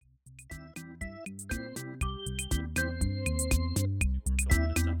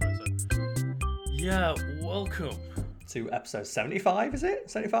Yeah, welcome. To episode 75, is it?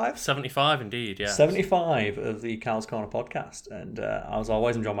 75? 75 indeed, yeah. 75 of the Cal's Corner podcast. And as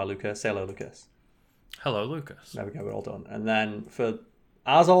always, I'm joined by Lucas. Say hello, Lucas. Hello, Lucas. There we go, we're all done. And then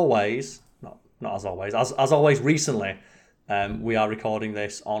as always, recently, we are recording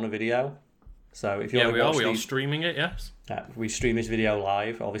this on a video. So if you want to watch we are streaming it, yes. We stream this video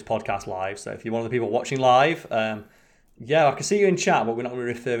live, or this podcast live. So if you're one of the people watching live, I can see you in chat, but we're not going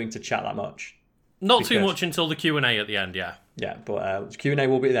to be referring to chat that much. Not too much until the Q&A at the end, yeah. Yeah, but Q&A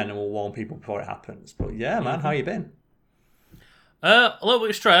will be at the end and we'll warn people before it happens. But yeah, man, how you been? A little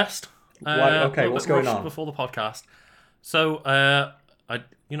bit stressed. Okay, what's going on? Before the podcast. So, I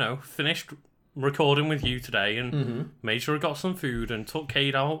finished recording with you today and made sure I got some food and took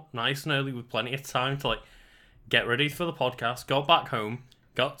Cade out nice and early with plenty of time to get ready for the podcast. Got back home,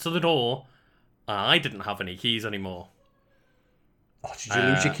 got to the door, and I didn't have any keys anymore. Oh, did you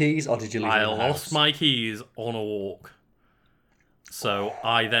lose your keys, or did you leave them in the house? I lost my keys on a walk. So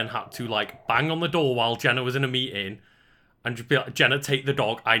I then had to bang on the door while Jenna was in a meeting and just be like, Jenna, take the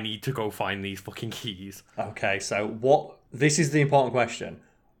dog. I need to go find these fucking keys. Okay, so this is the important question.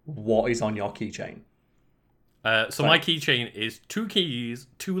 What is on your keychain? So my keychain is 2 keys,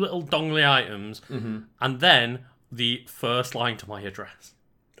 2 little dongly items, and then the first line to my address.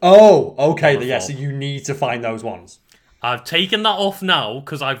 Oh, okay. Yeah, so you need to find those ones. I've taken that off now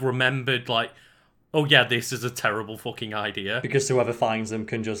because I've remembered, oh yeah, this is a terrible fucking idea. Because whoever finds them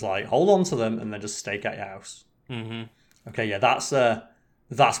can just, hold on to them and then just stake at your house. Mm-hmm. Okay, yeah,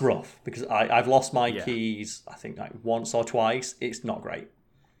 that's rough. Because I've lost my keys, I think, once or twice. It's not great.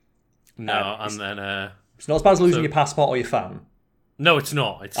 No, it's not as bad as losing your passport or your phone. No, it's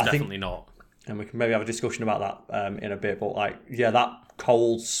not. It's definitely not. And we can maybe have a discussion about that in a bit. But, that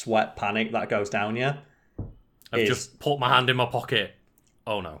cold sweat panic that goes down you. I've just put my hand in my pocket.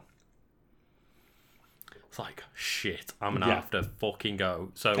 Oh no. It's shit, I'm going to have to fucking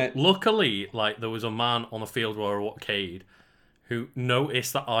go. So luckily, there was a man on the field where I walked Cade who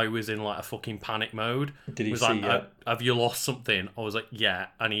noticed that I was in a fucking panic mode. Did he see you? Have you lost something? I was like, yeah.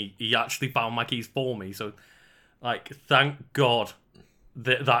 And he actually found my keys for me. So, thank God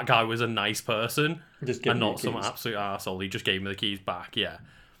that guy was a nice person and not some absolute arsehole. He just gave me the keys back, yeah.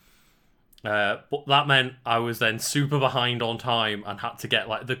 But that meant I was then super behind on time and had to get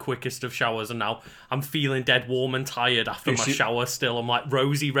the quickest of showers, and now I'm feeling dead warm and tired after my shower still. I'm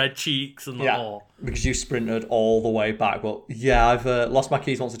rosy red cheeks and because you sprinted all the way back. But yeah, I've lost my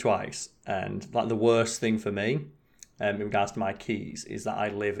keys once or twice, and the worst thing for me in regards to my keys is that I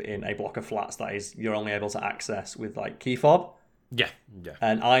live in a block of flats that is you're only able to access with key fob. Yeah.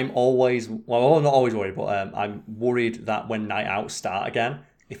 And I'm always not always worried, but I'm worried that when night outs start again,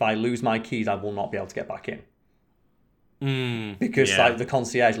 if I lose my keys, I will not be able to get back in. Because the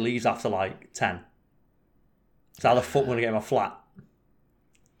concierge leaves after 10. So how the fuck am I going to get in my flat?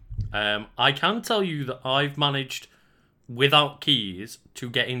 I can tell you that I've managed, without keys, to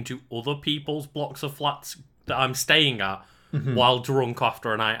get into other people's blocks of flats that I'm staying at while drunk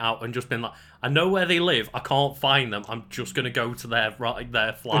after a night out, and just been I know where they live, I can't find them, I'm just going to go to their flat.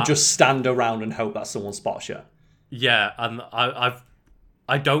 And just stand around and hope that someone spots you. Yeah, and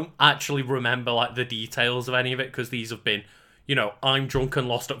I don't actually remember the details of any of it because these have been, I'm drunk and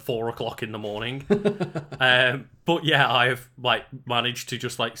lost at 4 o'clock in the morning. But yeah, I have managed to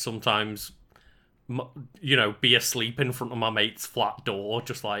just sometimes, be asleep in front of my mate's flat door,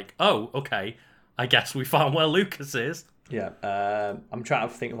 just oh, okay, I guess we found where Lucas is. Yeah, I'm trying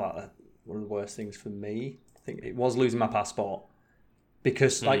to think about one of the worst things for me. I think it was losing my passport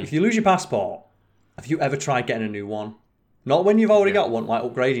because if you lose your passport, have you ever tried getting a new one? Not when you've already got one,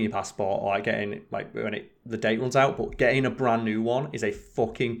 upgrading your passport or getting when the date runs out, but getting a brand new one is a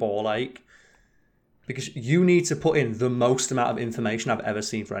fucking ball ache because you need to put in the most amount of information I've ever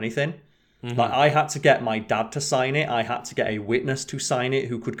seen for anything. I had to get my dad to sign it. I had to get a witness to sign it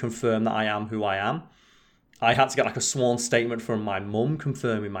who could confirm that I am who I am. I had to get a sworn statement from my mum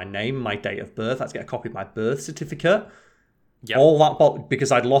confirming my name, my date of birth. I had to get a copy of my birth certificate. Yep. All that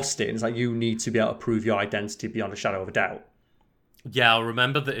because I'd lost it. And it's you need to be able to prove your identity beyond a shadow of a doubt. Yeah, I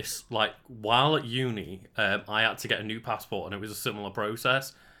remember this, while at uni, I had to get a new passport, and it was a similar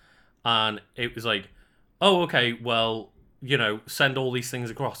process, and it was oh, okay, well, send all these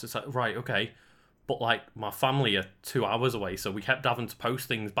things across. It's right, okay, but, my family are 2 hours away, so we kept having to post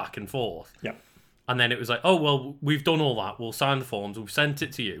things back and forth. Yeah. And then it was oh, well, we've done all that, we'll sign the forms, we've sent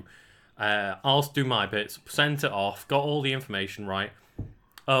it to you, I'll do my bits, sent it off, got all the information right.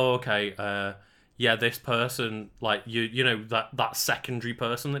 Oh, okay, yeah, this person, that secondary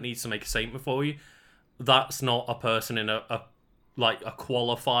person that needs to make a statement for you, that's not a person in a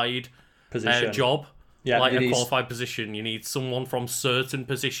qualified position. Job, Yeah, like a qualified position. You need someone from certain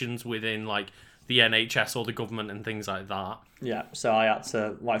positions within like the NHS or the government and things like that. Yeah, so I had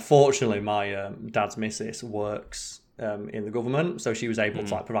to, like, fortunately, my dad's missus works in the government, so she was able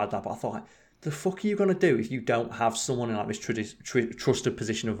to like provide that. But I thought, like, the fuck are you going to do if you don't have someone in like this trusted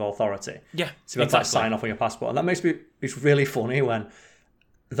position of authority? Yeah, to be able to like, sign off on your passport. And that makes me, it's really funny when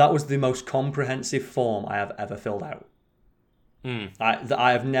that was the most comprehensive form I have ever filled out.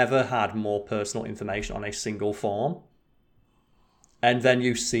 I have never had more personal information on a single form. And then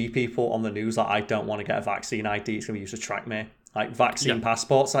you see people on the news like, I don't want to get a vaccine ID, it's going to be used to track me. Like vaccine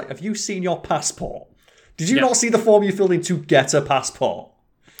passports. Like, have you seen your passport? Did you not see the form you filled in to get a passport?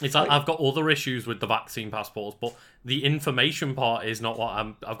 It's like I've got other issues with the vaccine passports, but the information part is not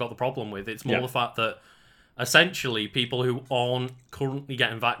what I've got the problem with. It's more the fact that essentially people who aren't currently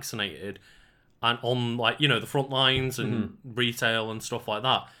getting vaccinated and on like, you know, the front lines and retail and stuff like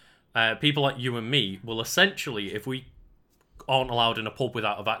that, people like you and me will essentially, if we aren't allowed in a pub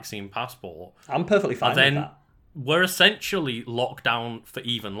without a vaccine passport, I'm perfectly fine with that. We're essentially locked down for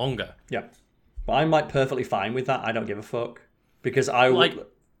even longer. Yeah. But I'm like perfectly fine with that. I don't give a fuck. Because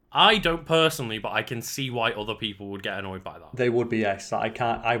I don't personally, but I can see why other people would get annoyed by that. They would be, yes.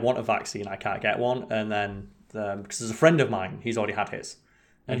 I want a vaccine, I can't get one. And then, because there's a friend of mine, he's already had his.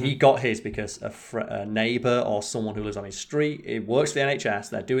 And he got his because a neighbour or someone who lives on his street, it works for the NHS,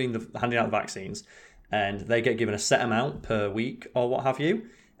 they're handing out the vaccines, and they get given a set amount per week or what have you,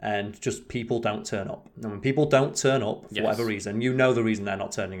 and just people don't turn up. And when people don't turn up, for whatever reason, you know the reason they're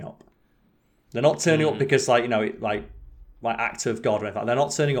not turning up. They're not turning up because, like, you know, like act of God or anything. They're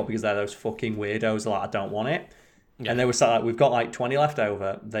not turning up because they're those fucking weirdos like, I don't want it. Yeah. And they were like, we've got like 20 left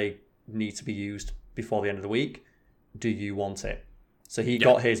over. They need to be used before the end of the week. Do you want it? So he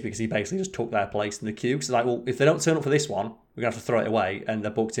got his because he basically just took their place in the queue. So like, well, if they don't turn up for this one, we're going to have to throw it away. And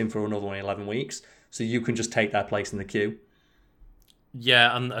they're booked in for another one in 11 weeks. So you can just take their place in the queue.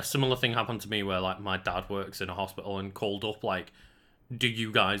 Yeah, and a similar thing happened to me where like my dad works in a hospital and called up like, do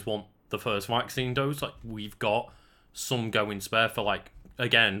you guys want the first vaccine dose? Like, we've got some going spare for like,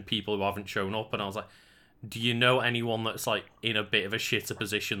 again, people who haven't shown up. And I was like, do you know anyone that's like in a bit of a shitter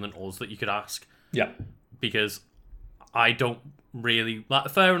position than us that you could ask? Yeah. Because I don't really, like,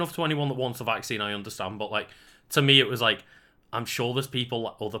 fair enough to anyone that wants a vaccine, I understand, but like, to me it was like, I'm sure there's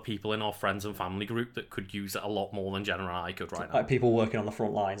people, other people in our friends and family group that could use it a lot more than Jen and I could right now. Like people working on the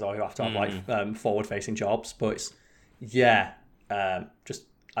front lines or who have to have like forward-facing jobs. But it's, just,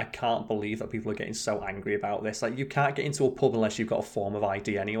 I can't believe that people are getting so angry about this. Like, you can't get into a pub unless you've got a form of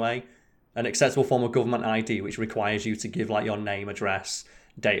ID anyway. An acceptable form of government ID, which requires you to give like your name, address,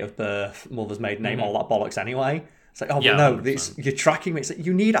 date of birth, mother's maiden name, all that bollocks anyway. It's like, oh, well, no, you're tracking me. It's like,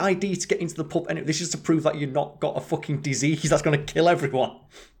 you need ID to get into the pub. Anyway, this is to prove that you've not got a fucking disease that's going to kill everyone.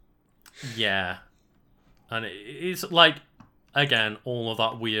 Yeah. And it's like, again, all of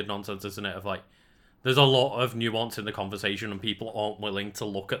that weird nonsense, isn't it? Of like, there's a lot of nuance in the conversation and people aren't willing to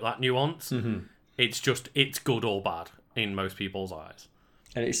look at that nuance. Mm-hmm. It's just, it's good or bad in most people's eyes.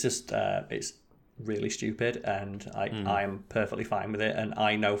 And it's just, it's really stupid, and I am perfectly fine with it. And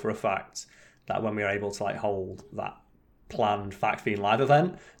I know for a fact that when we are able to like hold that planned Fact Fiend live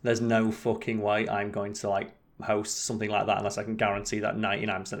event, there's no fucking way I'm going to like host something like that unless I can guarantee that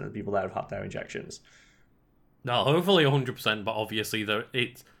 99% of the people there have had their injections. No, hopefully 100%, but obviously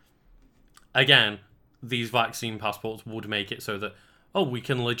it's, again, these vaccine passports would make it so that, we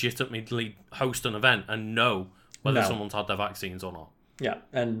can legitimately host an event and know whether someone's had their vaccines or not. Yeah,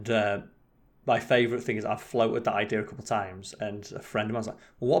 and my favourite thing is I've floated that idea a couple of times, and a friend of mine was like,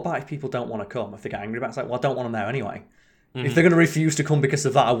 well, what about if people don't want to come? If they get angry about it, it's like, well, I don't want them there anyway. Mm-hmm. If they're going to refuse to come because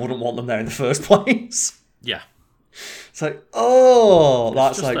of that, I wouldn't want them there in the first place. Yeah. It's like,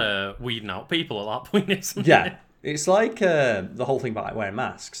 that's just like weeding out people at that point, isn't it? It's like the whole thing about like, wearing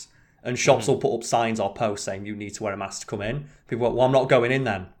masks. And shops will put up signs or posts saying you need to wear a mask to come in. People go, well, I'm not going in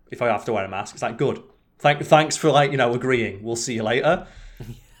then if I have to wear a mask. It's like, good. Thanks for like, agreeing. We'll see you later.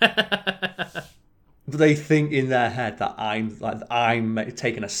 But they think in their head that I'm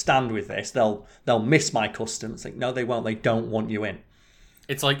taking a stand with this. They'll miss my custom. It's like, no, they won't. They don't want you in.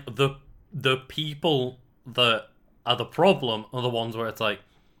 It's like the people that are the problem are the ones where it's like,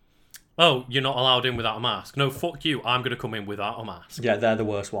 oh, you're not allowed in without a mask. No, fuck you. I'm going to come in without a mask. Yeah, they're the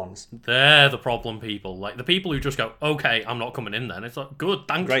worst ones. They're the problem people. Like, the people who just go, okay, I'm not coming in then. It's like, good,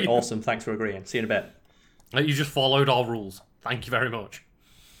 thank you. Great, awesome. Thanks for agreeing. See you in a bit. Like, you just followed our rules. Thank you very much.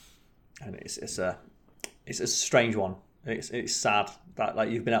 And it's a strange one. It's sad that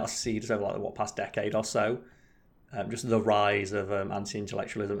like you've been able to see just over like past decade or so, just the rise of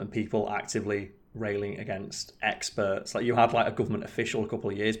anti-intellectualism and people actively railing against experts. Like, you had like a government official a couple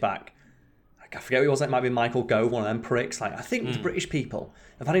of years back I forget who it was, it might be Michael Gove, one of them pricks. Like, I think the British people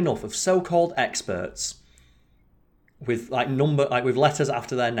have had enough of so-called experts with with letters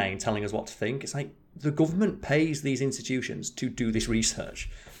after their name telling us what to think. It's like the government pays these institutions to do this research.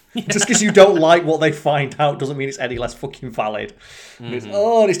 Yeah. Just because you don't like what they find out doesn't mean it's any less fucking valid.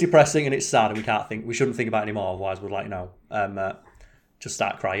 It's depressing and it's sad and we shouldn't think about it anymore, otherwise we'd just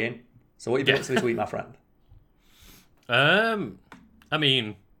start crying. So what have you been up to this week, my friend? I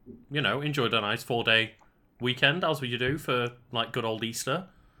mean, enjoyed a nice 4-day weekend, as you do for like good old Easter.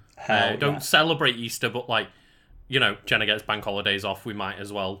 Don't celebrate Easter, but Jenna gets bank holidays off, we might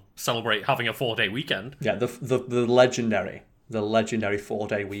as well celebrate having a 4-day weekend. Yeah, the legendary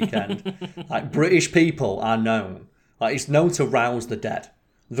 4-day weekend. Like, British people are known. Like, it's known to rouse the dead.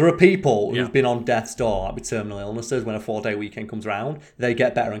 There are people who've been on death's door, like with terminal illnesses, when a 4-day weekend comes around, they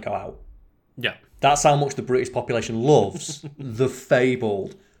get better and go out. Yeah. That's how much the British population loves the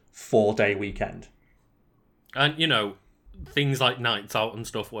fabled 4-day weekend. And, things like nights out and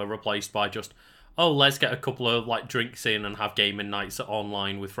stuff were replaced by just, let's get a couple of drinks in and have gaming nights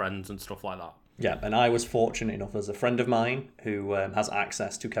online with friends and stuff like that. Yeah, and I was fortunate enough, as a friend of mine who has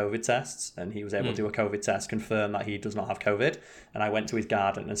access to COVID tests, and he was able to do a COVID test, confirm that he does not have COVID, and I went to his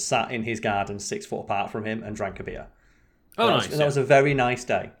garden and sat in his garden 6 foot apart from him and drank a beer. Nice. That was a very nice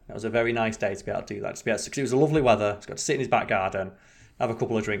day. That was a very nice day to be able to do that. Because it was a lovely weather. Just got to sit in his back garden, have a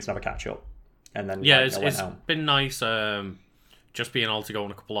couple of drinks and have a catch up. And then it's been nice just being able to go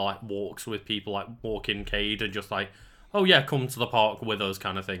on a couple of walks with people, like walking Cade, and just come to the park with us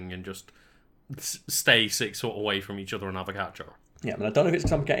kind of thing, and just stay 6 foot away from each other and have a catch up. Yeah, I don't know if it's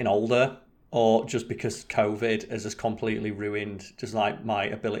because I'm getting older or just because COVID has just completely ruined just my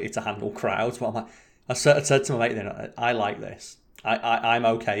ability to handle crowds. But I said to my mate then, I like this. I'm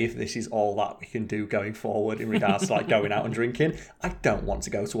okay if this is all that we can do going forward in regards to going out and drinking. I don't want to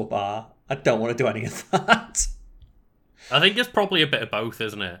go to a bar. I don't want to do any of that. I think it's probably a bit of both,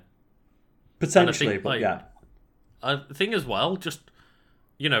 isn't it? Potentially, but yeah. I think as well, just,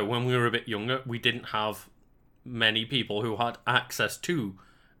 when we were a bit younger, we didn't have many people who had access to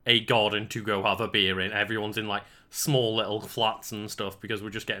a garden to go have a beer in. Everyone's in small little flats and stuff because we're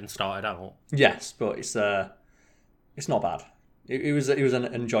just getting started out. Yes, but it's not bad. It was an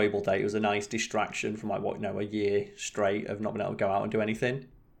enjoyable day. It was a nice distraction from a year straight of not being able to go out and do anything.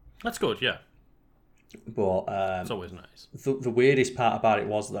 That's good, yeah. But it's always nice. The weirdest part about it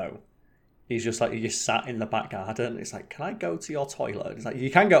was, though, he's just you sat in the back garden. It's can I go to your toilet? It's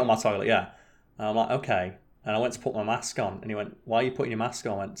you can go to my toilet, yeah. And I'm like, okay. And I went to put my mask on, and he went, why are you putting your mask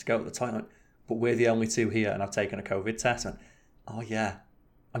on? I went to go to the toilet. But we're the only two here, and I've taken a COVID test. I went, oh yeah.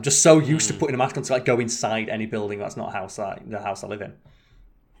 I'm just so used to putting a mask on to go inside any building that's not the house I live in.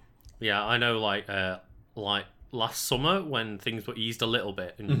 Yeah, I know. Last summer when things were eased a little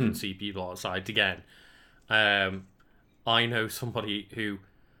bit and you could see people outside again. I know somebody who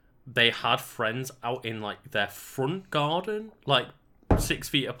they had friends out in their front garden, 6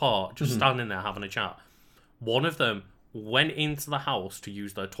 feet apart, just standing there having a chat. One of them went into the house to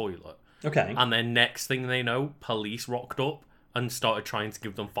use their toilet. Okay. And then next thing they know, police rocked up and started trying to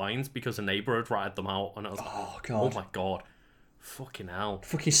give them fines because a neighbour had ratted them out. And I was oh my God. Fucking hell.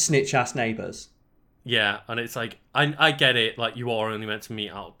 Fucking snitch ass neighbours. Yeah, and it's I get it, you are only meant to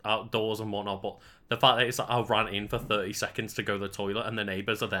meet outdoors and whatnot, but the fact that it's I ran in for 30 seconds to go to the toilet and the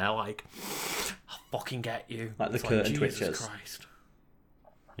neighbours are there I'll fucking get you. The curtain twitchers. Jesus Christ.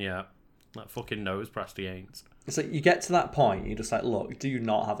 Yeah, that fucking nose pressed he ain't. It's you get to that point, you're just look, do you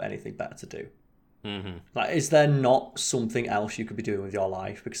not have anything better to do? Mm-hmm. Is there not something else you could be doing with your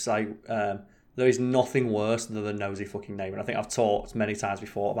life? Because there is nothing worse than the nosy fucking neighbour. I think I've talked many times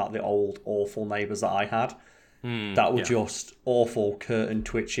before about the old awful neighbours that I had. That were just awful, curtain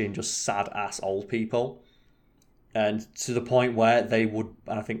twitching, just sad ass old people. And to the point where they would,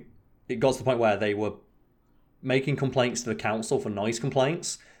 and I think it got to the point where they were making complaints to the council for noise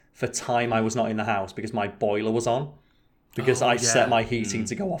complaints for time I was not in the house because my boiler was on. Because I set my heating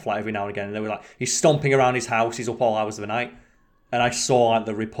to go off every now and again. And they were he's stomping around his house, he's up all hours of the night. And I saw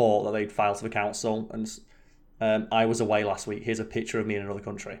the report that they'd filed to the council, and I was away last week. Here's a picture of me in another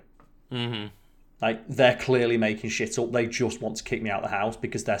country. Mm-hmm. They're clearly making shit up. They just want to kick me out of the house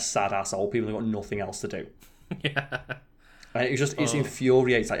because they're sad ass old people who've got nothing else to do. Yeah. And it's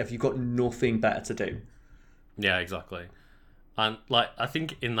infuriating. Have you got nothing better to do? Yeah, exactly. And I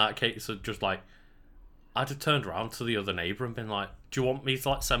think in that case, just I'd have turned around to the other neighbour and been do you want me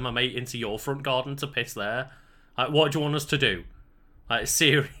to send my mate into your front garden to piss there? What do you want us to do?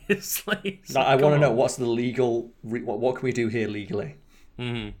 Seriously? I want to know what's the legal... What can we do here legally?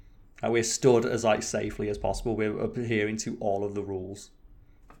 Mm-hmm. We're stood as safely as possible. We're adhering to all of the rules.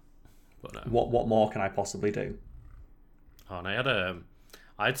 But what more can I possibly do? Oh, and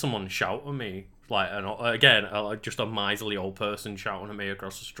I had someone shout at me, like, again, just a miserly old person shouting at me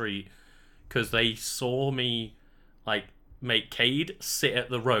across the street because they saw me, like, make Cade sit at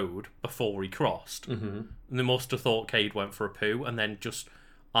the road before he crossed. Mm-hmm. And they must have thought Cade went for a poo, and then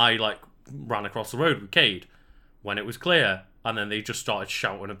I, like, ran across the road with Cade when it was clear, and then they just started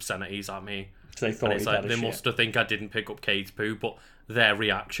shouting obscenities at me. So they thought they must have think I didn't pick up Cade's poo, but their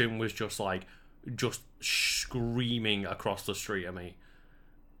reaction was just screaming across the street at me.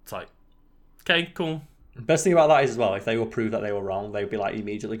 It's like, okay, cool. The best thing about that is as well, if they were proved that they were wrong, they would be like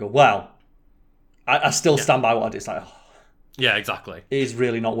immediately go, well, I still stand by what I did. It's like, yeah, exactly. It is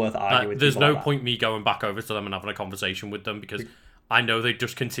really not worth arguing with. There's no point me going back over to them and having a conversation with them because I know they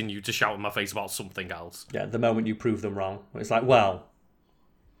just continue to shout in my face about something else. Yeah, the moment you prove them wrong, it's like, well,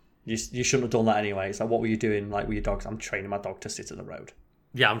 you shouldn't have done that anyway. It's like, what were you doing, like, with your dogs? I'm training my dog to sit at the road.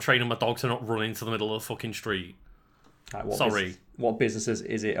 Yeah, I'm training my dog to not run into the middle of the fucking street. Like, Sorry. What businesses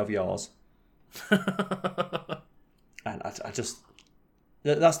is it of yours? And I just...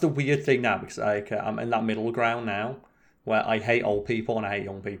 That's the weird thing now, because I'm in that middle ground now, where I hate old people and I hate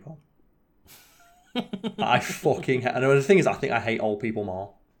young people. I fucking hate... And the thing is, I think I hate old people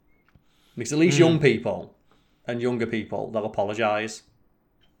more. Because at least young people and younger people, they'll apologise.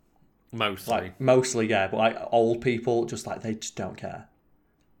 Mostly, yeah. But old people, just they just don't care.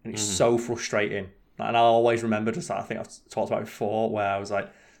 And it's so frustrating. And I'll always remember, just I think I've talked about it before, where I was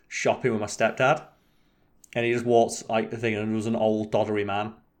shopping with my stepdad, and he just walked the thing, and there was an old doddery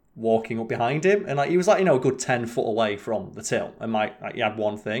man walking up behind him, and he was a good 10 foot away from the till, and he had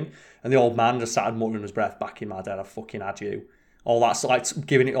one thing, and the old man just started muttering his breath, back in my dead, I fucking had you. All that,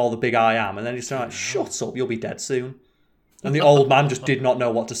 giving it all the big I am, and then he's shut up, you'll be dead soon. And the old man just did not know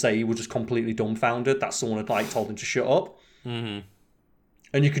what to say. He was just completely dumbfounded that someone had told him to shut up. Mm-hmm.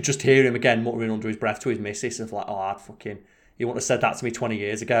 And you could just hear him again muttering under his breath to his missus of he wouldn't have said that to me 20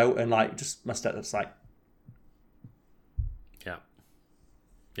 years ago. And just my stepdad's yeah.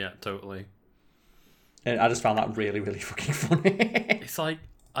 Yeah, totally. And I just found that really, really fucking funny. It's I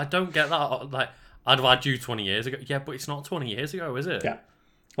don't get that. I'd have had you 20 years ago. Yeah, but it's not 20 years ago, is it? Yeah.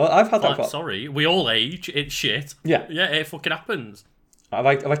 Well, I've had that. Sorry, we all age. It's shit. Yeah. Yeah, it fucking happens. Have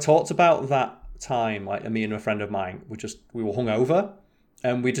I talked about that time, me and a friend of mine, we were hungover,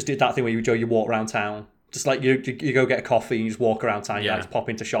 and we just did that thing where you walk around town, just you go get a coffee and you just walk around town, you just pop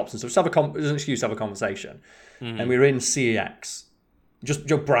into shops and stuff, just have there's an excuse to have a conversation. Mm-hmm. And we were in CEX, just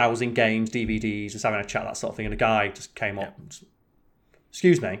browsing games, DVDs, just having a chat, that sort of thing, and a guy just came up,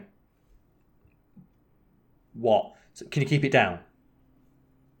 excuse me, what? Can you keep it down?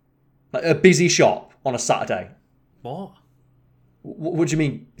 A busy shop on a Saturday. What? What do you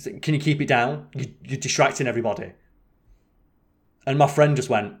mean? Can you keep it down? You're distracting everybody. And my friend just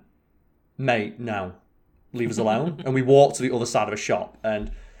went, mate, no, leave us alone. And we walked to the other side of a shop.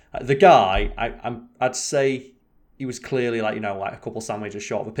 And the guy, I'd say he was clearly a couple sandwiches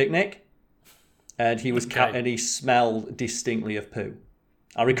short of a picnic. And he was and he smelled distinctly of poo.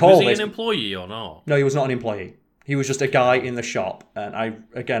 I recall. Was he an employee or not? No, he was not an employee. He was just a guy in the shop, and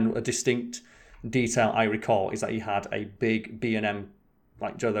a distinct detail I recall is that he had a big B&M,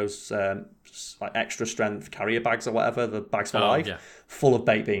 those extra strength carrier bags or whatever, the bags for life, full of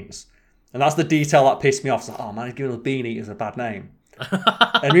baked beans. And that's the detail that pissed me off. It's oh man, he's giving us bean eaters a bad name.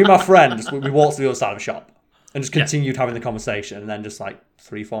 And me and my friend, we walked to the other side of the shop and just continued having the conversation. And then just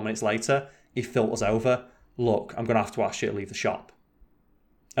 3-4 minutes later, he filters over, look, I'm going to have to ask you to leave the shop.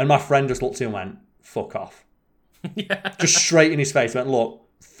 And my friend just looked at him and went, fuck off. Yeah. Just straight in his face, went, look,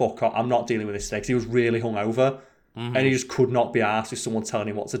 fuck off, I'm not dealing with this today. Because he was really hungover, and he just could not be asked with someone telling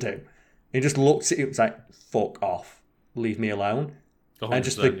him what to do. He just looked at it and was like, fuck off, leave me alone. And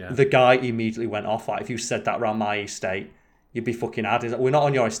just the guy immediately went off. If you said that around my estate, you'd be fucking had. We're not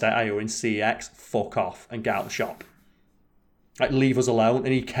on your estate, are you? We're in CEX, fuck off, and get out the shop. Leave us alone.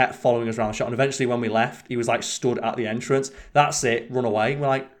 And he kept following us around the shop. And eventually when we left, he was stood at the entrance. That's it, run away. We're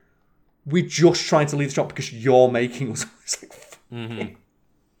we're just trying to leave the shop because you're making us.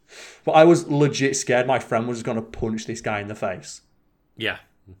 But I was legit scared my friend was going to punch this guy in the face. Yeah.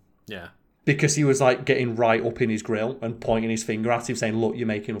 Yeah. Because he was getting right up in his grill and pointing his finger at him saying, look, you're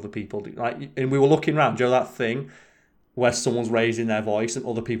making other people do. And we were looking around. Do you know that thing where someone's raising their voice and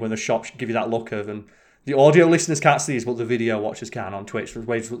other people in the shop give you that look of, and the audio listeners can't see this, but the video watchers can on Twitch,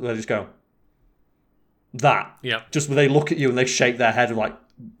 where they just go, that. Yeah. Just where they look at you and they shake their head and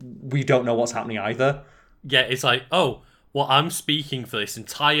we don't know what's happening either. Yeah, it's I'm speaking for this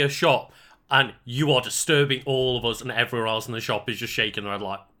entire shop and you are disturbing all of us, and everyone else in the shop is just shaking their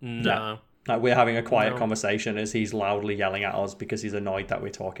head no. Like, we're having a quiet conversation as he's loudly yelling at us because he's annoyed that we're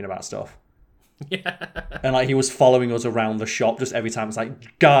talking about stuff. Yeah. And like, he was following us around the shop just every time. It's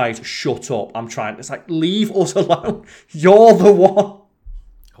like, guys, shut up. I'm trying. It's like, leave us alone. You're the one.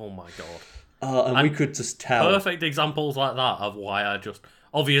 Oh my god. And we could just tell. Perfect examples like that of why I just...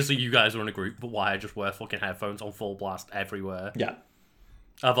 Obviously, you guys are in a group, but why I just wear fucking headphones on full blast everywhere. Yeah.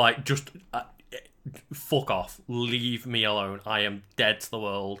 Of like, just... fuck off. Leave me alone. I am dead to the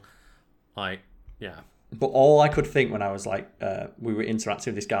world. Like, yeah. But all I could think when I was like, we were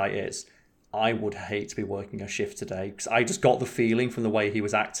interacting with this guy is, I would hate to be working a shift today. Because I just got the feeling from the way he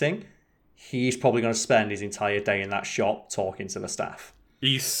was acting, he's probably going to spend his entire day in that shop talking to the staff.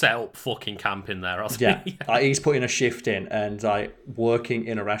 He's set up fucking camp in there, hasn't he? Yeah. He's putting a shift in, and like, working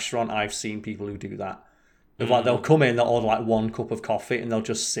in a restaurant, I've seen people who do that. Like, they'll come in, they'll order like 1 cup of coffee, and they'll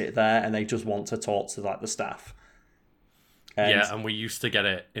just sit there, and they just want to talk to like the staff. And we used to get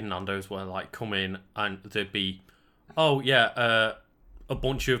it in Nando's where like come in and there'd be, a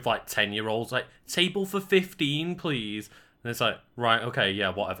bunch of like 10-year-olds like, table for 15, please. And it's like, right, okay, yeah,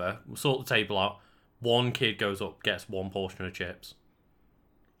 whatever. We'll sort the table out. One kid goes up, gets 1 portion of chips.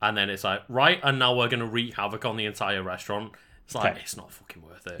 And then it's like, right, and now we're going to wreak havoc on the entire restaurant. It's like, it's not fucking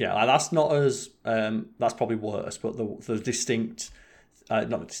worth it. Yeah, like, that's not as... that's probably worse, but the distinct...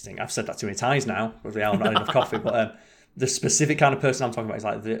 not distinct, I've said that too many times now. Probably I'm not enough coffee, but the specific kind of person I'm talking about is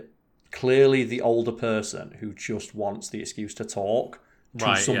like clearly the older person who just wants the excuse to talk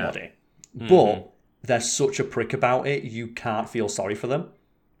to somebody. Yeah. But they're such a prick about it, you can't feel sorry for them.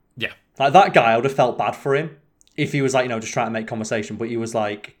 Yeah. Like, that guy, I would have felt bad for him if he was like, just trying to make conversation, but he was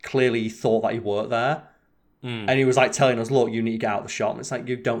like, clearly he thought that he worked there. And he was like telling us, look, you need to get out of the shop. And it's like,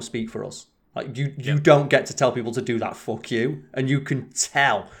 you don't speak for us. Like, you don't get to tell people to do that. Fuck you. And you can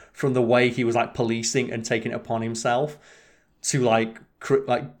tell from the way he was like policing and taking it upon himself to like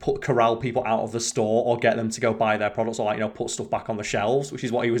corral people out of the store or get them to go buy their products or like, put stuff back on the shelves, which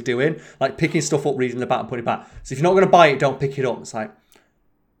is what he was doing. Like, picking stuff up, reading the back and putting it back. So if you're not going to buy it, don't pick it up. It's like...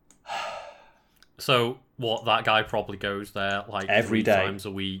 So what, that guy probably goes there like every 3 day. Times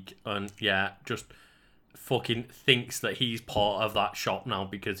a week and just fucking thinks that he's part of that shop now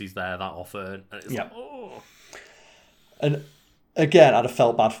because he's there that often. And it's like, oh. And again, I'd have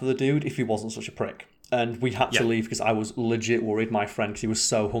felt bad for the dude if he wasn't such a prick. And we had to leave because I was legit worried, my friend, because he was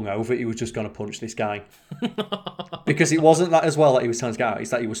so hungover, he was just going to punch this guy. Because it wasn't that as well that he was telling this guy out, it's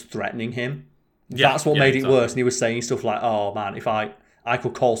that he was threatening him. That's what made it worse. And he was saying stuff like, oh man, if I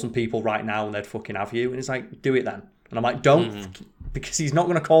could call some people right now and they'd fucking have you. And it's like, do it then. And I'm like, don't, because he's not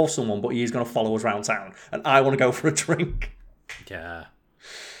going to call someone, but he's going to follow us around town. And I want to go for a drink. Yeah.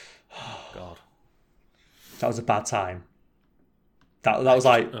 God. That was a bad time. That was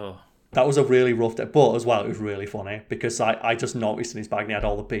like... That was a really rough day, but as well, it was really funny because I just noticed in his bag and he had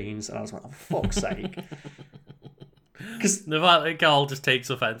all the beans, and I was like, oh, for fuck's sake. Because the fact that Carl just takes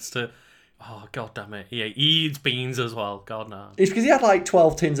offence to, oh, god damn it, he eats beans as well, god no. It's because he had like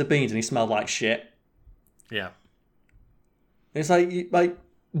 12 tins of beans and he smelled like shit. Yeah. It's like,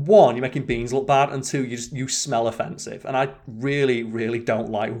 one, you're making beans look bad, and two, you smell offensive. And I really, really don't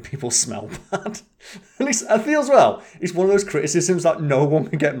like when people smell bad. At least I feel as well, it's one of those criticisms that no one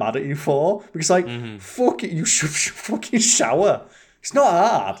can get mad at you for. Because fuck it, you should fucking shower. It's not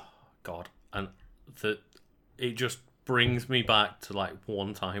hard. God. And it just brings me back to like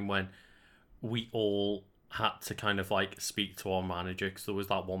one time when we all had to kind of like speak to our manager because there was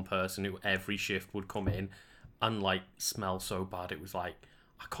that one person who every shift would come in and like smell so bad. It was like,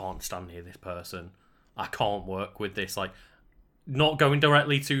 I can't stand near this person. I can't work with this. Like, not going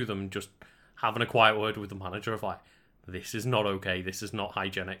directly to them, just having a quiet word with the manager of like, this is not okay. This is not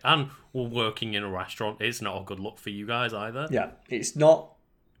hygienic. And we're working in a restaurant. It's not a good look for you guys either. Yeah, it's not.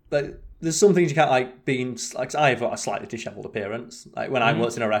 Like, there's some things you can't like being like. I have got a slightly dishevelled appearance. Like when I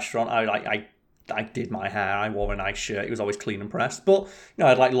worked in a restaurant, I did my hair. I wore a nice shirt. It was always clean and pressed. But I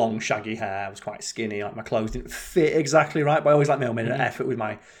had like long, shaggy hair. I was quite skinny. Like my clothes didn't fit exactly right. But I always made an effort with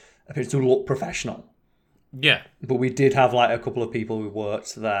my appearance to look professional. Yeah. But we did have like a couple of people who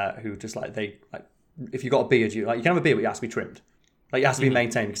worked there who just like if you got a beard, you can have a beard, but it has to be trimmed. Like it has to be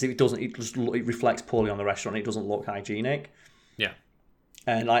maintained because if it doesn't, it reflects poorly on the restaurant. It doesn't look hygienic. Yeah.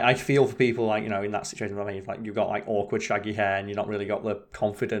 And I feel for people like, in that situation, I mean, like you've got like awkward shaggy hair and you've not really got the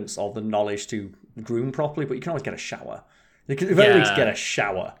confidence or the knowledge to groom properly, but you can always get a shower. You can at least get a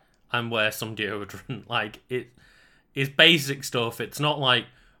shower. And wear some deodorant. Like it's basic stuff. It's not like,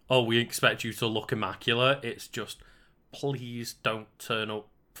 oh, we expect you to look immaculate. It's just, please don't turn up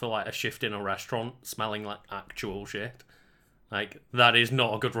for like a shift in a restaurant smelling like actual shit. Like, that is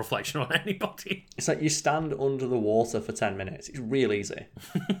not a good reflection on anybody. It's like you stand under the water for 10 minutes. It's real easy.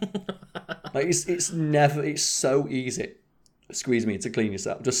 Like it's so easy. Squeeze me to clean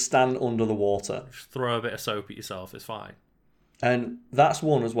yourself. Just stand under the water. Just throw a bit of soap at yourself. It's fine. And that's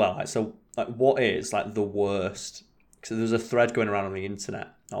one as well. Like, so, like, what is like the worst? So there's a thread going around on the internet,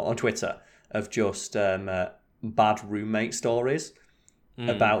 on Twitter, of just bad roommate stories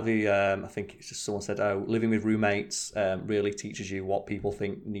about the. I think it's just someone said, "Oh, living with roommates really teaches you what people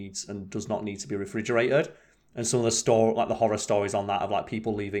think needs and does not need to be refrigerated." And some of the horror stories on that of like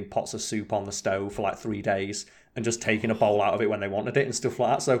people leaving pots of soup on the stove for like 3 days and just taking a bowl out of it when they wanted it and stuff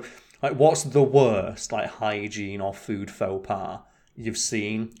like that. So, like, what's the worst like hygiene or food faux pas you've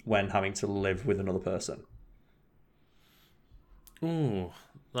seen when having to live with another person? Ooh,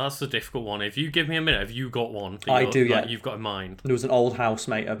 that's a difficult one. If you give me a minute, have you got one? I do, yeah. You've got in mind. There was an old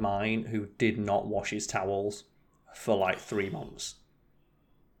housemate of mine who did not wash his towels for like 3 months.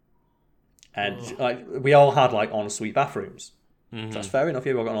 And like we all had like ensuite bathrooms. So that's fair enough.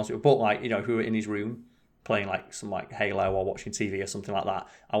 Yeah, we all got an ensuite. But like, you know, if we were in his room playing like some like Halo or watching TV or something like that,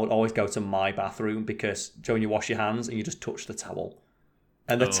 I would always go to my bathroom because when you wash your hands and you just touch the towel.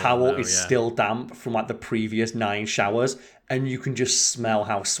 And the towel is still damp from like the previous 9 showers, and you can just smell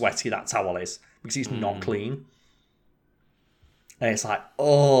how sweaty that towel is because it's not clean. And it's like,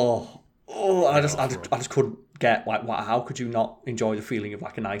 I just couldn't get like, how could you not enjoy the feeling of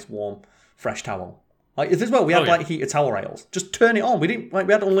like a nice warm fresh towel? Like as well, we had like heated towel rails. Just turn it on. We didn't like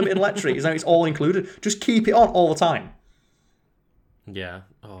we had unlimited electric. It's all included. Just keep it on all the time. Yeah.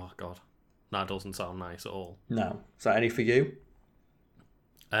 Oh god, that doesn't sound nice at all. No. So any for you?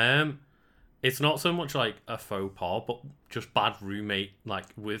 It's not so much like a faux pas, but just bad roommate like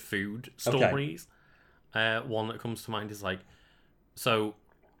with food stories. Okay. One that comes to mind is like, so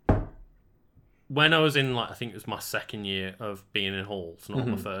when I was in like I think it was my second year of being in halls, not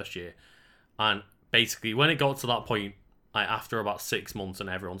my first year, and basically when it got to that point, like after about 6 months and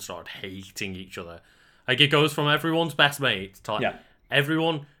everyone started hating each other, like it goes from everyone's best mates to like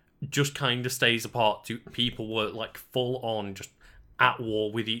everyone just kind of stays apart to people were like full on just at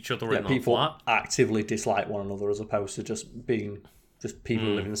war with each other in that people flat. Actively dislike one another as opposed to just being just people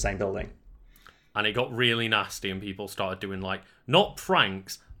who live in the same building. And it got really nasty and people started doing like not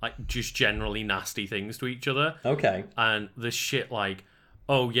pranks, like just generally nasty things to each other. Okay. And the shit like,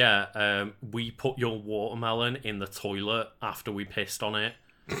 oh yeah, we put your watermelon in the toilet after we pissed on it.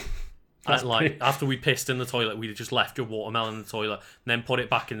 After we pissed in the toilet, we just left your watermelon in the toilet and then put it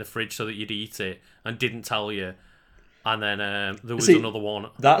back in the fridge so that you'd eat it and didn't tell you. And then there was another one.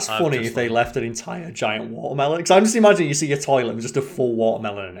 That's funny if they left an entire giant watermelon. Because I'm just imagining you see your toilet with just a full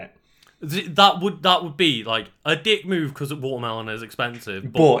watermelon in it. That would be like a dick move because watermelon is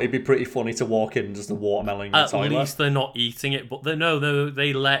expensive. But it'd be pretty funny to walk in and just a watermelon in the toilet. At least they're not eating it. But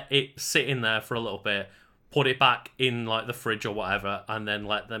they let it sit in there for a little bit, put it back in like the fridge or whatever, and then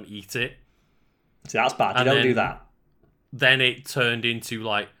let them eat it. See, that's bad. You don't do that. Then it turned into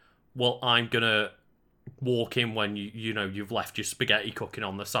like, well, I'm gonna walk in when you've left your spaghetti cooking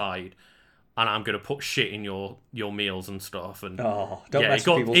on the side, and I'm gonna put shit in your meals and stuff. And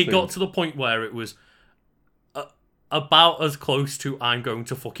it got to the point where it was about as close to I'm going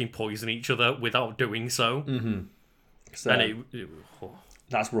to fucking poison each other without doing so. So, and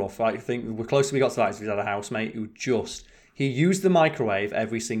that's rough. I think the closer we got to that is we had a housemate who he used the microwave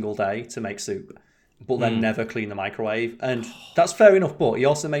every single day to make soup, but then never cleaned the microwave. And that's fair enough, but he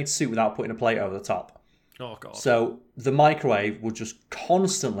also made soup without putting a plate over the top. Oh god. So the microwave would just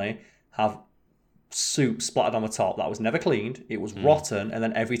constantly have soup splattered on the top that was never cleaned. It was rotten, and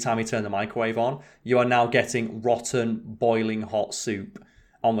then every time you turn the microwave on, you are now getting rotten, boiling hot soup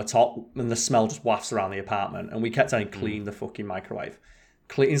on the top, and the smell just wafts around the apartment. And we kept telling him, clean the fucking microwave.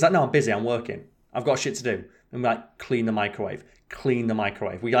 He's like, no, I'm busy, I'm working. I've got shit to do. And we're like, clean the microwave. Clean the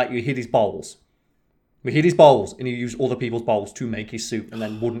microwave. You hid his bowls. We hid his bowls, and he used other people's bowls to make his soup, and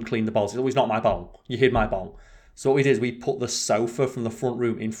then wouldn't clean the bowls. He said, oh, it's not my bowl. You hid my bowl. So what we did is we put the sofa from the front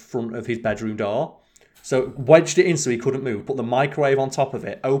room in front of his bedroom door. So wedged it in so he couldn't move, put the microwave on top of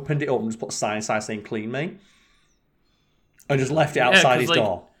it, opened it up, and just put a sign inside saying, clean me. And just left it outside his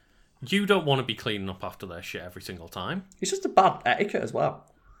door. You don't want to be cleaning up after their shit every single time. It's just a bad etiquette as well.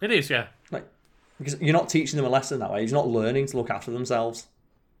 It is, yeah. Because you're not teaching them a lesson that way. He's not learning to look after themselves.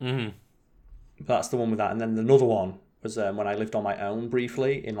 That's the one with that. And then another one was when I lived on my own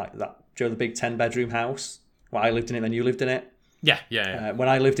briefly in like that, the big 10-bedroom house where I lived in it and then you lived in it. Yeah. When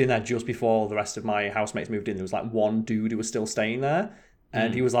I lived in there just before the rest of my housemates moved in, there was like one dude who was still staying there.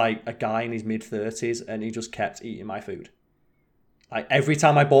 And he was like a guy in his mid-30s and he just kept eating my food. Like every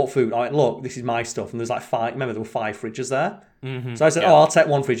time I bought food, I went, look, this is my stuff. And there's like 5, remember there were 5 fridges there? So I said, I'll take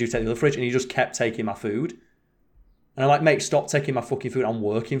one fridge, you take the other fridge. And he just kept taking my food. And And I'm like, mate, stop taking my fucking food. I'm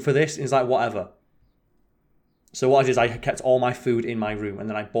working for this. And he's like, whatever. So what I did is I kept all my food in my room, and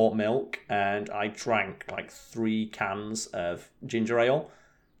then I bought milk, and I drank like 3 cans of ginger ale,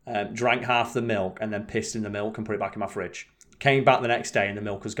 drank half the milk, and then pissed in the milk and put it back in my fridge. Came back the next day, and the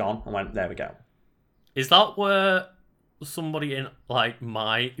milk was gone. I went, there we go. Is that where somebody in like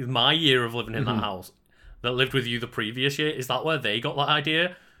my year of living in that house that lived with you the previous year, is that where they got that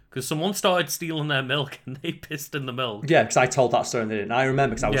idea? Because someone started stealing their milk and they pissed in the milk. Yeah, because I told that story and they didn't. I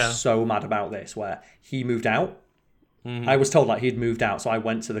remember because I was so mad about this, where he moved out. I was told like he'd moved out, so I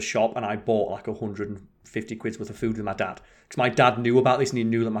went to the shop and I bought like 150 quid's worth of food with my dad. Because my dad knew about this and he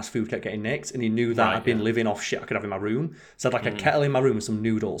knew that my food kept getting nicked, and he knew that I'd been living off shit I could have in my room. So I had like a kettle in my room and some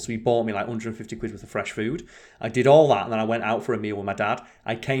noodles. So he bought me like 150 quid worth of fresh food. I did all that, and then I went out for a meal with my dad.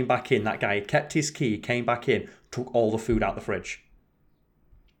 I came back in. That guy had kept his key, came back in, took all the food out the fridge.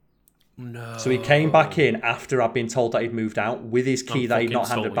 No. So he came back in after I'd been told that he'd moved out with his key that he'd not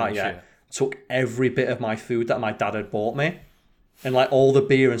handed back yet. Took every bit of my food that my dad had bought me, and like all the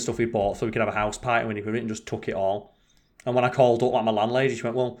beer and stuff he bought so we could have a house party when he was in, and just took it all. And when I called up like my landlady, she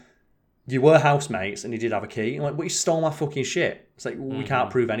went, well, you were housemates and you did have a key. I'm like, but you stole my fucking shit. It's like, well, we can't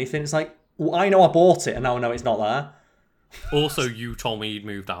prove anything. It's like, well, I know I bought it and now I know it's not there. Also, you told me you'd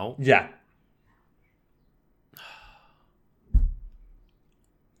moved out. Yeah.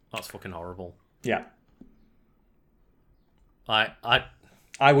 That's fucking horrible. Yeah. I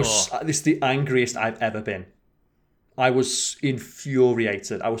was, this is the angriest I've ever been. I was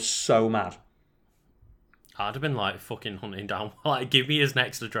infuriated. I was so mad. I'd have been like fucking hunting down, like, give me his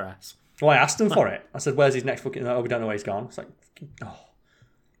next address. Well, I asked him for it. I said, where's his next fucking, oh, we don't know where he's gone. It's like, oh.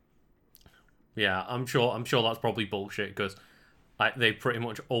 Yeah, I'm sure that's probably bullshit, because like, they pretty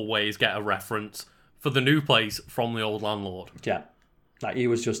much always get a reference for the new place from the old landlord. Yeah. Like, he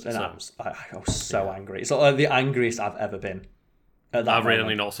was just, I was so angry. It's like the angriest I've ever been. I'm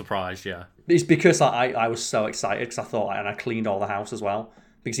really not surprised, yeah. It's because I was so excited because I thought, and I cleaned all the house as well,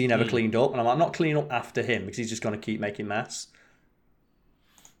 because he never cleaned up, and I'm not cleaning up after him because he's just going to keep making mess.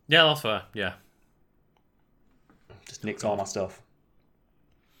 Yeah, that's fair, yeah. Just nicked all my stuff.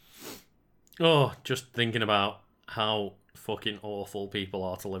 Oh, just thinking about how fucking awful people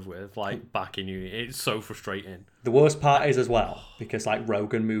are to live with, like, back in uni. It's so frustrating. The worst part is as well, because like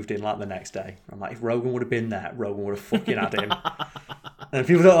Rogan moved in like the next day. I'm like, if Rogan would have been there, Rogan would have fucking had him. And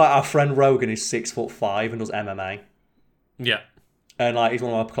people don't like our friend Rogan is 6'5" and does MMA. Yeah. And like he's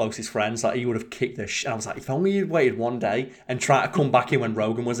one of my closest friends. Like he would have kicked the shit. I was like, if only you'd waited one day and tried to come back in when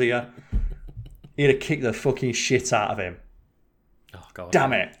Rogan was here, he'd have kicked the fucking shit out of him. Oh god.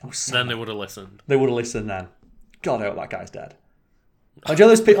 Damn it. Then they would have listened. They would have listened then. God, I hope that guy's dead. Like, do you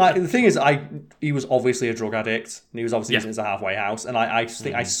know this, like, the thing is, he was obviously a drug addict, and he was obviously using it as a halfway house. And I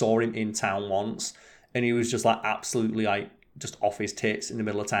think I saw him in town once, and he was just like absolutely like just off his tits in the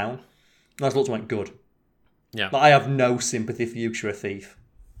middle of town. And I just looked and went, good. Yeah. Like, I have no sympathy for you because you're a thief.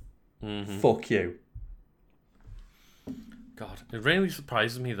 Fuck you. God, it really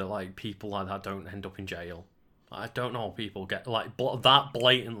surprises me that like people like that don't end up in jail. I don't know how people get like that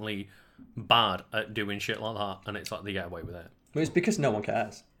blatantly bad at doing shit like that, and it's like they get away with it. But it's because no one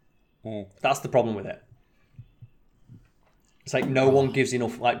cares. That's the problem with it. It's like no one gives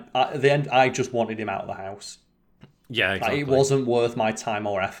enough. Like at the end, I just wanted him out of the house. Yeah, exactly. Like, it wasn't worth my time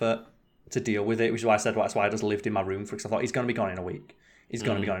or effort to deal with it, which is why I said that's why I just lived in my room for, because I thought he's going to be gone in a week. He's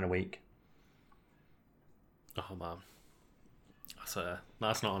going to be gone in a week. Oh man,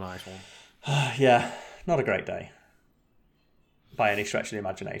 that's not a nice one. Yeah, not a great day by any stretch of the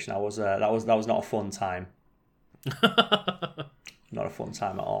imagination. That was not a fun time. Not a fun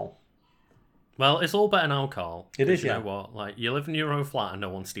time at all. Well, it's all better now, Carl. It is, yeah. You know what? Like, you live in your own flat and no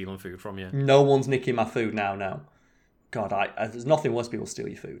one's stealing food from you. No one's nicking my food now, no. God, there's nothing worse than people steal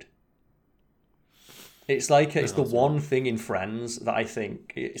your food. It's like, it's the one thing in Friends that I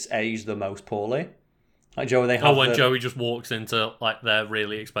think it's aged the most poorly. Like, Joey, they have when Joey just walks into, like, their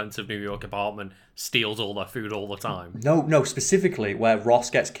really expensive New York apartment, steals all their food all the time. No, specifically where Ross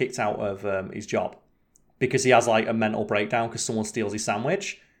gets kicked out of his job because he has, like, a mental breakdown because someone steals his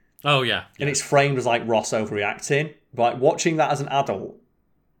sandwich. Oh, yeah. And it's framed as, like, Ross overreacting. But, like, watching that as an adult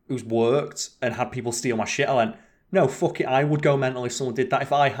who's worked and had people steal my shit, I went, no, fuck it, I would go mental if someone did that.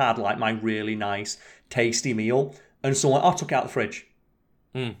 If I had, like, my really nice, tasty meal and someone, I took it out of the fridge.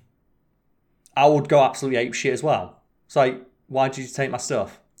 I would go absolutely ape shit as well. It's like, why did you take my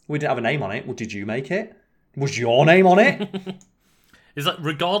stuff? We didn't have a name on it. Well, did you make it? Was your name on it? It's like,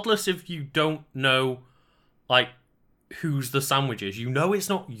 regardless if you don't know, like, whose the sandwich is, you know it's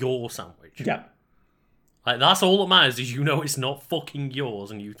not your sandwich. Yeah. Like, that's all that matters, is you know it's not fucking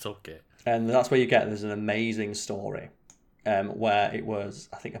yours and you took it. And that's where you get, there's an amazing story where it was,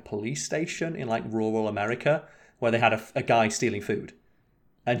 I think, a police station in like rural America where they had a guy stealing food.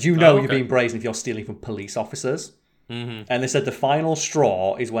 And you're being brazen if you're stealing from police officers. Mm-hmm. And they said the final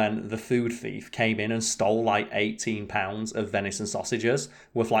straw is when the food thief came in and stole like 18 pounds of venison sausages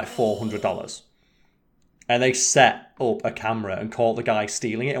worth like $400. And they set up a camera and caught the guy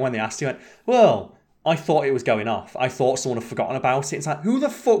stealing it. And when they asked, he went, well, I thought it was going off. I thought someone had forgotten about it. It's like, who the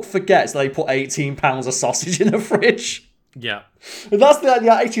fuck forgets they put 18 pounds of sausage in the fridge? Yeah. And that's the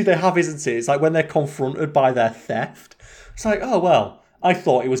attitude they have, isn't it? It's like when they're confronted by their theft. It's like, oh, well, I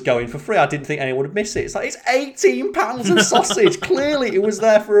thought it was going for free. I didn't think anyone would miss it. It's like, it's 18 pounds of sausage. Clearly, it was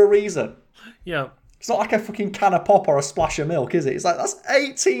there for a reason. Yeah. It's not like a fucking can of pop or a splash of milk, is it? It's like, that's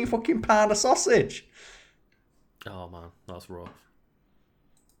 18 fucking pound of sausage. Oh, man, that's rough.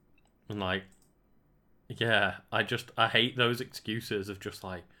 And, like, yeah, I hate those excuses of just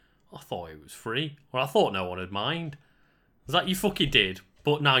like, I thought it was free. Or I thought no one would mind. It's like, you fucking did,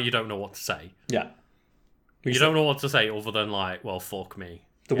 but now you don't know what to say. Yeah. You don't know what to say other than like, well, fuck me.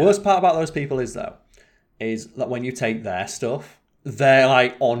 The worst part about those people is that when you take their stuff, they're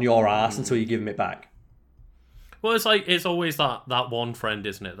like on your ass until you give them it back. Well, it's like, it's always that one friend,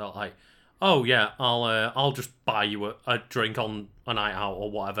 isn't it? That like, oh yeah, I'll just buy you a drink on a night out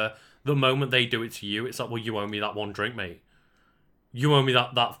or whatever. The moment they do it to you, it's like, well, you owe me that one drink, mate. You owe me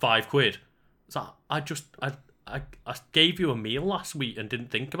that £5. It's like, I gave you a meal last week and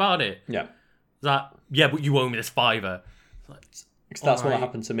didn't think about it. Yeah. It's like, yeah, but you owe me this £5. That's what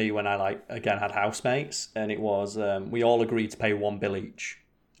happened to me when I had housemates, and it was we all agreed to pay one bill each,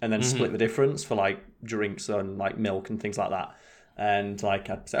 and then split the difference for like drinks and like milk and things like that. And like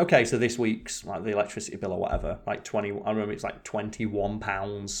I'd say, okay, so this week's like the electricity bill or whatever, like I remember it's like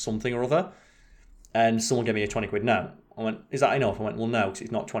 £21 something or other. And someone gave me a 20 quid note. I went, is that enough? I went, well, no, because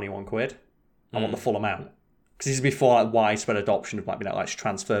it's not 21 quid. I want the full amount. Because this is before like widespread adoption of like being able to like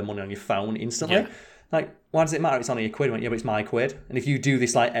transfer money on your phone instantly. Yeah. Like, why does it matter? It's only a quid. I went, yeah, but it's my quid. And if you do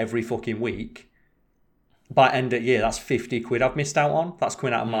this like every fucking week, by end of year, that's 50 quid I've missed out on. That's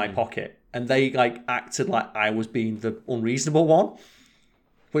coming out of my pocket. And they like acted like I was being the unreasonable one.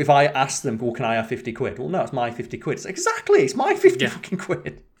 But if I asked them, well, can I have 50 quid? Well, no, it's my 50 quid. It's like, exactly, it's my 50 fucking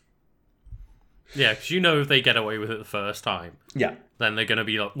quid. Yeah, because you know if they get away with it the first time, then they're going to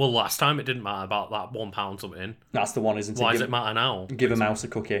be like, well, last time it didn't matter about that £1 something. That's the one, isn't it? Why does it matter now? Give a mouse a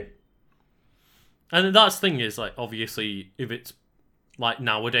cookie. And that's the thing is, like, obviously, if it's like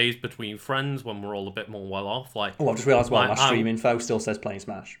nowadays between friends when we're all a bit more well off, like... Oh, I've just realised my stream info still says playing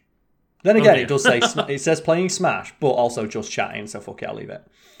Smash. Then again, it does say, it says playing Smash, but also just chatting, so fuck it, I'll leave it.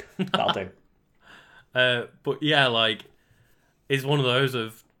 That'll do. But yeah, like, it's one of those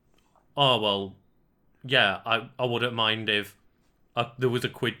of, oh, well, yeah, I wouldn't mind if there was a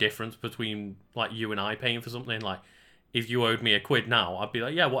quid difference between, like, you and I paying for something. Like, if you owed me a quid now, I'd be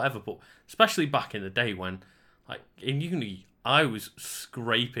like, yeah, whatever. But especially back in the day when, like, in uni, I was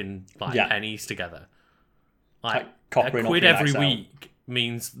scraping, like, pennies together. Like a quid every week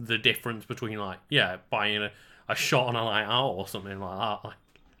means the difference between, like, buying a shot on a night out or something like that. Like,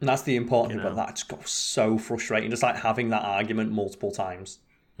 and that's the important thing, but that just got so frustrating. Just, like, having that argument multiple times.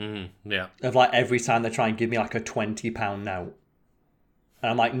 Yeah. Of, like, every time they try and give me, like, a £20 note. And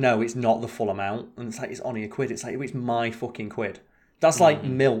I'm like, no, it's not the full amount. And it's like, it's only a quid. It's like, it's my fucking quid. That's like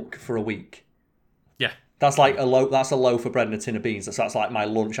milk for a week. Yeah. That's like a loaf of bread and a tin of beans. That's like my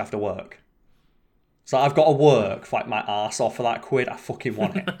lunch after work. So I've got to work, fight my arse off for that quid. I fucking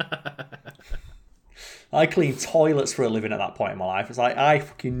want it. I clean toilets for a living at that point in my life. It's like, I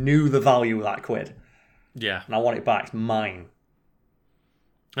fucking knew the value of that quid. Yeah. And I want it back. It's mine.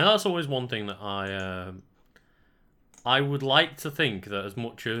 And that's always one thing that I would like to think that as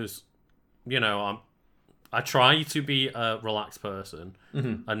much as, you know, I try to be a relaxed person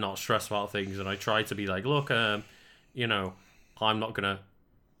and not stress about things. And I try to be like, look, you know, I'm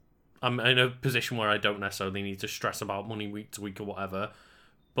in a position where I don't necessarily need to stress about money week to week or whatever.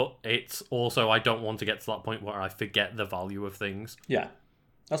 But it's also, I don't want to get to that point where I forget the value of things. Yeah.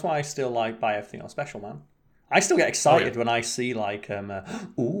 That's why I still like buy everything on special, man. I still get excited when I see like,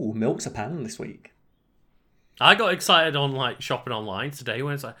 ooh, milk's £1 this week. I got excited on like shopping online today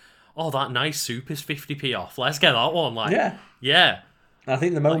when it's like, oh, that nice soup is 50p off. Let's get that one. Like, yeah. I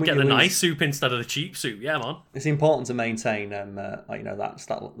think the moment get the nice soup instead of the cheap soup. Yeah, man. It's important to maintain, like, you know,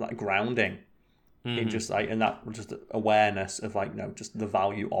 that grounding in just like, and that just awareness of like, you know, just the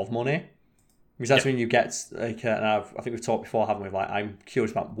value of money. Because that's when you get like, and I think we've talked before, haven't we? Like, I'm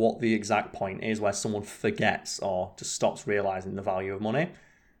curious about what the exact point is where someone forgets or just stops realizing the value of money.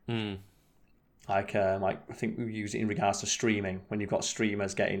 Like I think we use it in regards to streaming, when you've got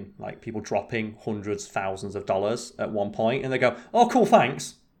streamers getting, like, people dropping hundreds, thousands of dollars at one point, and they go, "Oh, cool,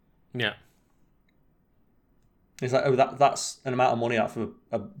 thanks." Yeah. It's like, oh, that's an amount of money that for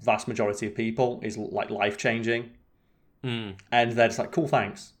a vast majority of people is like life changing, and they're just like, "Cool,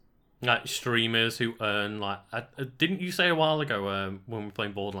 thanks." Like streamers who earn like, didn't you say a while ago when we were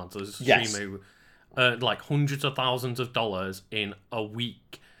playing Borderlands, there was a streamer who earned like hundreds of thousands of dollars in a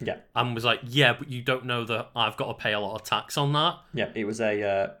week. Yeah. And was like, yeah, but you don't know that I've got to pay a lot of tax on that. Yeah, it was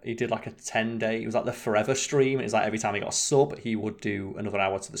he did like a 10-day, it was like the forever stream. It was like every time he got a sub, he would do another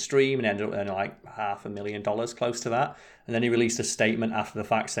hour to the stream and ended up earning like $500,000, close to that. And then he released a statement after the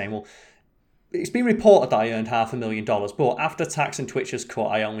fact saying, well, it's been reported that I earned $500,000, but after tax and Twitch's cut,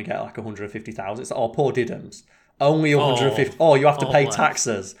 I only get like 150,000. It's like, oh, poor diddums. Only 150. Oh, you have to pay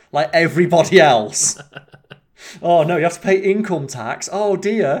taxes like everybody else. Oh, no, you have to pay income tax. Oh,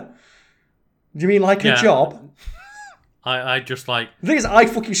 dear. Do you mean like a job? I just like... The thing is, I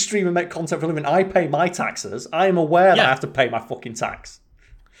fucking stream and make content for a living. I pay my taxes. I am aware that I have to pay my fucking tax.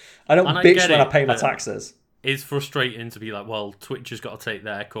 I don't bitch when I pay my taxes. It's frustrating to be like, well, Twitch has got to take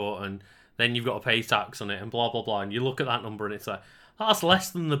their cut and then you've got to pay tax on it and blah, blah, blah. And you look at that number and it's like, that's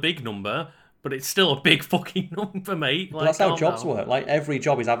less than the big number. But it's still a big fucking number, mate. Like, that's how jobs work. Like, every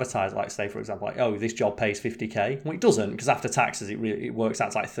job is advertised, like, say, for example, like, oh, this job pays 50k. Well, it doesn't, because after taxes, it works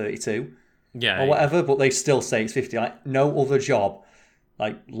out to like 32. Yeah. Or whatever, but they still say it's 50. Like, no other job,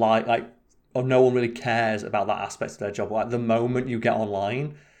 or no one really cares about that aspect of their job. Like, the moment you get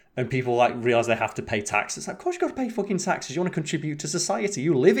online and people, like, realise they have to pay taxes, it's like, of course you've got to pay fucking taxes. You want to contribute to society.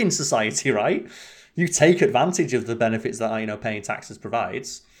 You live in society, right? You take advantage of the benefits that, paying taxes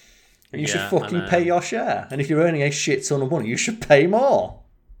provides. You should fucking pay your share. And if you're earning a shit ton of money, you should pay more.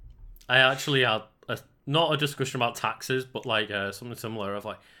 I actually had not a discussion about taxes, but like something similar. I've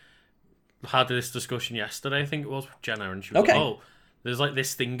like had this discussion yesterday, I think it was, with Jenna, and she was like, oh, there's like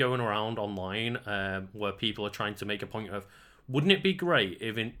this thing going around online where people are trying to make a point of, wouldn't it be great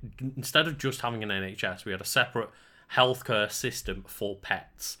if instead of just having an NHS, we had a separate healthcare system for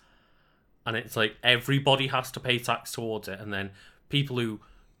pets? And it's like everybody has to pay tax towards it, and then people who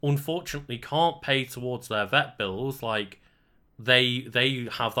unfortunately can't pay towards their vet bills, like they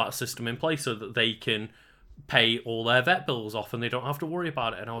have that system in place so that they can pay all their vet bills off and they don't have to worry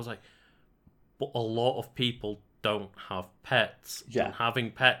about it. And I was like, but a lot of people don't have pets. Yeah. And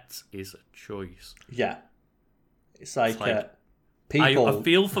having pets is a choice. Yeah. It's like people... I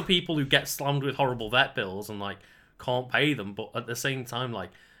feel for people who get slammed with horrible vet bills and like can't pay them, but at the same time,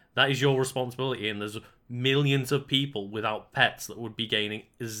 like, that is your responsibility, and there's millions of people without pets that would be gaining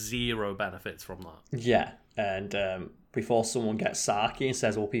zero benefits from that. Yeah, and before someone gets sarky and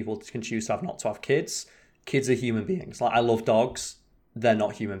says, well, people can choose to have not to have kids are human beings. Like, I love dogs, they're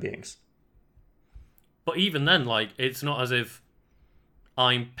not human beings. But even then, like, it's not as if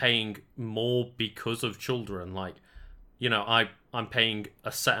I'm paying more because of children. Like, I'm paying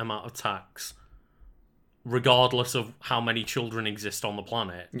a set amount of tax regardless of how many children exist on the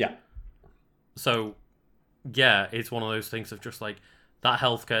planet. Yeah. So, yeah, it's one of those things of just like, that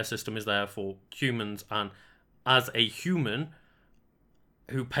healthcare system is there for humans, and as a human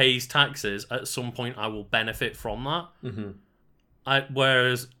who pays taxes, at some point I will benefit from that. Mm-hmm.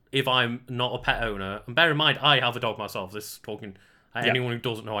 Whereas if I'm not a pet owner, and bear in mind, I have a dog myself, this is talking, anyone who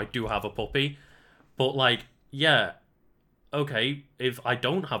doesn't know, I do have a puppy, but like, yeah, okay, if I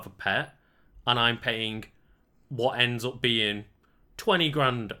don't have a pet, and I'm paying what ends up being 20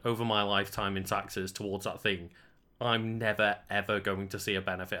 grand over my lifetime in taxes towards that thing, I'm never, ever going to see a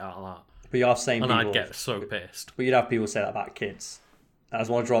benefit out of that. But you have saying people... And I'd get so pissed. But you'd have people say that about kids. I just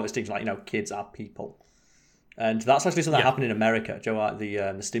want to draw this distinction, like, kids are people. And that's actually something that happened in America. Do you know, like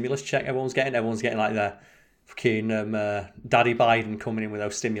the stimulus check everyone's getting? Everyone's getting like their fucking Daddy Biden coming in with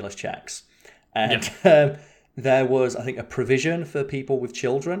those stimulus checks. And there was, I think, a provision for people with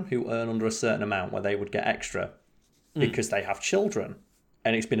children who earn under a certain amount where they would get extra because they have children.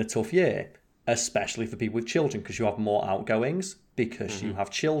 And it's been a tough year, especially for people with children, because you have more outgoings because you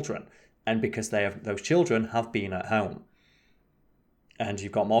have children. And because those children have been at home. And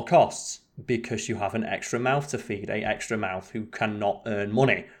you've got more costs because you have an extra mouth to feed, an extra mouth who cannot earn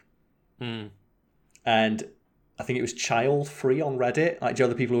money. And I think it was Child Free on Reddit, like, do you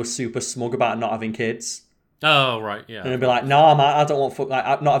know the people who are super smug about not having kids? Oh, right, yeah. And they'd be like, no, I don't want...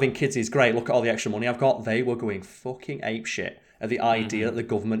 not having kids is great. Look at all the extra money I've got. They were going fucking apeshit at the idea that the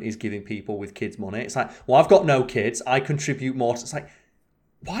government is giving people with kids money. It's like, well, I've got no kids. I contribute more. It's like,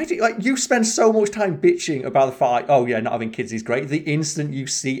 why do you spend so much time bitching about the fact, oh, yeah, not having kids is great. The instant you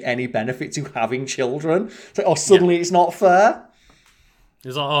see any benefit to having children, it's like, oh, suddenly it's not fair.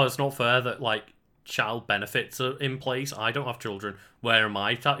 It's like, oh, it's not fair that like child benefits are in place. I don't have children. Where are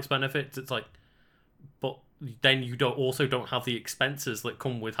my tax benefits? It's like, but then you don't have the expenses that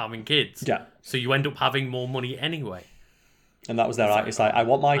come with having kids. Yeah. So you end up having more money anyway. And that was their right. It's like, I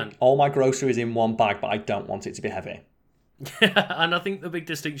want all my groceries in one bag, but I don't want it to be heavy. And I think the big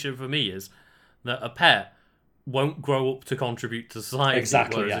distinction for me is that a pet won't grow up to contribute to society,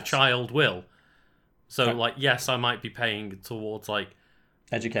 Exactly, whereas yes. a child will. So, like, yes, I might be paying towards, like,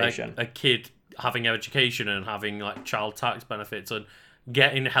 Education. a kid having education and having, like, child tax benefits and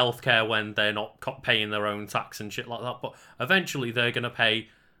getting healthcare when they're not paying their own tax and shit like that. But eventually they're going to pay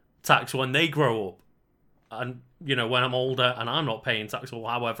tax when they grow up. And, you know, when I'm older and I'm not paying tax or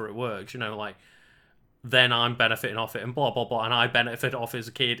however it works, you know, like, then I'm benefiting off it and blah, blah, blah. And I benefit off as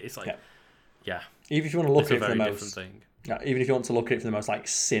a kid. It's like, yeah. Even if you want to look at it for the most... thing. Even if you want to look at it for the most, like,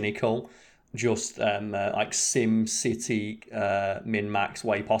 cynical, just, like, Sim City min-max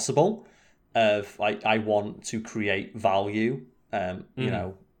way possible of, like, I want to create value. You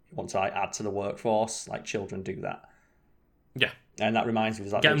know, want to like, add to the workforce, like children do that. Yeah. And that reminds me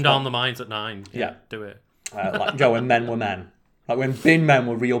of like, get them down the mines at 9. Yeah. Do it. Like when men were men. Like when bin men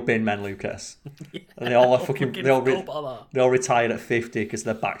were real bin men, Lucas. Yeah, and they all retired at 50 because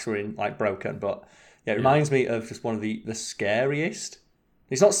their backs were in broken. But yeah, it reminds me of just one of the scariest.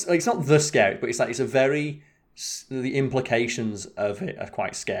 It's not the scariest, but it's a very, the implications of it are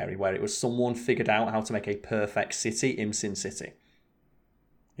quite scary, where it was someone figured out how to make a perfect city in Sin City.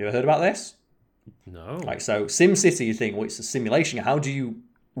 You ever heard about this? No. So Sim City, you think, well, it's a simulation. How do you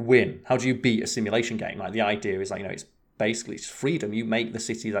win? How do you beat a simulation game? Like the idea is it's basically it's freedom. You make the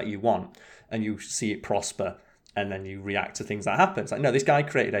city that you want and you see it prosper and then you react to things that happen. It's like, no, this guy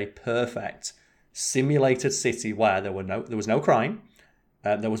created a perfect simulated city where there was no crime.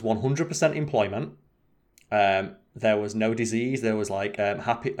 There was 100% employment. There was no disease. There was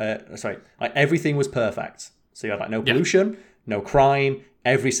everything was perfect. So you had no pollution, no crime.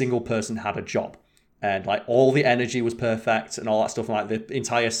 Every single person had a job, and all the energy was perfect and all that stuff. And the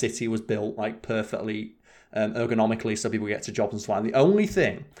entire city was built perfectly ergonomically, so people get to jobs and so on. And the only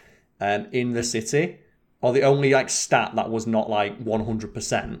thing in the city, or the only stat that was not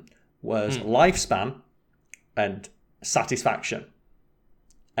 100%, was lifespan and satisfaction.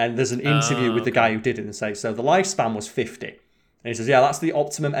 And there's an interview with the guy who did it and say, so the lifespan was 50. And he says, yeah, that's the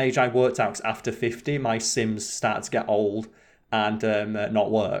optimum age I worked out, because after 50, my Sims start to get old and not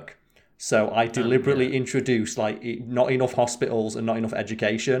work. So I deliberately introduced not enough hospitals and not enough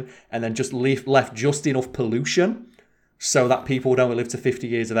education, and then just left just enough pollution so that people don't live to 50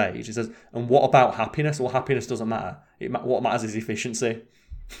 years of age. He says, and what about happiness? Well, happiness doesn't matter. What matters is efficiency.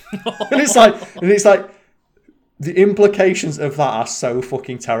 and it's like, the implications of that are so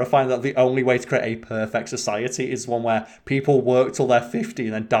fucking terrifying that the only way to create a perfect society is one where people work till they're 50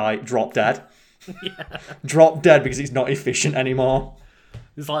 and then drop dead. Drop dead because it's not efficient anymore.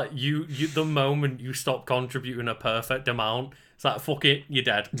 It's like you the moment you stop contributing a perfect amount, it's like, fuck it, you're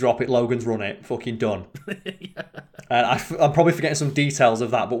dead. Drop it, Logan's run it, fucking done. And I'm probably forgetting some details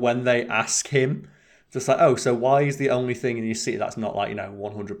of that, but when they ask him, just oh, so why is the only thing in your city that's not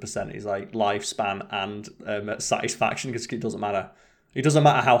 100% is lifespan and satisfaction? Because it doesn't matter. It doesn't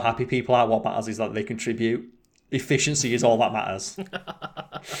matter how happy people are. What matters is that they contribute. Efficiency is all that matters.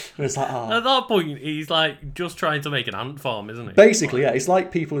 It's At that point, he's just trying to make an ant farm, isn't he? Basically, yeah. It's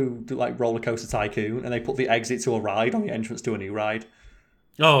like people who do Roller Coaster Tycoon and they put the exit to a ride on the entrance to a new ride.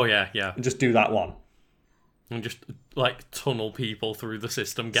 Oh, yeah. And just do that one. And just tunnel people through the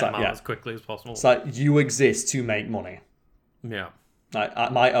system, get them out as quickly as possible. It's you exist to make money. Yeah.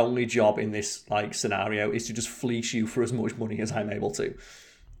 My only job in this scenario is to just fleece you for as much money as I'm able to.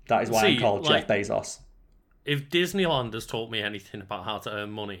 That is why I'm called Jeff Bezos. If Disneyland has taught me anything about how to earn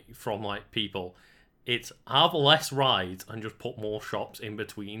money from people, it's have less rides and just put more shops in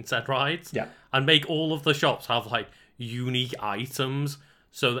between said rides. Yeah. And make all of the shops have unique items.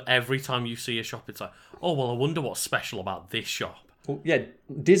 So that every time you see a shop, it's oh, well, I wonder what's special about this shop. Well, yeah,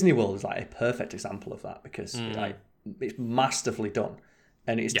 Disney World is a perfect example of that because it's masterfully done.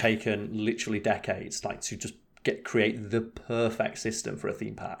 And it's taken literally decades to just create the perfect system for a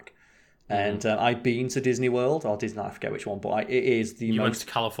theme park. And I've been to Disney World, or Disney, I forget which one, but it is the most... You went to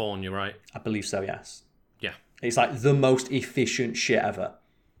California, right? I believe so, yes. Yeah. It's the most efficient shit ever.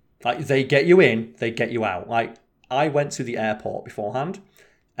 They get you in, they get you out. I went to the airport beforehand,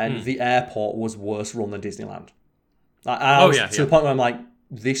 and the airport was worse run than Disneyland. To the point where I'm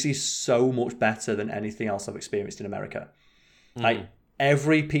this is so much better than anything else I've experienced in America.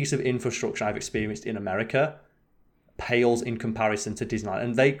 Every piece of infrastructure I've experienced in America pales in comparison to Disneyland.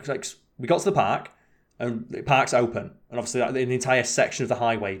 And we got to the park, and the park's open, and obviously like, the entire section of the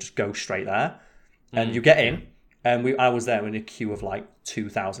highway just goes straight there, and you get in, and I was there in a queue of like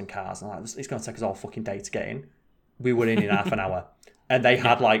 2,000 cars, and I'm like, it's going to take us all fucking day to get in. We were in half an hour. And they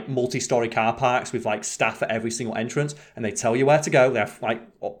had like multi-story car parks with like staff at every single entrance, and they tell you where to go. They have like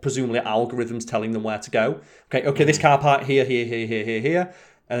presumably algorithms telling them where to go. Okay, this car park here,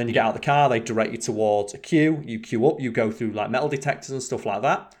 and then you get out of the car. They direct you towards a queue. You queue up. You go through like metal detectors and stuff like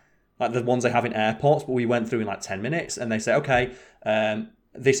that, like the ones they have in airports. But we went through in like 10 minutes, and they say, okay,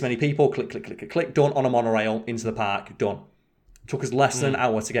 this many people, click, done on a monorail into the park, done. It took us less than an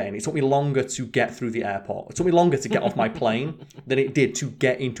hour to get in. It took me longer to get through the airport. It took me longer to get off my plane than it did to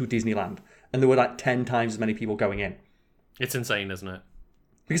get into Disneyland. And there were like 10 times as many people going in. It's insane, isn't it?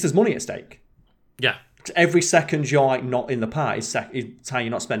 Because there's money at stake. Yeah. Every second you're like not in the park is how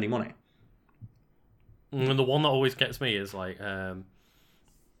you're not spending money. And the one that always gets me is like,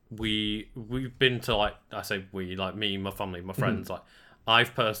 we've been to like, I say we, like me, my family, my friends, like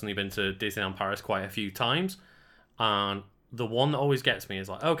I've personally been to Disneyland Paris quite a few times, and the one that always gets me is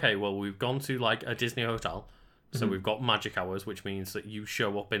like, okay, well, we've gone to like a Disney hotel, so we've got magic hours, which means that you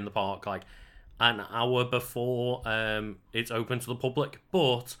show up in the park like an hour before it's open to the public,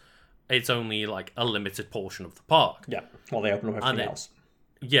 but it's only like a limited portion of the park. Yeah, well, they open up everything else.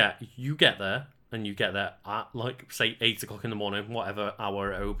 Yeah, you get there, and you get there at like say 8 o'clock in the morning, whatever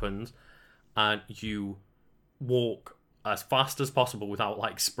hour it opens, and you walk as fast as possible without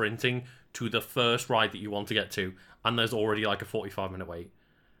like sprinting to the first ride that you want to get to, and there's already like a 45-minute wait.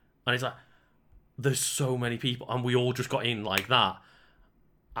 And it's like, there's so many people, and we all just got in like that,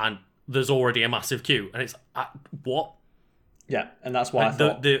 and there's already a massive queue, and it's what? Yeah, and that's why like, I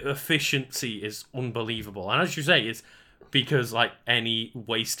thought the efficiency is unbelievable. And as you say, it's because like any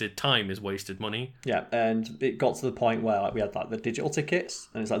wasted time is wasted money. Yeah, and it got to the point where like we had like the digital tickets,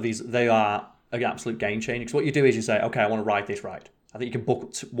 and it's like they are an absolute game changer. Because what you do is you say, okay, I want to ride this ride. I think you can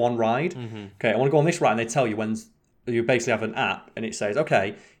book one ride. Okay, I want to go on this ride, and they tell you when. You basically have an app, and it says,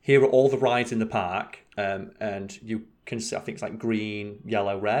 okay, here are all the rides in the park, and you can see, I think it's like green,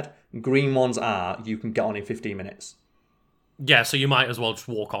 yellow, red. Green ones are you can get on in 15 minutes. Yeah, so you might as well just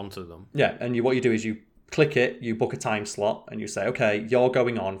walk onto them. Yeah, and what you do is you click it, you book a time slot, and you say, okay, you're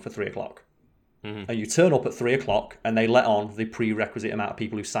going on for 3 o'clock. And you turn up at 3 o'clock, and they let on the prerequisite amount of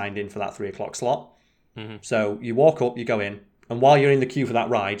people who signed in for that 3 o'clock slot. So you walk up, you go in, and while you're in the queue for that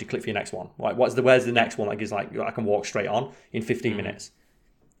ride, you click for your next one. Like, where's the next one that gives like I can walk straight on in 15 minutes?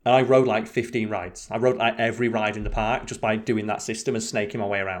 And I rode like 15 rides. I rode like every ride in the park just by doing that system and snaking my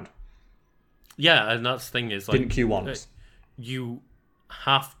way around. Yeah, and that's the thing is like, didn't queue once. You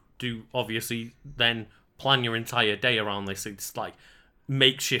have to obviously then plan your entire day around this. It's like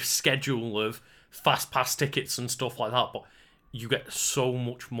makeshift schedule of fast pass tickets and stuff like that, but you get so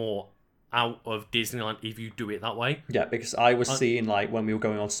much more out of Disneyland if you do it that way. Yeah, because I was seeing like when we were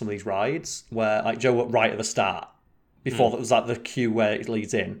going on some of these rides where like Joe right at the start before that was like the queue where it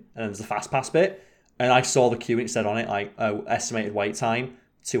leads in, and then there's the fast pass bit, and I saw the queue and it said on it like, oh, estimated wait time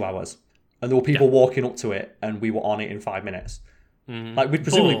 2 hours, and there were people walking up to it, and we were on it in 5 minutes. Like we'd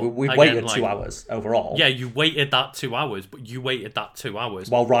waited 2 hours overall. Yeah, you waited that 2 hours, but you waited that 2 hours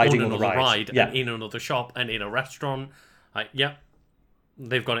while riding on the ride and in another shop and in a restaurant. Like, yeah.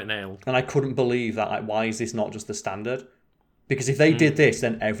 They've got it nailed. And I couldn't believe that. Like, why is this not just the standard? Because if they did this,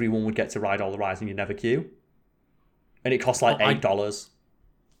 then everyone would get to ride all the rides and you never queue. And it costs like $8.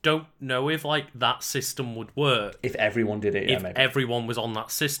 Don't know if like that system would work. If everyone did it, if everyone was on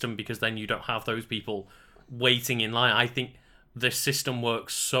that system, because then you don't have those people waiting in line. I think the system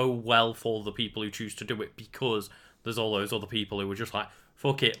works so well for the people who choose to do it because there's all those other people who are just like,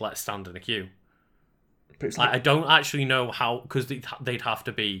 fuck it, let's stand in a queue. I don't actually know how, because they'd have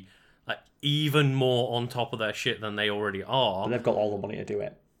to be like even more on top of their shit than they already are. But they've got all the money to do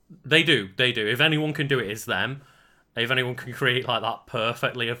it. They do. If anyone can do it, it's them. If anyone can create like that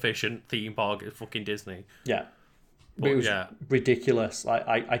perfectly efficient theme park, it's fucking Disney. Yeah. But it was ridiculous.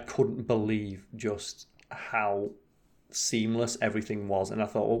 I couldn't believe just how seamless everything was. And I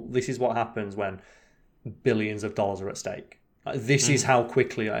thought, well, this is what happens when billions of dollars are at stake. This is how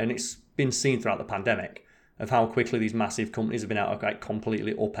quickly, and it's been seen throughout the pandemic, of how quickly these massive companies have been able to like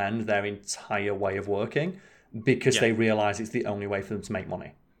completely upend their entire way of working because they realise it's the only way for them to make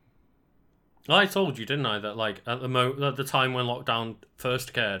money. I told you, didn't I, that like at the time when lockdown first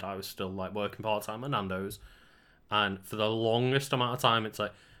occurred, I was still like working part-time at Nando's, and for the longest amount of time it's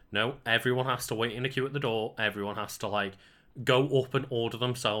like, no, everyone has to wait in a queue at the door, everyone has to like go up and order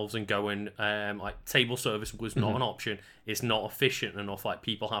themselves and go in, like table service was not an option, it's not efficient enough, like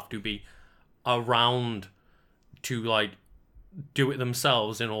people have to be around to like do it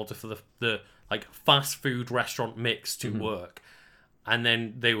themselves in order for the like fast food restaurant mix to work. And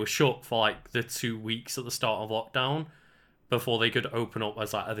then they were shut for like the 2 weeks at the start of lockdown before they could open up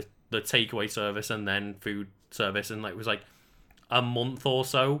as like the takeaway service and then food service. And like it was like a month or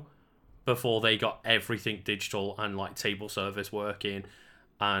so before they got everything digital and like table service working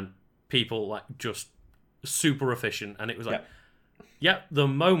and people like just super efficient. And it was like, the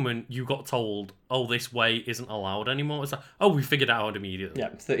moment you got told, oh, this way isn't allowed anymore, it's like, oh, we figured it out immediately. Yeah,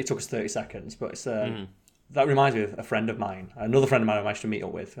 it took us 30 seconds, but it's that reminds me of a friend of mine, another friend of mine I managed to meet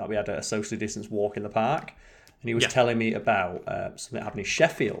up with. We had a socially distanced walk in the park, and he was telling me about something that happened in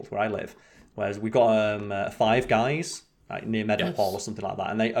Sheffield, where I live, where we got Five Guys like near Meadowhall or something like that,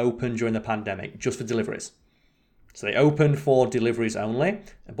 and they opened during the pandemic just for deliveries. So they opened for deliveries only,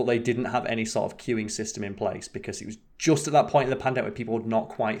 but they didn't have any sort of queuing system in place because it was just at that point in the pandemic where people had not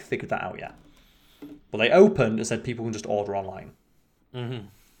quite figured that out yet. But they opened and said people can just order online.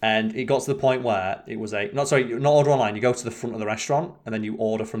 And it got to the point where it was not order online. You go to the front of the restaurant and then you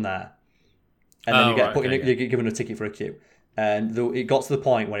order from there, and then you get you're given a ticket for a queue. And it got to the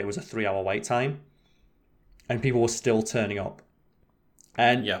point where it was a 3-hour wait time, and people were still turning up.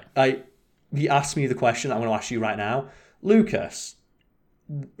 And he asked me the question that I'm going to ask you right now, Lucas.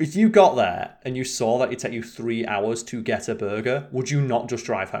 If you got there and you saw that it take you 3 hours to get a burger, would you not just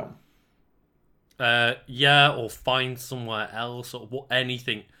drive home? Or find somewhere else or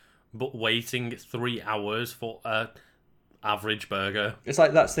anything, but waiting 3 hours for a average burger. It's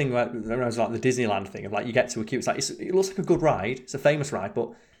like that thing where it was like the Disneyland thing of like you get to a queue. It's like it looks like a good ride. It's a famous ride,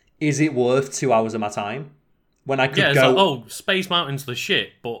 but is it worth 2 hours of my time when I could go? Like, Space Mountain's the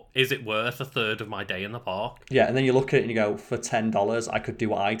shit, but is it worth a third of my day in the park? Yeah, and then you look at it and you go, for $10, I could do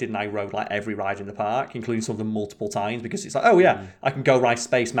what I did, and I rode like every ride in the park, including some of them multiple times, because it's like, I can go ride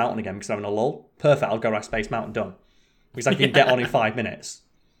Space Mountain again because I'm in a lull. Perfect, I'll go ride Space Mountain, done. Because I can get on in 5 minutes.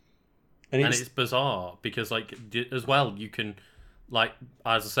 And it's bizarre because, like, as well, you can, like,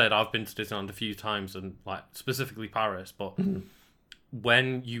 as I said, I've been to Disneyland a few times, and like specifically Paris, but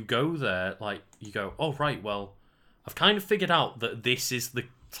when you go there, like, you go, oh, right, well, I've kind of figured out that this is the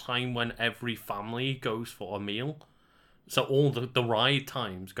time when every family goes for a meal. So all the ride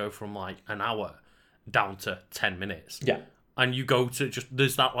times go from, like, an hour down to 10 minutes. Yeah. And you go to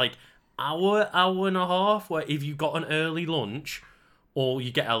there's that, like, hour and a half where if you got an early lunch or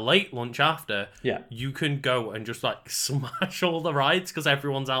you get a late lunch after, you can go and just, like, smash all the rides because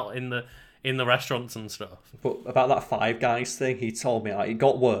everyone's out in the restaurants and stuff. But about that Five Guys thing, he told me, like, it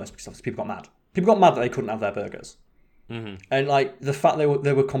got worse because obviously people got mad. People got mad that they couldn't have their burgers. And, like, the fact they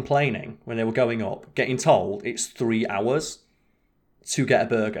were complaining when they were going up, getting told it's 3 hours to get a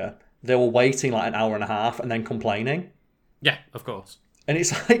burger. They were waiting, like, an hour and a half and then complaining. Yeah, of course. And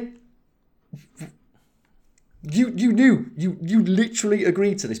it's like, you knew, you literally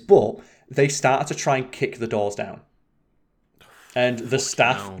agreed to this, but they started to try and kick the doors down. And the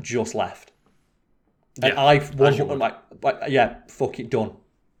staff just left. And fuck it, done.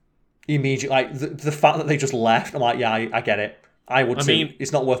 Immediately, like, the fact that they just left, I'm like, yeah, I get it. I would too. Mean,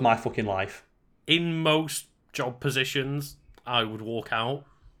 it's not worth my fucking life. In most job positions, I would walk out.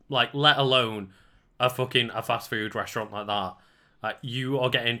 Like, let alone a fast food restaurant like that. Like, you are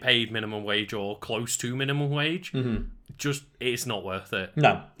getting paid minimum wage or close to minimum wage. Just, it's not worth it.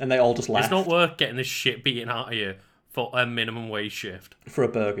 No, and they all just left. It's not worth getting this shit beaten out of you for a minimum wage shift. For a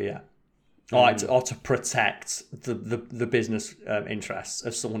burger, yeah. Or to protect the business interests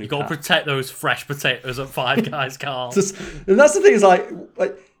of someone who got to protect those fresh potatoes at Five Guys, Carl. And that's the thing, is like,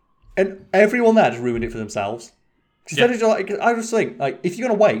 and everyone there just ruined it for themselves. Because I just think, like, if you're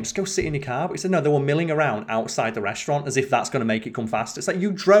going to wait, just go sit in your car. But he said, no, they were milling around outside the restaurant as if that's going to make it come faster. It's like,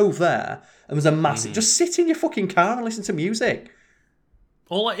 you drove there and there's a massive... Just sit in your fucking car and listen to music.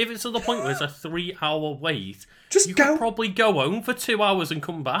 Or, like, if it's to the point where it's a 3-hour wait, you could probably go home for 2 hours and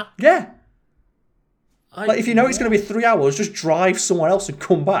come back. Yeah. Like, if you know it's going to be 3 hours, just drive somewhere else and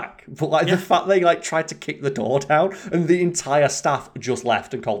come back. But, like, the fact they, like, tried to kick the door down and the entire staff just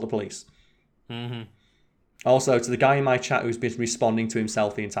left and called the police. Also, to the guy in my chat who's been responding to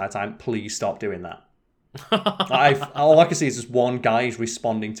himself the entire time, please stop doing that. All I can see is just one guy is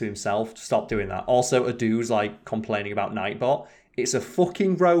responding to himself. Stop doing that. Also, a dude's, like, complaining about Nightbot. It's a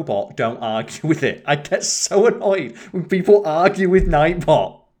fucking robot. Don't argue with it. I get so annoyed when people argue with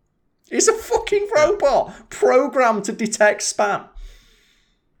Nightbot. It's a fucking robot programmed to detect spam.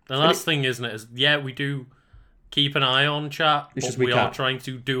 The last thing, isn't it, is, we do keep an eye on chat, but we are trying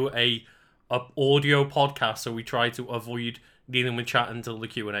to do a audio podcast, so we try to avoid dealing with chat until the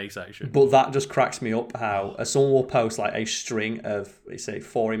Q&A section. But that just cracks me up how someone will post, like, a string of, let's say,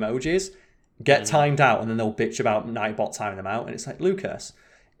 4 emojis, get timed out, and then they'll bitch about Nightbot timing them out. And it's like, Lucas,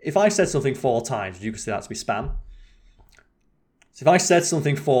 if I said something 4 times, would you consider that to be spam? So if I said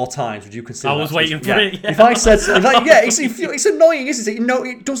something 4 times, would you consider? I was waiting for it. Yeah. If I said, it's annoying, isn't it?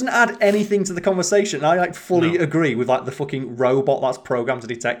 It doesn't add anything to the conversation. And I fully agree with the fucking robot that's programmed to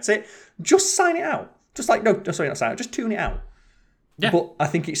detect it. Just sign it out. Just not sign it out. Just tune it out. Yeah. But I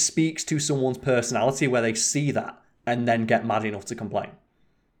think it speaks to someone's personality where they see that and then get mad enough to complain.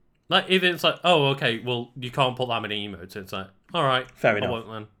 Like if it's like, oh, okay, well you can't put that many emotes. It's like, all right, fair enough. I won't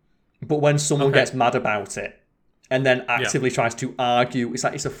then. But when someone gets mad about it and then actively tries to argue, it's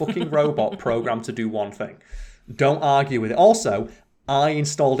like it's a fucking robot programmed to do one thing. Don't argue with it. Also, I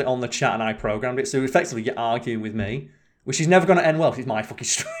installed it on the chat and I programmed it, so effectively you're arguing with me, which is never going to end well because it's my fucking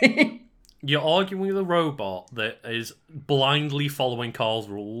stream. You're arguing with a robot that is blindly following Carl's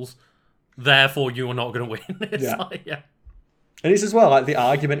rules. Therefore, you are not going to win. It's And it's as well, like the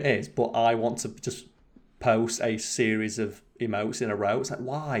argument is, but I want to just post a series of emotes in a row. It's like,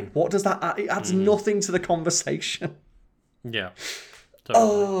 why? What does that add? It adds nothing to the conversation. Yeah.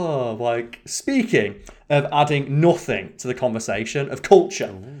 Totally. Speaking of adding nothing to the conversation of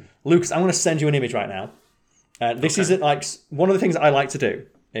culture, Lucas, I'm going to send you an image right now. This isn't one of the things that I like to do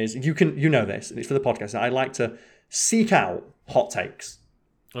is you know this, and it's for the podcast. I like to seek out hot takes.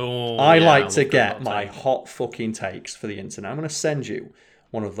 I like to get my hot fucking takes for the internet. I'm going to send you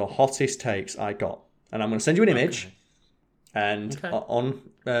one of the hottest takes I got, and I'm going to send you an image and on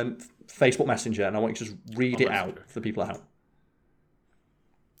Facebook Messenger, and I want you to just read it out for the people at home.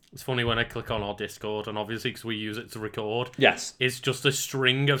 It's funny when I click on our Discord, and obviously because we use it to record, yes, it's just a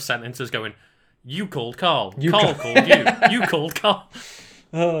string of sentences going, "You called Carl. Carl called you. You called Carl."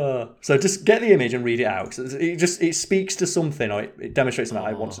 So just get the image and read it out. It speaks to something, or it demonstrates something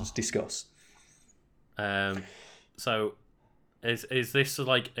I want to discuss. So is this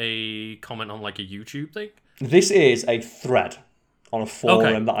like a comment on like a YouTube thing? This is a thread on a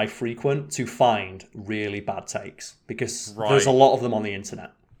forum that I frequent to find really bad takes because there's a lot of them on the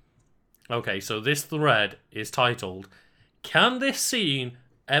internet. Okay, so this thread is titled, "Can this scene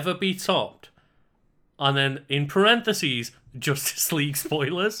ever be topped?" And then in parentheses, Justice League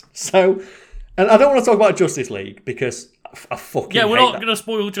spoilers. So, and I don't want to talk about Justice League because I fucking we're not going to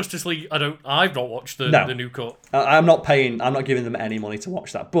spoil Justice League. I've not watched the new cut. I'm not giving them any money to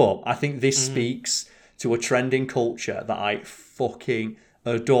watch that. But I think this speaks to a trending culture that I fucking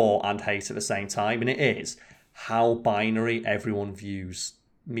adore and hate at the same time, and it is how binary everyone views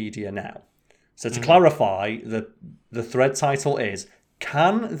media now. So to clarify, the thread title is,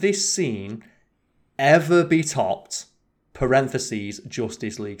 "Can this scene ever be topped?" Parentheses,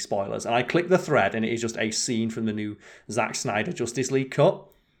 Justice League spoilers. And I click the thread and it is just a scene from the new Zack Snyder Justice League cut.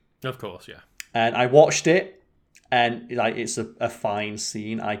 Of course, yeah. And I watched it and it's a fine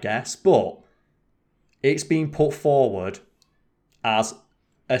scene, I guess, but it's being put forward as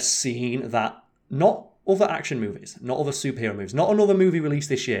a scene that not other action movies, not other superhero movies, not another movie released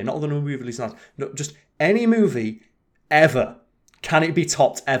this year, not another movie released last, no, just any movie ever. Can it be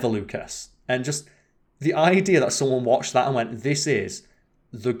topped ever, Lucas? And just the idea that someone watched that and went, this is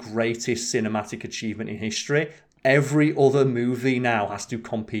the greatest cinematic achievement in history. Every other movie now has to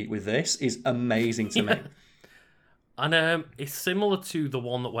compete with this is amazing to me. And it's similar to the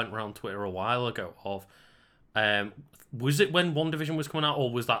one that went around Twitter a while ago of, was it when WandaVision was coming out,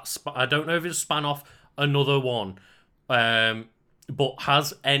 or was that, I don't know if it's span off another one, but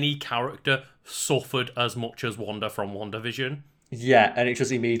has any character suffered as much as Wanda from WandaVision? Yeah, and it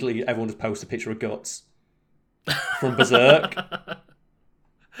just immediately, everyone just posts a picture of guts from Berserk.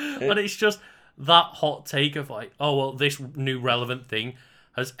 But it's just that hot take of like, oh, well, this new relevant thing,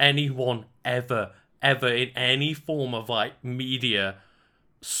 has anyone ever in any form of like media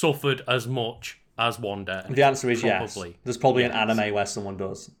suffered as much as Wanda? The answer is yes. There's probably an anime where someone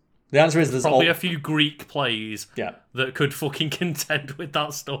does. The answer is there's probably a few Greek plays that could fucking contend with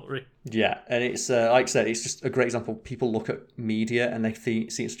that story. Yeah, and it's like I said, it's just a great example. People look at media and they see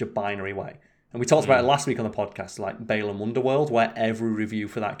it in such a binary way. And we talked about it last week on the podcast, like Balan Wonderworld, where every review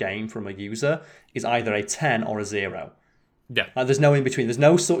for that game from a user is either a 10 or a 0. Yeah. There's no in between. There's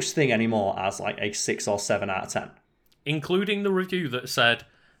no such thing anymore as like a 6 or 7 out of 10. Including the review that said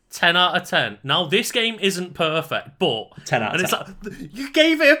 10 out of 10. Now, this game isn't perfect, but 10 out of 10. And it's like, you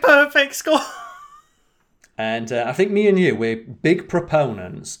gave it a perfect score. And I think me and you, we're big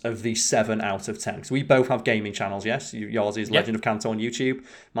proponents of the 7 out of 10. Because we both have gaming channels, yes? Yours is Legend of Kanto on YouTube.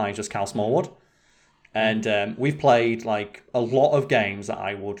 Mine's just Cal Smallwood. And we've played like a lot of games that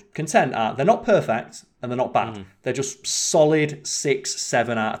I would contend at. They're not perfect and they're not bad. They're just solid 6,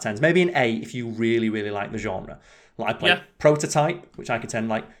 7 out of 10s. Maybe an 8 if you really, really like the genre. Like I played Prototype, which I contend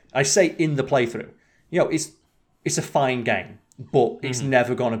like I say in the playthrough, it's a fine game, but it's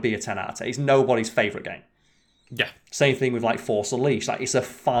never going to be a 10 out of 10. It's nobody's favourite game. Yeah. Same thing with like Force Unleashed. Like, it's a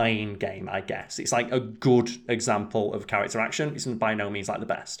fine game, I guess. It's like a good example of character action. It's by no means like the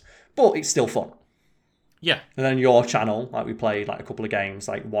best, but it's still fun. Yeah. And then your channel, like, we played like a couple of games,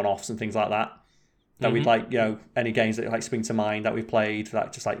 like one-offs and things like that. That we'd like, any games that like spring to mind that we've played,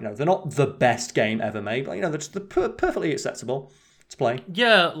 that just like, they're not the best game ever made, but they're perfectly acceptable to play.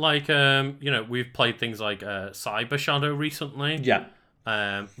 Yeah, like we've played things like Cyber Shadow recently. Yeah.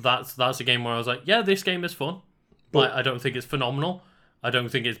 That's a game where I was like, yeah, this game is fun. But I don't think it's phenomenal. I don't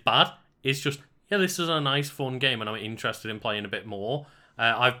think it's bad. It's just, yeah, this is a nice, fun game, and I'm interested in playing a bit more.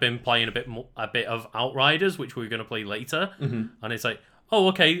 I've been playing a bit of Outriders, which we're going to play later, and it's like, oh,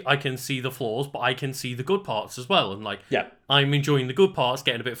 okay, I can see the flaws, but I can see the good parts as well. And like, I'm enjoying the good parts,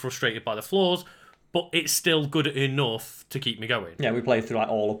 getting a bit frustrated by the flaws, but it's still good enough to keep me going. Yeah, we played through like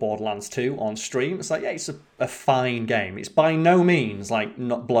all of Borderlands 2 on stream. It's like, yeah, it's a fine game. It's by no means like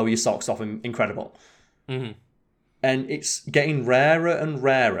not blow your socks off and incredible. Mm-hmm. And it's getting rarer and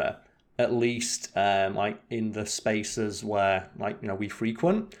rarer, at least like in the spaces where we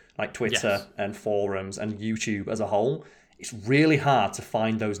frequent, like Twitter and forums and YouTube as a whole. It's really hard to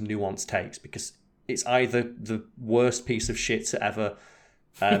find those nuanced takes, because it's either the worst piece of shit to ever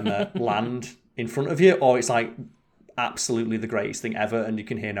land in front of you, or it's like absolutely the greatest thing ever, and you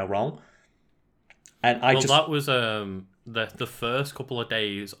can hear no wrong. And that was the first couple of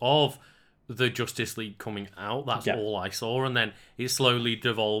days of the Justice League coming out. That's all I saw, and then it slowly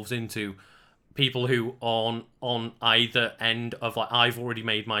devolves into people who on either end of like, I've already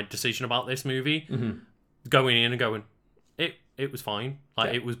made my decision about this movie, going in and going, it was fine.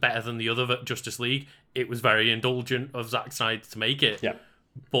 Like, it was better than the other Justice League. It was very indulgent of Zack Snyder to make it. Yeah.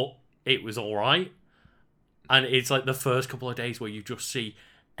 But it was all right. And it's like the first couple of days where you just see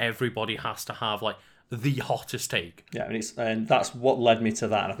everybody has to have like the hottest take. Yeah, and that's what led me to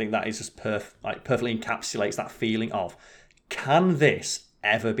that. And I think that is just perfectly encapsulates that feeling of, can this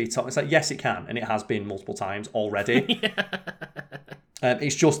ever be top? It's like, yes, it can, and it has been multiple times already.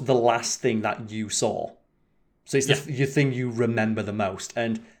 It's just the last thing that you saw. So it's the thing you remember the most.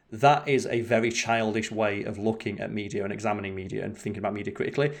 And that is a very childish way of looking at media and examining media and thinking about media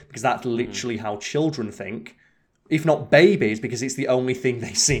critically, because that's literally how children think, if not babies, because it's the only thing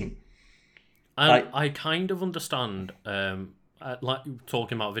they see. And I kind of understand, like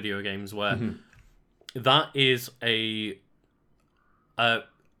talking about video games, where that is a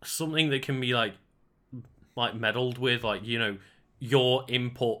something that can be like meddled with, like, your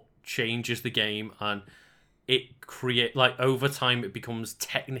input changes the game, and it create like over time it becomes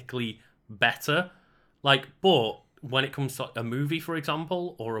technically better. Like, but when it comes to a movie, for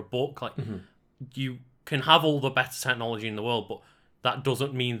example, or a book, like you can have all the better technology in the world, but that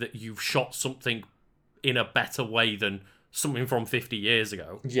doesn't mean that you've shot something in a better way than something from 50 years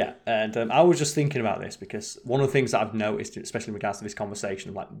ago. Yeah, and I was just thinking about this, because one of the things that I've noticed, especially in regards to this conversation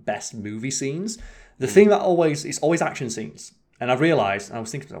of like best movie scenes, the thing that it's always action scenes. And I've realised, I was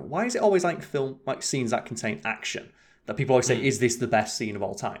thinking, why is it always like scenes that contain action? That people always say, is this the best scene of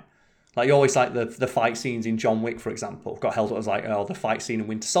all time? Like, you always like the fight scenes in John Wick, for example, got held up as like, the fight scene in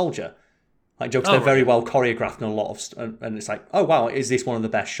Winter Soldier. Like, jokes, they're very well choreographed and a lot of, and it's like, oh wow, is this one of the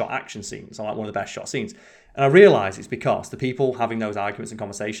best shot action scenes? Or like one of the best shot scenes? And I realise it's because the people having those arguments and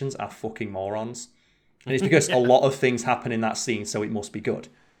conversations are fucking morons. And it's because a lot of things happen in that scene, so it must be good.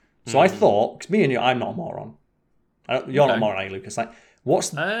 So I thought, because me and you, I'm not a moron. You're not a moron, are you, Lucas? Like,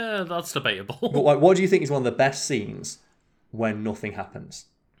 that's debatable. But what do you think is one of the best scenes when nothing happens?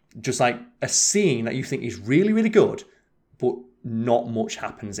 Just like a scene that you think is really, really good, but not much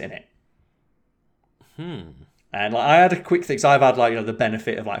happens in it. And like, I had a quick think, so I've had like the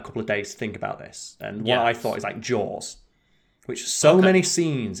benefit of like a couple of days to think about this, and what I thought is like Jaws, which many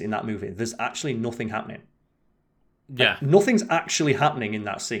scenes in that movie, there's actually nothing happening. Like, nothing's actually happening in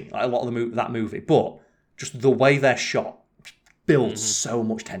that scene, like a lot of that movie, but just the way they're shot builds so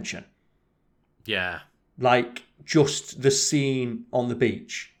much tension. Yeah, like just the scene on the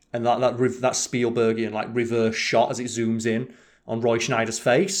beach and that Spielbergian like reverse shot as it zooms in on Roy Schneider's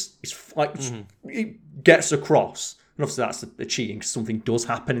face. It's like it gets across. And obviously that's the cheating, because something does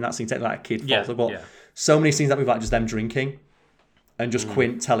happen in that scene. Take like a kid falls. But so many scenes that we've like just them drinking, and just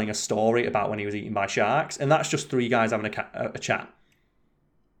Quint telling a story about when he was eaten by sharks, and that's just three guys having a chat.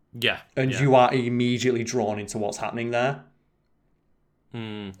 Yeah, and you are immediately drawn into what's happening there.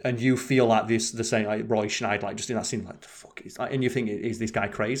 And you feel like the same, like Roy Schneider, like just in that scene, like the fuck is that? And you think, is this guy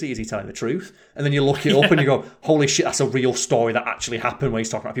crazy? Is he telling the truth? And then you look it up and you go, holy shit, that's a real story that actually happened, when he's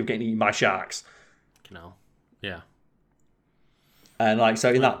talking about people getting eaten by sharks. No, yeah. And like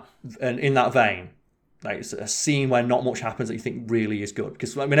so in that vein, like it's a scene where not much happens that you think really is good.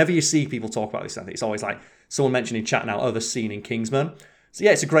 Because whenever you see people talk about this, I think it's always like someone mentioned in chat now, oh, the scene in Kingsman. So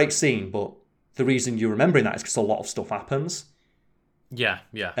yeah, it's a great scene, but the reason you're remembering that is because a lot of stuff happens. Yeah.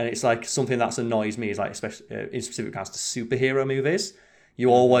 And it's like something that annoys me is like, especially in specific regards to superhero movies, you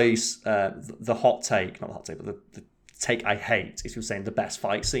always the hot take, not the hot take, but the take I hate is you're saying the best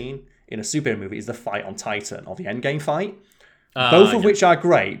fight scene in a superhero movie is the fight on Titan or the Endgame fight. Both of which are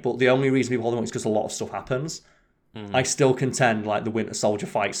great, but the only reason people hold them up is because a lot of stuff happens. I still contend like the Winter Soldier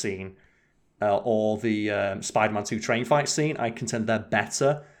fight scene or the Spider-Man 2 train fight scene, I contend they're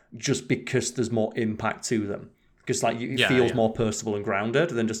better just because there's more impact to them. Because like it feels more personable and grounded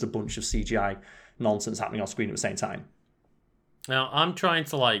than just a bunch of CGI nonsense happening on screen at the same time. Now, I'm trying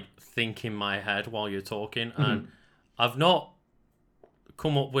to like think in my head while you're talking, and I've not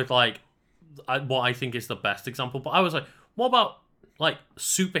come up with like what I think is the best example, but I was like, what about like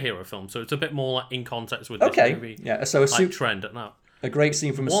superhero films? So it's a bit more like in context with this movie. Yeah, so trend now. A great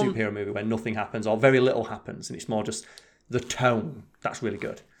scene from a superhero movie where nothing happens or very little happens, and it's more just the tone. That's really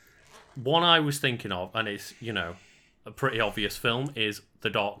good. One I was thinking of, and it's, you know, a pretty obvious film, is The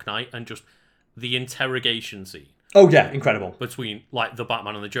Dark Knight, and just the interrogation scene. Oh yeah, incredible. Between like the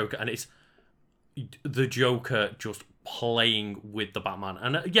Batman and the Joker, and it's the Joker just playing with the Batman,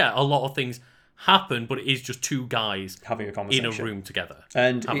 and a lot of things happen, but it is just two guys having a conversation in a room together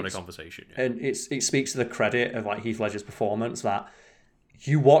and having a conversation. Yeah. And it speaks to the credit of like Heath Ledger's performance that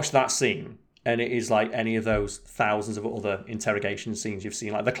you watch that scene and it is like any of those thousands of other interrogation scenes you've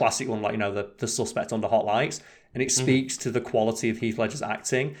seen, like the classic one, like, you know, the suspect under hot lights, and it speaks to the quality of Heath Ledger's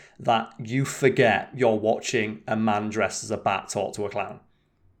acting that you forget you're watching a man dressed as a bat talk to a clown.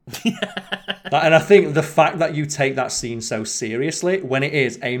 And I think the fact that you take that scene so seriously when it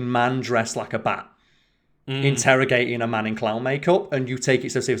is a man dressed like a bat interrogating a man in clown makeup, and you take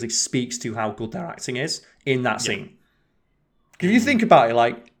it so seriously, speaks to how good their acting is in that scene. If you think about it,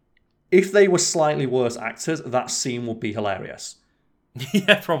 like, if they were slightly worse actors, that scene would be hilarious.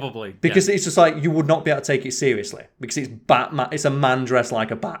 Yeah, probably. Because it's just like, you would not be able to take it seriously. Because it's Batman, it's a man dressed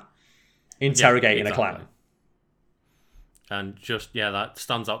like a bat interrogating a clown. And just, that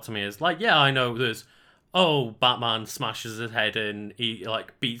stands out to me as like, I know there's, Batman smashes his head in, he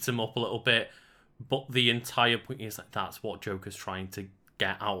like beats him up a little bit, but the entire point is like, that's what Joker's trying to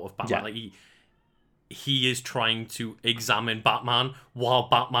get out of Batman. Like he is trying to examine Batman while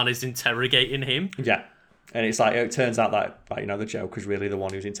Batman is interrogating him. Yeah. And it's like, it turns out that, like, you know, the Joker's really the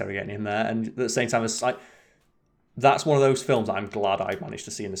one who's interrogating him there. And at the same time, it's like, that's one of those films that I'm glad I managed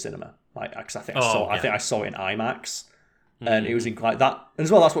to see in the cinema. Like, because I think I saw it in IMAX. And it was in like that. And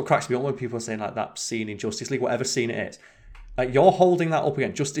as well, that's what cracks me up when people are saying like that scene in Justice League, whatever scene it is. Like, you're holding that up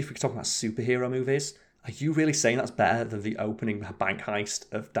again. Just if we're talking about superhero movies, are you really saying that's better than the opening bank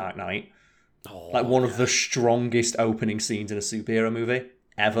heist of Dark Knight? Like one of the strongest opening scenes in a superhero movie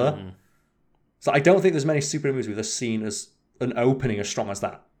ever. So I don't think there's many superhero movies with a scene as an opening as strong as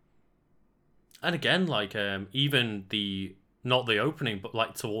that. And again, like even not the opening, but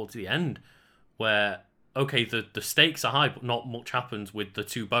like towards the end, where the stakes are high, but not much happens with the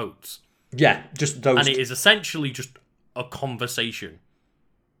two boats. Yeah, just those. And it is essentially just a conversation,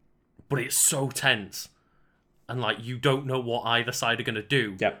 but it's so tense. And like, you don't know what either side are going to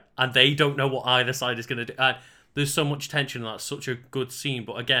do. Yep. And they don't know what either side is going to do. And there's so much tension, and that's such a good scene.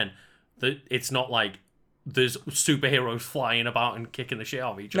 But again, it's not like there's superheroes flying about and kicking the shit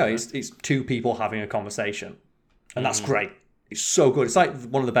out of each other. No, it's two people having a conversation. And that's great. It's so good. It's like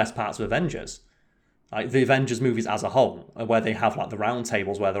one of the best parts of Avengers. Like the Avengers movies as a whole, where they have like the round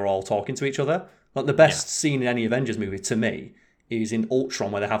tables where they're all talking to each other. Like the best scene in any Avengers movie to me is in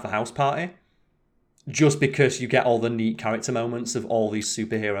Ultron, where they have the house party. Just because you get all the neat character moments of all these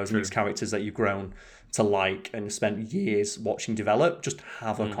superheroes and these characters that you've grown to like and spent years watching develop, just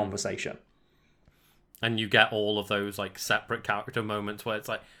have a conversation. And you get all of those like separate character moments where it's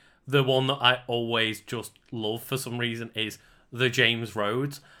like, the one that I always just love for some reason is the James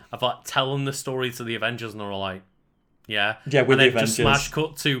Rhodes of like telling the story to the Avengers, and they're all like, with and the then Avengers. Just smash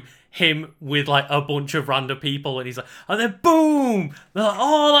cut to him with like a bunch of random people, and he's like, and then boom, they're like,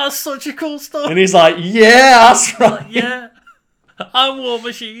 oh, that's such a cool story. And he's like, yeah, that's right. Yeah, I'm War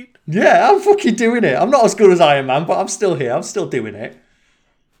Machine. Yeah, I'm fucking doing it. I'm not as good as Iron Man, but I'm still here. I'm still doing it.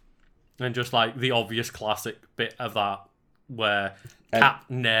 And just like the obvious classic bit of that where Cap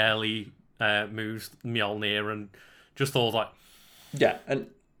nearly moves Mjolnir, and just all like,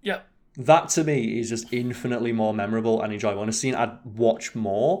 that to me is just infinitely more memorable and enjoyable, and a scene I'd watch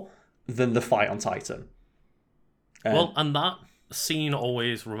more than the fight on Titan. And that scene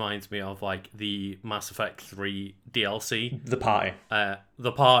always reminds me of like the Mass Effect 3 DLC. The party.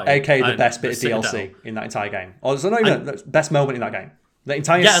 The party. AK the best bit of Citadel. DLC in that entire game. Or so not even the best moment in that game. The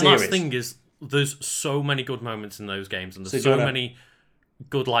entire Yeah, series. and that's the thing is, there's so many good moments in those games, and there's so many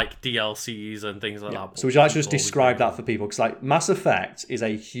good like DLCs and things like that. So would you like to just describe that for people? Because like Mass Effect is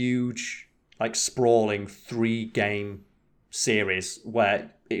a huge, like sprawling 3-game series where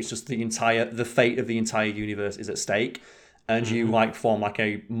it's just the fate of the entire universe is at stake, and you like form like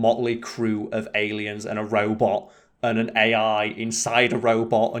a motley crew of aliens and a robot and an AI inside a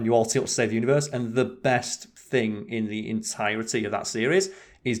robot, and you all team up to save the universe. And the best thing in the entirety of that series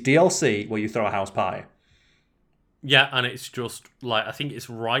is DLC where you throw a house party. Yeah, and it's just like, I think it's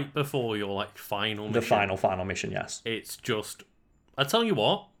right before your like final mission. The final mission, yes. It's just, I tell you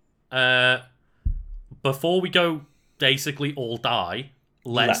what, before we go basically all die,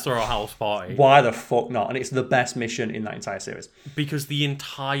 let's throw a house party. Why the fuck not? And it's the best mission in that entire series. Because the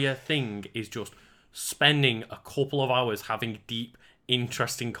entire thing is just spending a couple of hours having deep,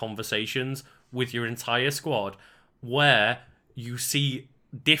 interesting conversations with your entire squad, where you see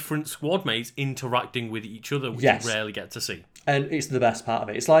different squad mates interacting with each other, which you rarely get to see. And it's the best part of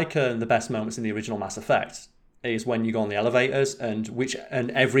it. It's like the best moments in the original Mass Effect is when you go on the elevators, and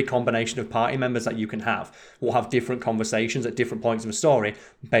every combination of party members that you can have will have different conversations at different points of the story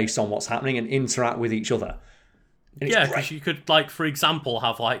based on what's happening and interact with each other. Yeah, because you could, like, for example,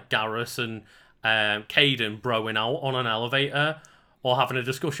 have like Garrus and Kaidan broing out on an elevator or having a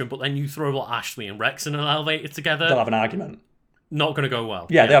discussion, but then you throw like Ashley and Rex in an elevator together. They'll have an argument. Not going to go well.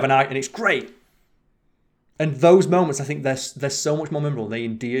 Yeah, they have an argument, and it's great. And those moments, I think they're so much more memorable. They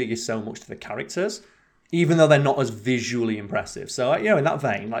endear you so much to the characters, even though they're not as visually impressive. So, you know, in that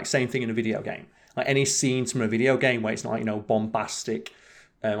vein, like same thing in a video game. Like any scenes from a video game where it's not like, you know, bombastic,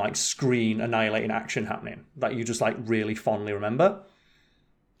 like screen annihilating action happening that you just like really fondly remember.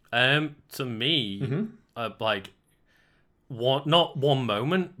 To me, like not one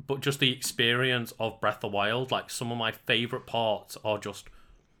moment, but just the experience of Breath of the Wild. Like some of my favorite parts are just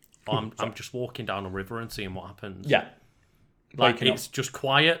I'm just walking down a river and seeing what happens. Yeah. Like it's just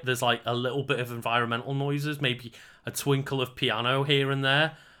quiet. There's like a little bit of environmental noises, maybe a twinkle of piano here and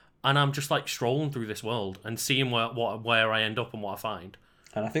there, and I'm just like strolling through this world and seeing where I end up and what I find.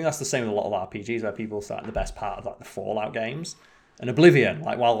 And I think that's the same with a lot of RPGs where people start the best part of like the Fallout games and Oblivion.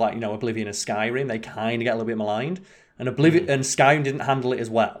 Like while like, you know, Oblivion and Skyrim, they kind of get a little bit maligned, and Oblivion and Skyrim didn't handle it as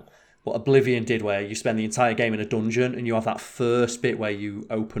well. What Oblivion did, where you spend the entire game in a dungeon and you have that first bit where you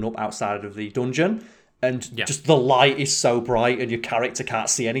open up outside of the dungeon. And just the light is so bright and your character can't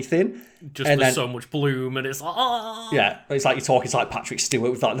see anything. There's so much bloom and it's like, yeah, it's like you're talking to like Patrick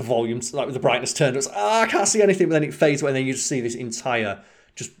Stewart with like the volume, like with the brightness turned. It's I can't see anything, but then it fades away and then you just see this entire,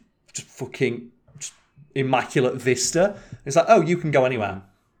 just fucking immaculate vista. It's like, oh, you can go anywhere.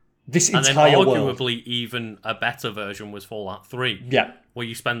 This entire world. And then arguably even a better version was Fallout 3. Yeah. Where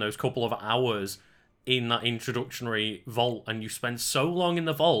you spend those couple of hours in that introductory vault and you spend so long in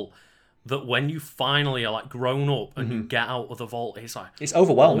the vault that when you finally are like grown up and you get out of the vault, it's like, it's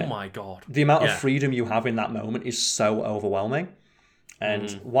overwhelming. Oh my god! The amount of freedom you have in that moment is so overwhelming.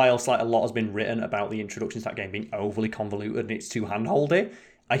 And whilst like a lot has been written about the introduction to that game being overly convoluted and it's too handholdy,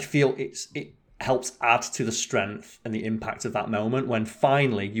 I feel it helps add to the strength and the impact of that moment when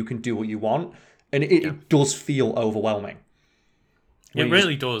finally you can do what you want, and it does feel overwhelming. It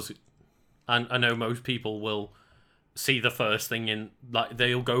really does, and I know most people will see the first thing in, like,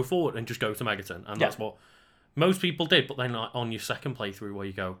 they'll go forward and just go to Megaton, and that's what most people did. But then like, on your second playthrough where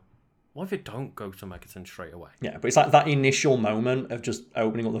you go, what if it don't go to Megaton straight away? Yeah, but it's like that initial moment of just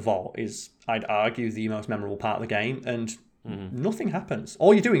opening up the vault is, I'd argue, the most memorable part of the game, and nothing happens.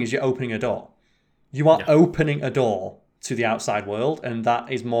 All you're doing is you're opening a door. You are opening a door to the outside world, and that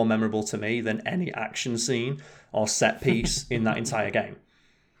is more memorable to me than any action scene or set piece in that entire game,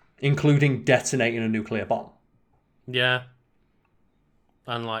 including detonating a nuclear bomb. Yeah.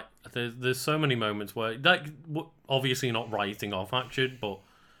 And like there's so many moments where, like, obviously not writing off action, but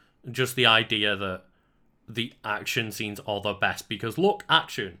just the idea that the action scenes are the best because look,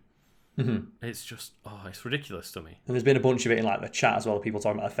 action. It's just, it's ridiculous to me. And there's been a bunch of it in like the chat as well, people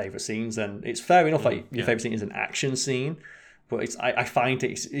talking about their favourite scenes, and it's fair enough like your favourite scene is an action scene, but I find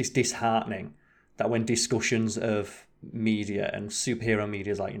it's disheartening that when discussions of media and superhero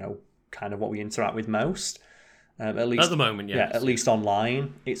media is like, you know, kind of what we interact with most, at least at the moment, at least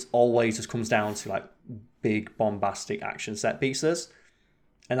online, it's always just comes down to like big bombastic action set pieces,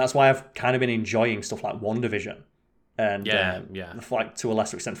 and that's why I've kind of been enjoying stuff like WandaVision and like to a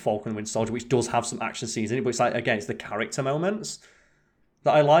lesser extent Falcon and Winter Soldier, which does have some action scenes in it, but it's like, again, it's the character moments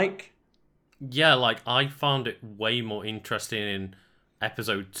that I like. Yeah, like, I found it way more interesting in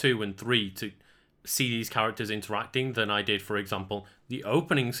episode 2 and 3 to see these characters interacting than I did, for example, the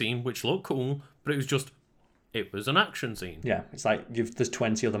opening scene, which looked cool, but it was an action scene. Yeah, it's like there's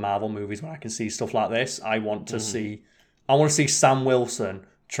 20 other Marvel movies where I can see stuff like this. I want to see Sam Wilson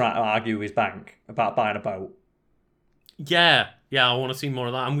try to argue his bank about buying a boat. Yeah, I want to see more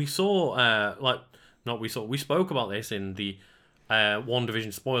of that. And we saw, we spoke about this in the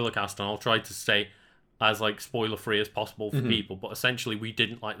WandaVision spoiler cast, and I'll try to stay as like spoiler free as possible for people. But essentially, we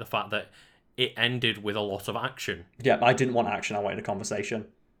didn't like the fact that it ended with a lot of action. Yeah, I didn't want action. I wanted a conversation.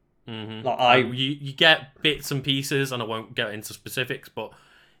 Like, you get bits and pieces, and I won't get into specifics, but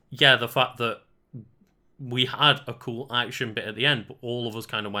yeah, the fact that we had a cool action bit at the end, but all of us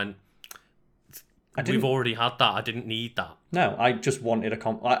kind of went, we've already had that. I didn't need that. No, I just wanted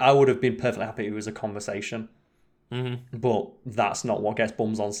I would have been perfectly happy if it was a conversation. But that's not what gets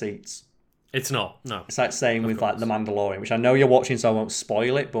bums on seats. It's not, no. It's like saying with like The Mandalorian, which I know you're watching, so I won't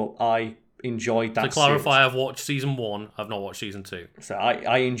spoil it, but I enjoyed that. To clarify, series. I've watched season 1, I've not watched season 2. So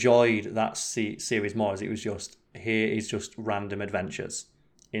I enjoyed that series more, as it was just, here is just random adventures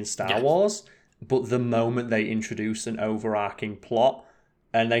in Star Wars. But the moment they introduce an overarching plot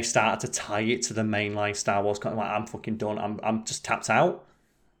and they start to tie it to the mainline Star Wars content, I'm fucking done. I'm just tapped out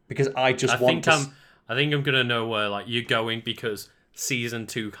because I think I'm gonna know where like you're going, because season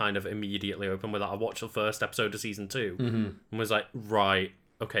 2 kind of immediately opened with that. I watched the first episode of season 2 and was like, right,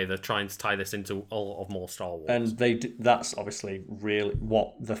 okay, they're trying to tie this into a lot of more Star Wars. And that's obviously really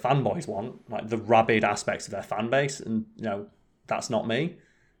what the fanboys want, like the rabid aspects of their fan base, and that's not me.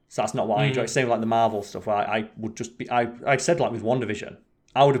 So that's not what I enjoy. Same with like the Marvel stuff, where I would just be, I said like with WandaVision,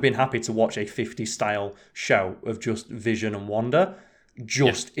 I would have been happy to watch a 50s style show of just Vision and Wanda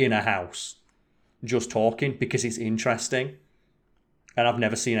just in a house, just talking, because it's interesting. And I've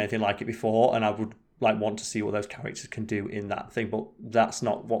never seen anything like it before, and I would like want to see what those characters can do in that thing. But that's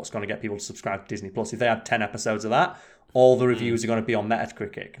not what's going to get people to subscribe to Disney Plus. If they had 10 episodes of that, all the reviews are going to be on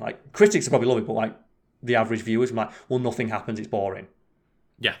Metacritic. Like, critics will probably love it, but like the average viewers are like, well, nothing happens, it's boring.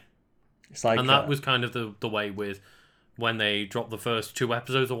 Yeah. It's like, and that was kind of the way with when they dropped the first 2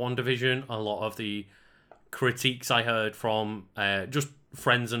 episodes of WandaVision. A lot of the critiques I heard from just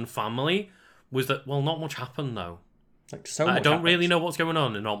friends and family was that, well, not much happened though. Like, so I much don't happens. really know what's going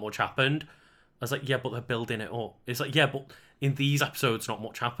on, and not much happened. I was like, yeah, but they're building it up. It's like, yeah, but in these episodes, not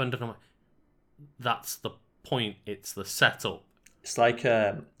much happened. And I'm like, that's the point. It's the setup. It's like,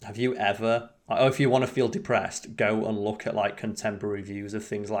 have you ever, if you want to feel depressed, go and look at like contemporary reviews of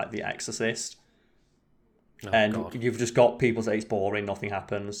things like The Exorcist. God. You've just got people say it's boring, nothing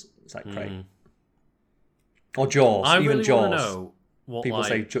happens. It's like, great. Or Jaws. I even really Jaws. want to know what, people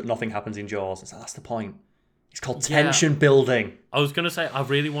say nothing happens in Jaws. It's like, that's the point. It's called tension building. I was going to say, I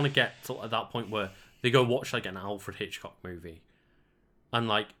really want to get to that point where they go watch like an Alfred Hitchcock movie. And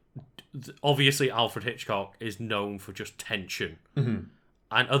like, obviously Alfred Hitchcock is known for just tension. And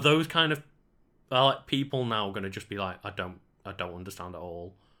are those kind of like people now going to just be like, I don't understand at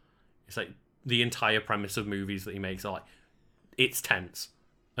all. It's like the entire premise of movies that he makes are like, it's tense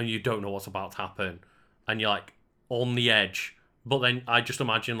and you don't know what's about to happen. And you're like on the edge. But then I just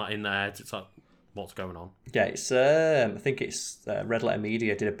imagine like in their heads, it's like, what's going on? Yeah, it's I think it's Red Letter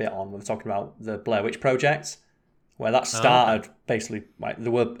Media did a bit on when they're talking about the Blair Witch Project, where that started basically like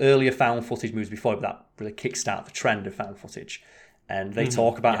there were earlier found footage movies before, but that really kickstarted the trend of found footage. And they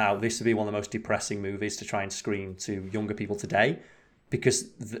talk about how this would be one of the most depressing movies to try and screen to younger people today, because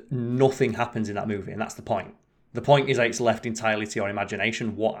nothing happens in that movie, and that's the point. The point is that it's left entirely to your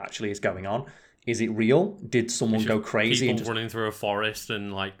imagination what actually is going on. Is it real? Did someone go crazy? People running through a forest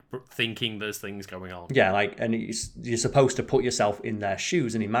and like thinking there's things going on. Yeah, like, and you're supposed to put yourself in their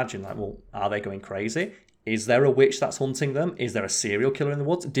shoes and imagine, like, well, are they going crazy? Is there a witch that's hunting them? Is there a serial killer in the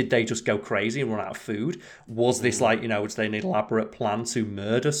woods? Did they just go crazy and run out of food? Was this like, was they an elaborate plan to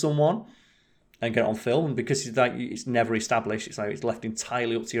murder someone and get it on film? And because it's never established, it's like it's left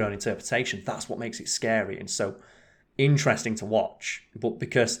entirely up to your own interpretation. That's what makes it scary and so interesting to watch. But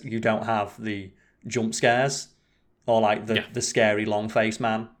because you don't have the jump scares or like the scary long face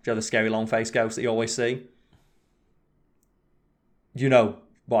man, do you know the scary long face ghost that you always see? You know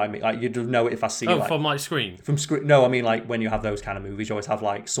what I mean? Like, you'd know it if I see from like Scream. From Scream. No, I mean like when you have those kind of movies, you always have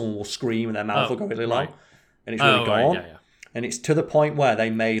like someone will scream and their mouth will go really low, and it's really gone. Right, yeah. And it's to the point where they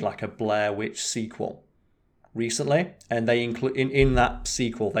made like a Blair Witch sequel recently, and they include in that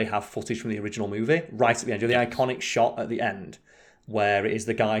sequel they have footage from the original movie right at the end. You know, the iconic shot at the end where it is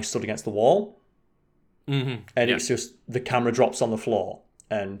the guy stood against the wall, and it's just the camera drops on the floor.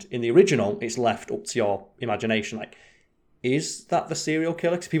 And in the original, it's left up to your imagination. Like, is that the serial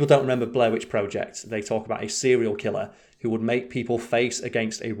killer? Because people don't remember Blair Witch Project. They talk about a serial killer who would make people face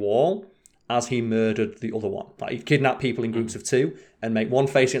against a wall as he murdered the other one. Like, he'd kidnap people in groups of 2 and make one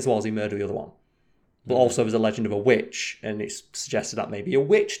face against the wall as he murdered the other one. But also there's a legend of a witch, and it's suggested that maybe a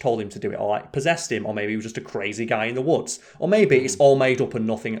witch told him to do it, or like possessed him, or maybe he was just a crazy guy in the woods. Or maybe it's all made up and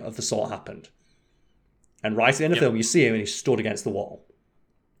nothing of the sort happened. And right at the end of the film, you see him and he's stood against the wall.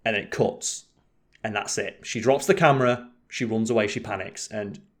 And then it cuts. And that's it. She drops the camera, she runs away, she panics.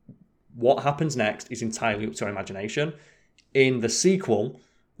 And what happens next is entirely up to her imagination. In the sequel,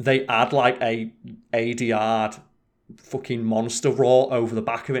 they add like a ADR'd fucking monster roar over the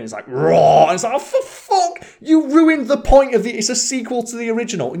back of it. It's like, raw. And it's like, oh, for fuck! You ruined the point of it. It's a sequel to the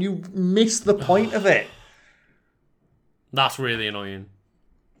original, and you missed the point of it. That's really annoying.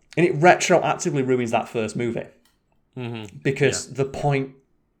 And it retroactively ruins that first movie. Because the point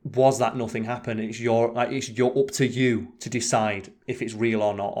was that nothing happened. It's your up to you to decide if it's real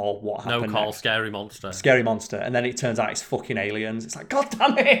or not, or what happened. No, Carl, next. scary monster. Scary monster. And then it turns out it's fucking aliens. It's like, God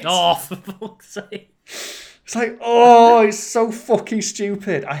damn it! Oh, for fuck's sake. It's like, oh, it's so fucking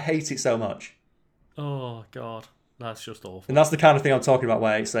stupid. I hate it so much. Oh, God. That's just awful. And that's the kind of thing I'm talking about,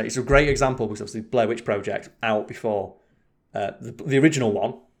 where it's a great example, because obviously Blair Witch Project, out before the original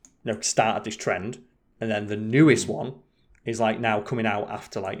one, started this trend, and then the newest one is like now coming out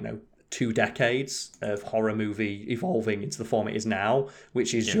after 2 decades of horror movie evolving into the form it is now,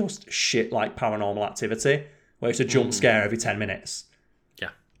 which is just shit like Paranormal Activity, where it's a jump scare every 10 minutes. Yeah.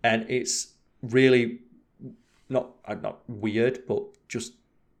 And it's really not weird, but just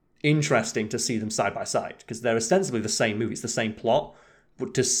interesting to see them side by side, because they're ostensibly the same movie, it's the same plot,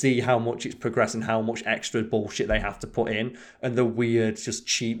 but to see how much it's progressed and how much extra bullshit they have to put in, and the weird, just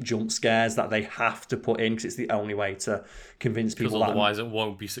cheap jump scares that they have to put in, because it's the only way to convince people. Because otherwise it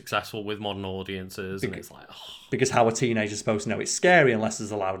won't be successful with modern audiences, and it's like, because how a teenager's supposed to know it's scary unless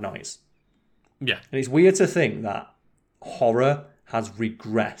there's a loud noise. Yeah. And it's weird to think that horror has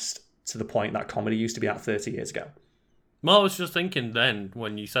regressed to the point that comedy used to be at 30 years ago. Well, I was just thinking then,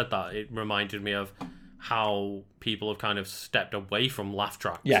 when you said that, it reminded me of how people have kind of stepped away from laugh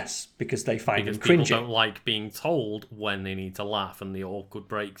tracks. Yes, because they find them people cringy. don't like being told when they need to laugh, and the awkward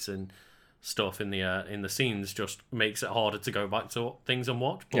breaks and stuff in the scenes just makes it harder to go back to things and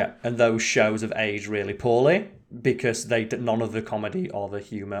watch. But... yeah, and those shows have aged really poorly, because none of the comedy or the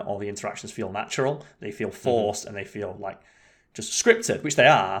humour or the interactions feel natural. They feel forced, and they feel like just scripted, which they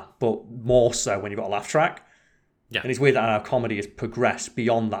are, but more so when you've got a laugh track. Yeah. And it's weird that our comedy has progressed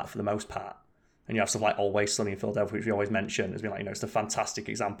beyond that for the most part. And you have stuff like Always Sunny in Philadelphia, which we always mention as being it's a fantastic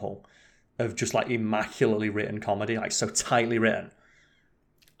example of just immaculately written comedy, so tightly written.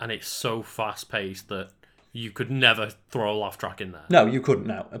 And it's so fast paced that you could never throw a laugh track in there. No, you couldn't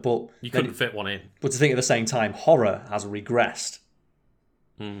now. But you couldn't fit one in. But to think at the same time, horror has regressed.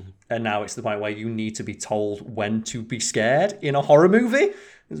 And now it's the point where you need to be told when to be scared in a horror movie,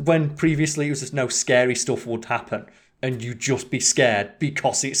 when previously it was just no scary stuff would happen, and you just be scared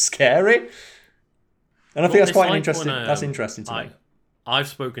because it's scary. And I think that's quite interesting. That's interesting to me. I've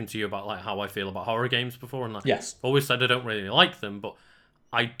spoken to you about how I feel about horror games before, and yes, always said I don't really like them, but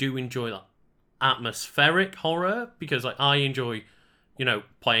I do enjoy that atmospheric horror, because I enjoy,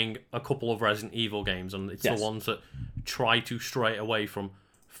 playing a couple of Resident Evil games, and it's the ones that try to stray away from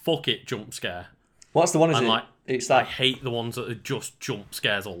fuck it jump scare. What's the one? It's that I hate the ones that are just jump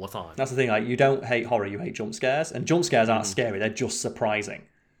scares all the time. That's the thing. You don't hate horror, you hate jump scares, and jump scares aren't scary; they're just surprising.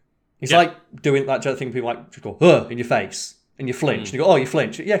 It's like doing that thing people just go in your face, and you flinch, and you go, oh, you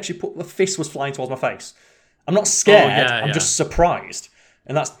flinch. Yeah, because the fist was flying towards my face. I'm not scared. I'm just surprised,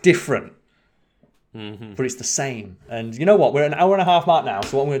 and that's different. But it's the same. And you know what? We're at an hour and a half mark now,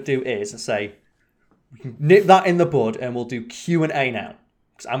 so what I'm going to do is say, we can nip that in the bud, and we'll do Q&A now.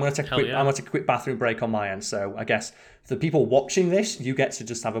 I'm going to take a quick bathroom break on my end. So I guess for the people watching this, you get to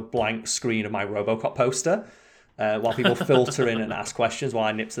just have a blank screen of my RoboCop poster while people filter in and ask questions while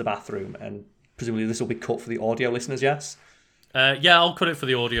I nip to the bathroom. And presumably this will be cut for the audio listeners, yes? Yeah, I'll cut it for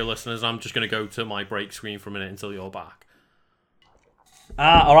the audio listeners. I'm just going to go to my break screen for a minute until you're back.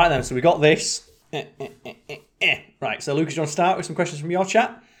 All right then. So we got this. Right. So Lucas, do you want to start with some questions from your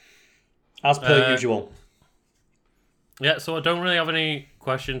chat? As per usual. Yeah, so I don't really have any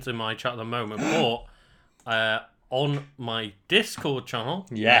questions in my chat at the moment, but on my Discord channel,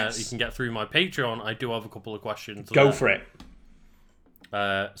 you can get through my Patreon, I do have a couple of questions. Go for it.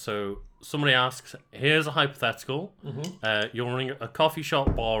 So somebody asks, here's a hypothetical. You're running a coffee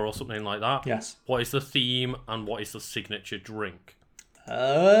shop, bar, or something like that. Yes. What is the theme and what is the signature drink?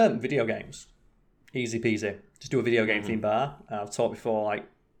 Video games. Easy peasy. Just do a video game themed bar. I've talked before,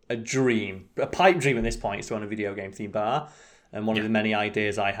 a dream, a pipe dream at this point, is to own a video game theme bar. And one of the many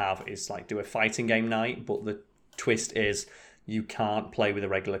ideas I have is like do a fighting game night, but the twist is you can't play with a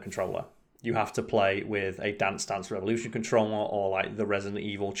regular controller. You have to play with a Dance Dance Revolution controller or like the Resident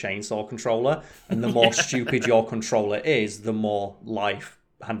Evil Chainsaw controller. And the more stupid your controller is, the more life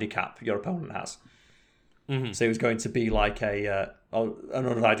handicap your opponent has. Mm-hmm. So it was going to be like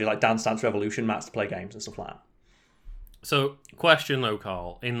another idea, like Dance Dance Revolution mats to play games and stuff like that. So, question though,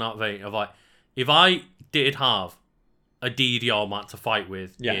 Carl, in that vein of like, if I did have a DDR mat to fight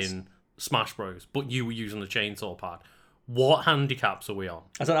with in Smash Bros, but you were using the chainsaw pad, what handicaps are we on?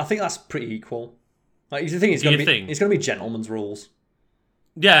 I think that's pretty equal. Like the thing is, it's going to be gentleman's rules.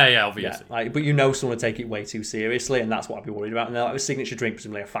 Yeah, obviously. Yeah, like, but you know someone will take it way too seriously, and that's what I'd be worried about. And like a signature drink,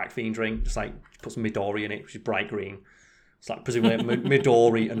 presumably a Fact Fiend drink, just like put some Midori in it, which is bright green. It's like presumably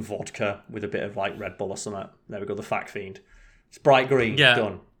Midori and vodka with a bit of like Red Bull or something. There we go, the Fact Fiend. It's bright green,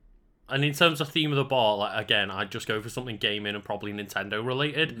 done. And in terms of theme of the bar, like again, I'd just go for something gaming and probably Nintendo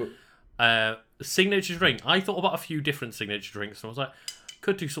related. Signature drink. I thought about a few different signature drinks, and I was like,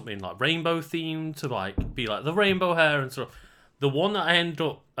 could do something like rainbow themed to like be like the rainbow hair and stuff. The one that I ended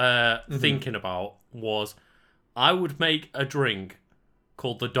up thinking about was I would make a drink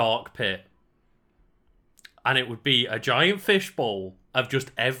called the Dark Pit. And it would be a giant fish bowl of just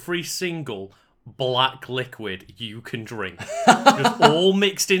every single black liquid you can drink. Just all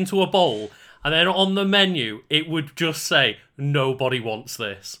mixed into a bowl. And then on the menu, it would just say, nobody wants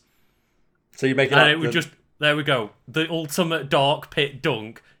this. So you make it and like it would just, there we go. The ultimate Dark Pit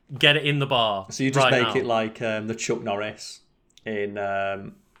dunk. Get it in the bar. So you just make it like the Chuck Norris in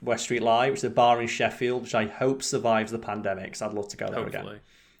West Street Live, which is a bar in Sheffield, which I hope survives the pandemic, because I'd love to go there again.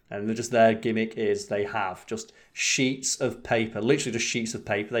 And just their gimmick is they have just sheets of paper, literally just sheets of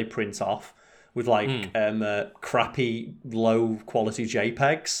paper they print off with like crappy, low quality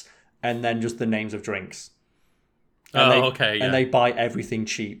JPEGs, and then just the names of drinks. And And they buy everything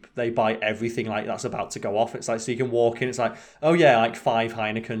cheap. They buy everything like that's about to go off. It's like, so you can walk in, it's like, oh yeah, like 5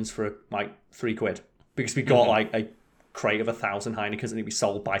 Heinekens for like £3. Because we got like a crate of 1,000 Heinekens and it'll be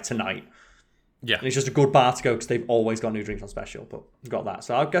sold by tonight. Yeah. And it's just a good bar to go because they've always got new drinks on special, but we've got that.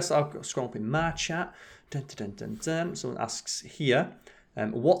 So I guess I'll scroll up in my chat. Someone asks here,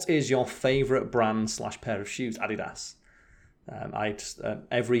 what is your favourite brand / pair of shoes? Adidas. I just,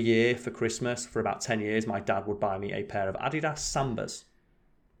 every year for Christmas, for about 10 years, my dad would buy me a pair of Adidas Sambas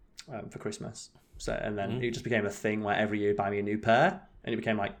for Christmas. So, and then it just became a thing where every year he'd buy me a new pair, and it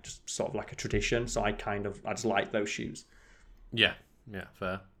became like just sort of like a tradition. So I just like those shoes. Yeah,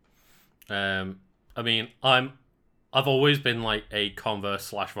 fair. I mean, I've always been like a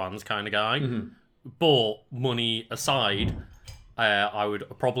Converse / Vans kind of guy, but money aside, I would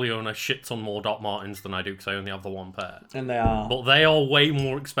probably own a shit ton more Doc Martens than I do because I only have the one pair. And they are. But they are way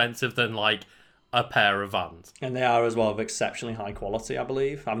more expensive than like a pair of Vans. And they are as well of exceptionally high quality, I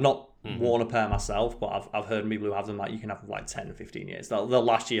believe. I've not worn a pair myself, but I've heard people who have them like you can have them like 10 or 15 years. They'll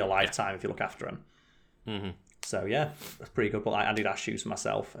last you a lifetime if you look after them. So yeah, that's pretty good. But I Adidas shoes for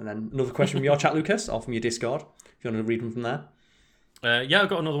myself. And then another question from your chat, Lucas, or from your Discord, if you want to read them from there. Yeah, I've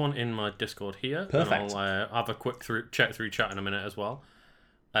got another one in my Discord here. Perfect. And I'll have a quick check through chat in a minute as well.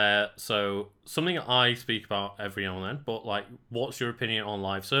 So something I speak about every now and then, but like, what's your opinion on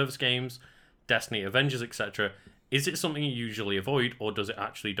live service games, Destiny, Avengers, etc.? Is it something you usually avoid, or does it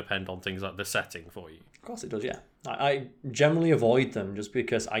actually depend on things like the setting for you? Of course it does, yeah. I generally avoid them just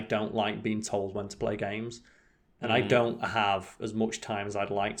because I don't like being told when to play games. And I don't have as much time as I'd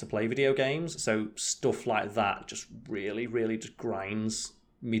like to play video games. So stuff like that just really, really just grinds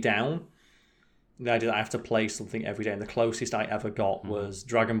me down. The idea that I have to play something every day. And the closest I ever got was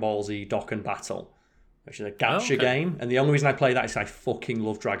Dragon Ball Z Dokkan Battle, which is a gacha game. And the only reason I play that is I fucking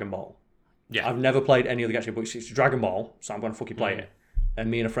love Dragon Ball. Yeah. I've never played any other gacha, but it's Dragon Ball, so I'm going to fucking play it. And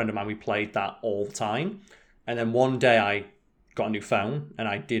me and a friend of mine, we played that all the time. And then one day I got a new phone and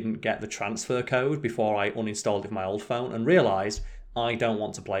I didn't get the transfer code before I uninstalled it from my old phone and realised I don't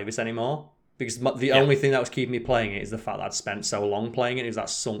want to play this anymore because the only thing that was keeping me playing it is the fact that I'd spent so long playing it. It was that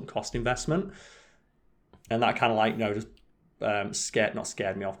sunk cost investment, and that kind of like just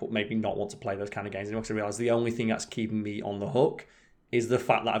scared me off, but made me not want to play those kind of games anymore because I realised the only thing that's keeping me on the hook is the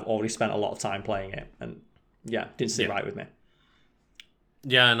fact that I've already spent a lot of time playing it, and didn't sit right with me.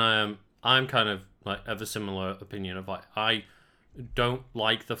 Yeah, and I'm kind of like of a similar opinion of like I don't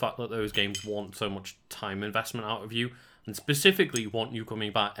like the fact that those games want so much time investment out of you, and specifically want you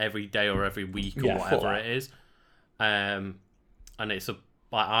coming back every day or every week or whatever it is. And it's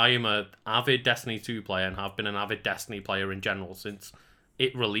I am a avid Destiny 2 player and have been an avid Destiny player in general since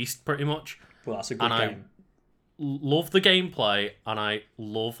it released pretty much. Well, that's a good game. love the gameplay, and I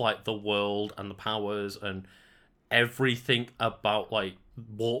love like the world and the powers and everything about like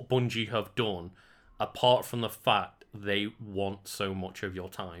what Bungie have done, apart from the fact they want so much of your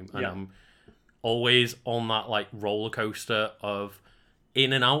time. And I'm always on that like roller coaster of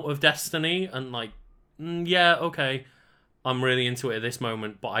in and out of Destiny, and like, yeah, okay, I'm really into it at this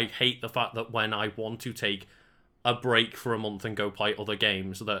moment, but I hate the fact that when I want to take a break for a month and go play other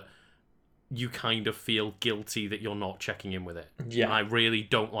games, that you kind of feel guilty that you're not checking in with it. Yeah. And I really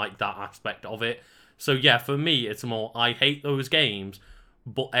don't like that aspect of it. So yeah, for me, it's more, I hate those games,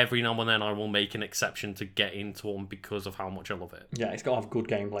 but every now and then I will make an exception to get into them because of how much I love it. Yeah, it's got to have good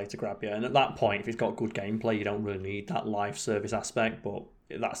gameplay to grab you. And at that point, if it's got good gameplay, you don't really need that live service aspect, but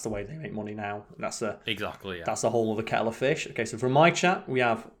that's the way they make money now. That's a That's a whole other kettle of fish. Okay, so from my chat, we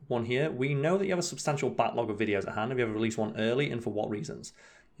have one here. We know that you have a substantial backlog of videos at hand. Have you ever released one early, and for what reasons?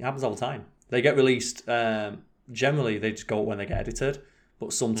 It happens all the time. They get released, generally they just go when they get edited,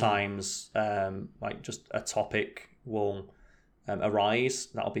 but sometimes like just a topic will arise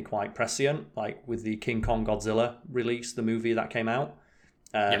that'll be quite prescient, like with the King Kong Godzilla release, the movie that came out.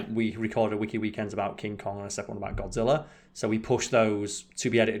 We recorded Wiki Weekends about King Kong and a second one about Godzilla. So we pushed those to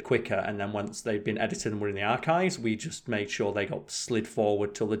be edited quicker, and then once they'd been edited and were in the archives, we just made sure they got slid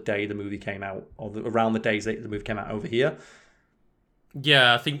forward till the day the movie came out, or around the days that the movie came out over here.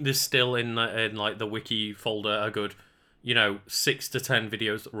 Yeah, I think there's still in like the wiki folder a good, 6 to 10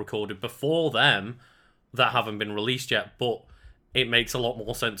 videos that were recorded before them that haven't been released yet, but it makes a lot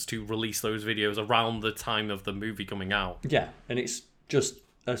more sense to release those videos around the time of the movie coming out. Yeah, and it's just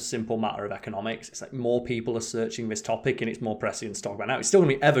a simple matter of economics. It's like more people are searching this topic and it's more prescient to talk about now. It's still going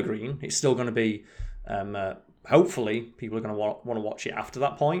to be evergreen. It's still going to be, hopefully, people are going to want to watch it after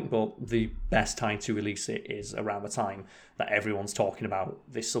that point, but the best time to release it is around the time that everyone's talking about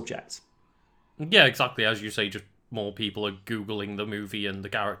this subject. Yeah, exactly. As you say, just more people are Googling the movie and the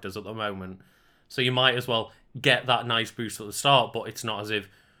characters at the moment. So you might as well get that nice boost at the start, but it's not as if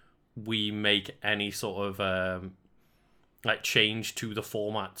we make any sort of like change to the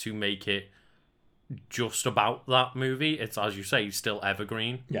format to make it just about that movie. It's, as you say, still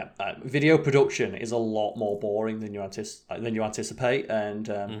evergreen. Yeah, video production is a lot more boring than you anticipate,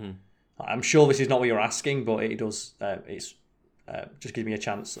 and I'm sure this is not what you're asking, but it does. It's just gives me a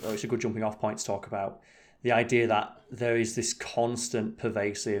chance. It's a good jumping off point to talk about the idea that there is this constant,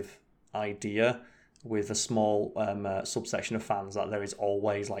 pervasive idea with a small subsection of fans that there is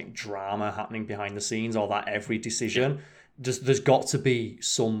always like drama happening behind the scenes, or that every decision. There's got to be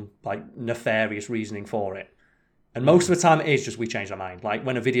some like nefarious reasoning for it, and most of the time it is just we change our mind. Like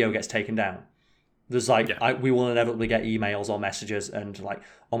when a video gets taken down, there's like we will inevitably get emails or messages and like,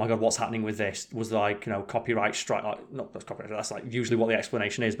 oh my god, what's happening with this? Was there like copyright strike? Like, not that's copyright. That's like usually what the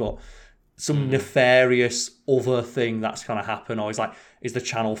explanation is, but some nefarious other thing that's going to happen, or is the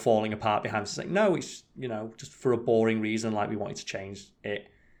channel falling apart behind us? It's like, no, it's just for a boring reason, like we wanted to change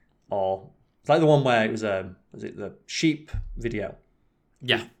it, or. It's like the one where it was it the sheep video?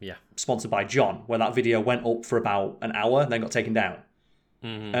 Yeah. Sponsored by John, where that video went up for about an hour and then got taken down.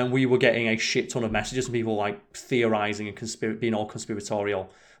 Mm-hmm. And we were getting a shit ton of messages from people like theorizing and being all conspiratorial.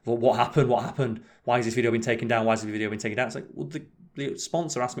 Well, what happened? Why has this video been taken down? It's like, well, the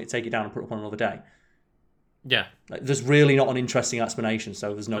sponsor asked me to take it down and put it up on another day. Yeah. Like, there's really not an interesting explanation,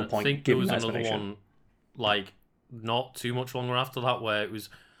 so there's no point giving that explanation. There was another one, like, not too much longer after that, where it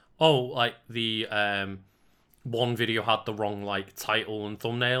was... Oh, like the one video had the wrong like title and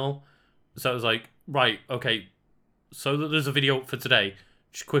thumbnail. So it was like, right, okay, so that there's a video up for today,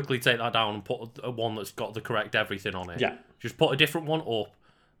 just quickly take that down and put a one that's got the correct everything on it. Yeah. Just put a different one up.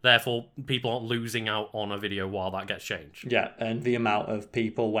 Therefore, people aren't losing out on a video while that gets changed. Yeah, and the amount of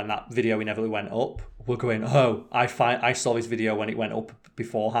people when that video inevitably went up were going, oh, I saw this video when it went up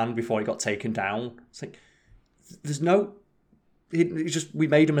beforehand, before it got taken down. It's like, there's no... It's just, we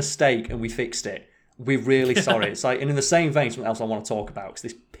made a mistake and we fixed it. We're really sorry. It's like, and in the same vein, something else I want to talk about, because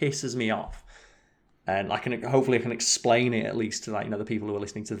this pisses me off, and hopefully I can explain it at least to the people who are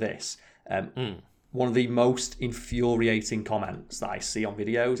listening to this. One of the most infuriating comments that I see on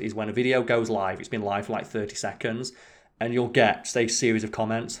videos is when a video goes live. It's been live for like 30 seconds, and you'll get, say, a series of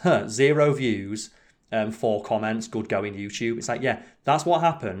comments. 0 views, 4 comments, good going YouTube. It's like, yeah, that's what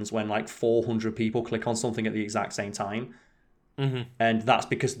happens when like 400 people click on something at the exact same time. Mm-hmm. And that's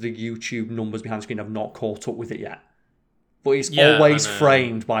because the YouTube numbers behind the screen have not caught up with it yet. But it's always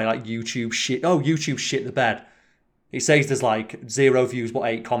framed by like YouTube shit. Oh, YouTube shit the bed. It says there's like 0 views but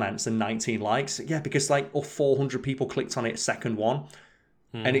 8 comments and 19 likes. Yeah, because like 400 people clicked on it second one.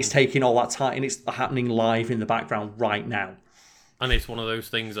 Mm-hmm. And it's taking all that time, and it's happening live in the background right now. And it's one of those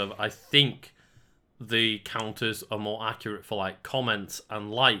things of, I think the counters are more accurate for like comments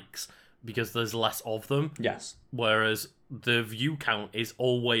and likes because there's less of them. Yes. Whereas the view count is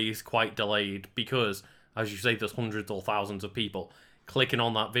always quite delayed because, as you say, there's hundreds or thousands of people clicking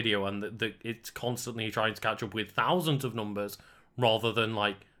on that video, and it's constantly trying to catch up with thousands of numbers rather than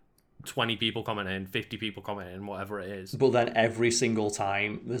like 20 people commenting, 50 people commenting, whatever it is. But then every single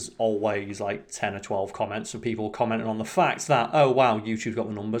time, there's always like 10 or 12 comments of people commenting on the fact that, oh wow, YouTube got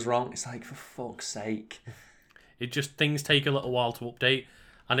the numbers wrong. It's like, for fuck's sake. It just, things take a little while to update.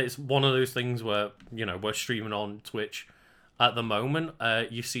 And it's one of those things where, you know, we're streaming on Twitch at the moment.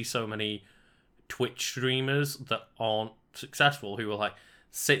 You see so many Twitch streamers that aren't successful who are like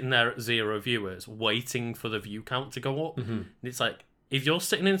sitting there at 0 viewers waiting for the view count to go up. Mm-hmm. And it's like, if you're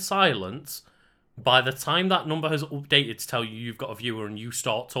sitting in silence, by the time that number has updated to tell you you've got a viewer and you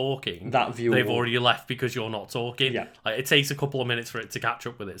start talking, that viewer they've already left because you're not talking. Yeah. Like, it takes a couple of minutes for it to catch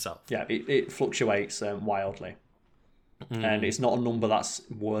up with itself. Yeah, it fluctuates wildly. And it's not a number that's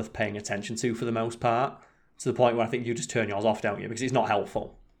worth paying attention to for the most part, to the point where I think you just turn yours off, don't you? Because it's not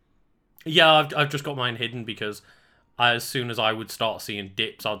helpful. Yeah, I've just got mine hidden because as soon as I would start seeing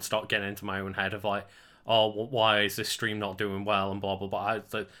dips, I'd start getting into my own head of like, oh, why is this stream not doing well and blah, blah, blah.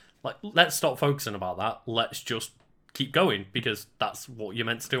 Like, let's stop focusing about that. Let's just keep going because that's what you're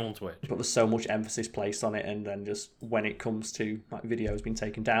meant to do on Twitch. But there's so much emphasis placed on it, and then just when it comes to like videos being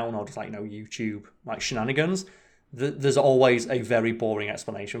taken down or just like, you know, YouTube like shenanigans, there's always a very boring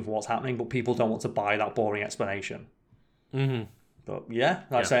explanation for what's happening, but people don't want to buy that boring explanation. Mm-hmm. But yeah,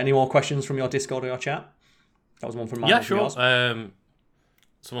 like I say, any more questions from your Discord or your chat? That was one from mine. Yeah, sure.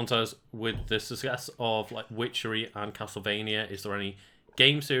 Someone says, with the success of like Witchery and Castlevania, is there any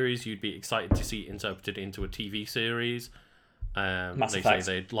game series you'd be excited to see interpreted into a TV series? Mass they Effect.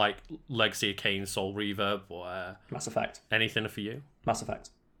 say they'd like Legacy of Kain, Soul Reaver, or Mass Effect. Anything for you? Mass Effect.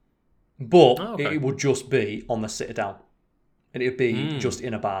 But okay. it would just be on the Citadel. And it would be just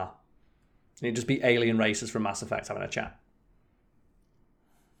in a bar. And it'd just be alien races from Mass Effect having a chat.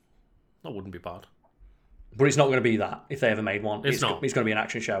 That wouldn't be bad. But it's not going to be that if they ever made one. It's not. It's going to be an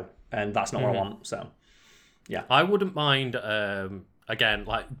action show. And that's not what I want. So, yeah. I wouldn't mind, again,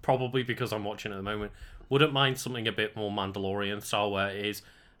 like probably because I'm watching at the moment, wouldn't mind something a bit more Mandalorian style where it is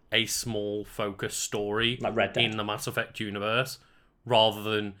a small focused story like Red Dead. In the Mass Effect universe rather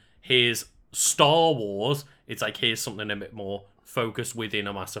than here's Star Wars. It's like here's something a bit more focused within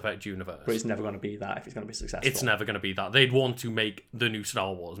a Mass Effect universe. But it's never going to be that if it's going to be successful. It's never going to be that. They'd want to make the new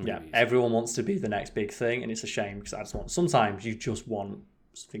Star Wars movies. Yeah, everyone wants to be the next big thing, and it's a shame because sometimes you just want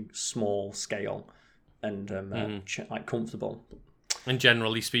something small scale and like comfortable. And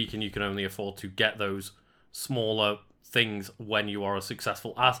generally speaking, you can only afford to get those smaller things when you are as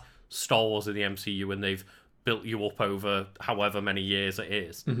successful as Star Wars in the MCU, and they've built you up over however many years it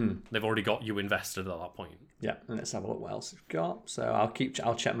is. Mm-hmm. They've already got you invested at that point. Yeah, and let's have a look what else we've got. So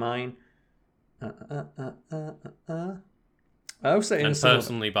I'll check mine. Oh, so and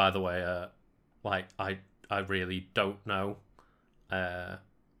personally, by the way, like I really don't know.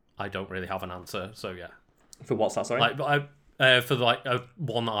 I don't really have an answer. So yeah. For what's that? Sorry. Like for like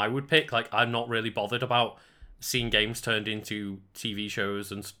one that I would pick. Like I'm not really bothered about seeing games turned into TV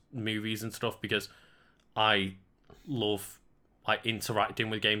shows and movies and stuff because I love like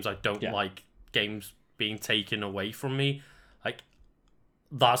interacting with games. I don't like games being taken away from me. Like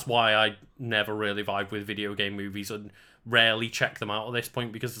that's why I never really vibe with video game movies and rarely check them out at this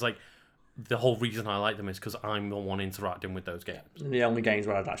point because it's like the whole reason I like them is because I'm the one interacting with those games. And the only games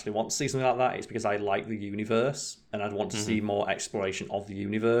where I'd actually want to see something like that is because I like the universe and I'd want to see more exploration of the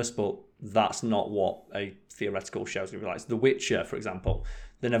universe, but that's not what a theoretical show is going to be like. The Witcher, for example,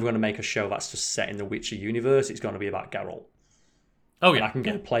 they're never going to make a show that's just set in the Witcher universe. It's going to be about Geralt. Oh, yeah. And I can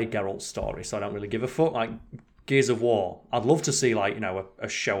go play Geralt's story, so I don't really give a fuck. Like, Gears of War. I'd love to see, like, you know, a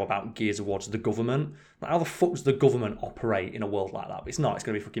show about Gears of War to the government. Like, how the fuck does the government operate in a world like that? But it's not. It's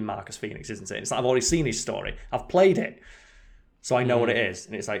going to be fucking Marcus Phoenix, isn't it? It's like, I've already seen his story. I've played it. So I know what it is.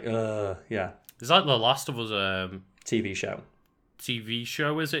 And it's like, yeah. It's like The Last of Us TV show. TV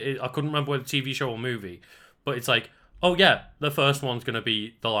show, is it? I couldn't remember whether TV show or movie. But it's like, oh, yeah, the first one's going to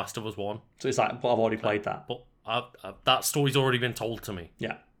be The Last of Us 1. So it's like, but I've already played that. But that story's already been told to me.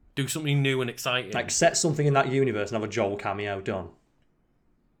 Yeah. Do something new and exciting. Like, set something in that universe and have a Joel cameo done.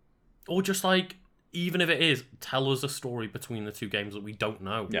 Or just like, even if it is, tell us a story between the two games that we don't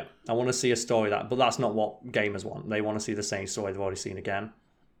know. Yeah. I want to see a story but that's not what gamers want. They want to see the same story they've already seen again.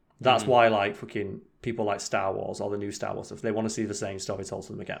 That's why, like, fucking people like Star Wars or the new Star Wars stuff, they want to see the same story told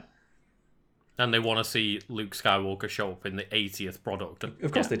to them again. And they want to see Luke Skywalker show up in the 80th product.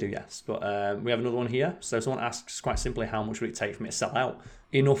 Of course they do, yes. But we have another one here. So someone asks quite simply, how much would it take for me to sell out?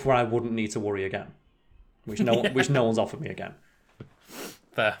 Enough where I wouldn't need to worry again. which no one's offered me again.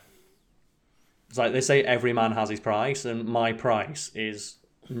 Fair. It's like they say every man has his price, and my price is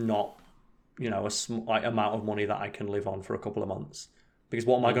not, a amount of money that I can live on for a couple of months. Because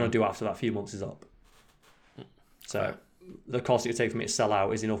what am I going to do after that few months is up? So the cost it would take for me to sell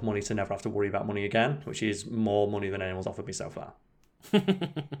out is enough money to never have to worry about money again, which is more money than anyone's offered me so far.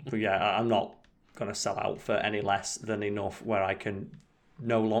 But yeah, I'm not going to sell out for any less than enough where I can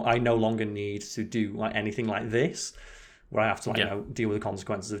no longer need to do like anything like this, where I have to deal with the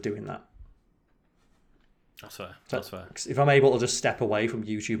consequences of doing that. That's fair. That's fair. If I'm able to just step away from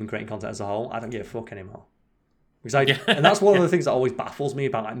YouTube and creating content as a whole, I don't give a fuck anymore. And that's one of the things that always baffles me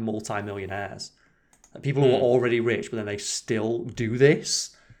about like multi-millionaires. Like people who are already rich, but then they still do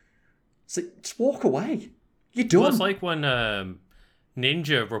this. It's like, just walk away. You're done. Well, it's like when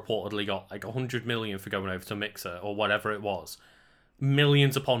Ninja reportedly got like 100 million for going over to Mixer or whatever it was.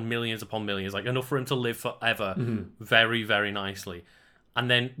 Millions upon millions upon millions, like enough for him to live forever, very, very nicely. And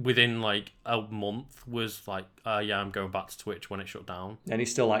then within like a month was like, I'm going back to Twitch when it shut down. And he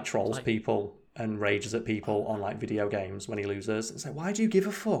still like trolls people and rages at people on like video games when he loses. It's like, why do you give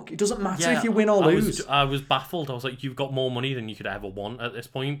a fuck? It doesn't matter if you win or lose. I was baffled. I was like, you've got more money than you could ever want at this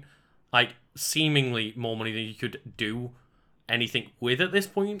point. Like, seemingly more money than you could do anything with at this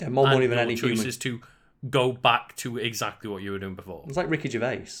point. Yeah, more money than any choices to go back to exactly what you were doing before. It's like Ricky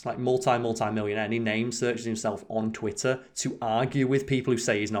Gervais, like multi-millionaire, and he name searches himself on Twitter to argue with people who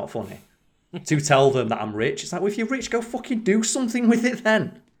say he's not funny. To tell them that I'm rich. It's like, well, if you're rich, go fucking do something with it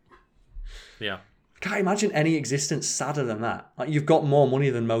then. Yeah. Can't imagine any existence sadder than that. Like, you've got more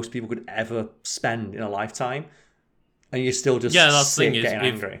money than most people could ever spend in a lifetime, and you're still just getting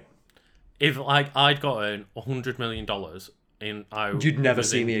angry. If like I'd gotten $100 million you'd never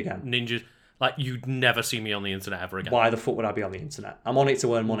see me again. Ninjas. Like, you'd never see me on the internet ever again. Why the fuck would I be on the internet? I'm on it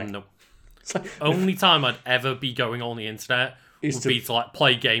to earn money. No. Like, only time I'd ever be going on the internet would be to like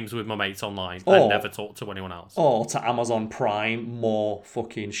play games with my mates online and never talk to anyone else. Or to Amazon Prime more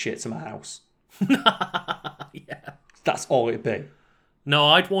fucking shit to my house. Yeah. That's all it'd be. No,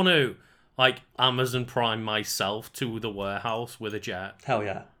 I'd want to like Amazon Prime myself to the warehouse with a jet. Hell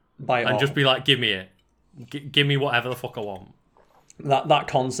yeah. Buy it and all. Just be like, give me it. Give me whatever the fuck I want. That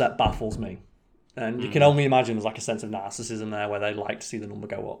concept baffles me. And you can only imagine there's like a sense of narcissism there where they like to see the number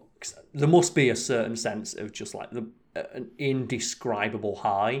go up. 'Cause there must be a certain sense of just like an indescribable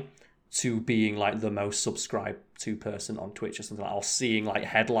high to being like the most subscribed to person on Twitch or something like that. Or seeing like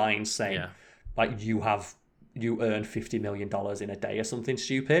headlines saying like you earn $50 million in a day or something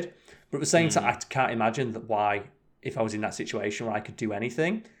stupid. But at the same time, I can't imagine that why, if I was in that situation where I could do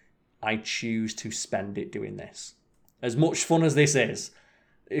anything, I choose to spend it doing this. As much fun as this is,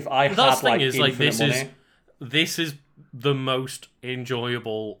 if I had like infinite money, this is the most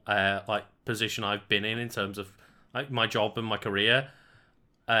enjoyable like position I've been in terms of like my job and my career.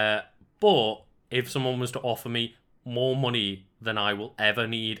 But if someone was to offer me more money than I will ever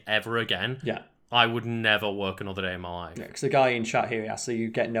need ever again, I would never work another day in my life. Yeah, because the guy in chat here asks, so you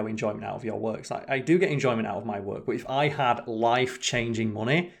get no enjoyment out of your work. It's like, I do get enjoyment out of my work, but if I had life-changing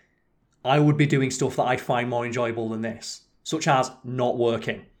money, I would be doing stuff that I find more enjoyable than this, such as not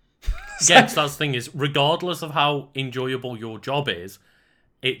working. Yes, that's the thing is, regardless of how enjoyable your job is,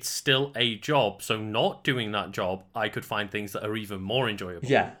 it's still a job. So not doing that job, I could find things that are even more enjoyable.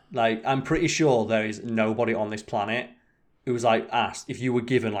 Yeah, like I'm pretty sure there is nobody on this planet who was like asked if you were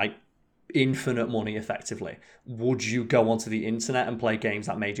given like infinite money effectively, would you go onto the internet and play games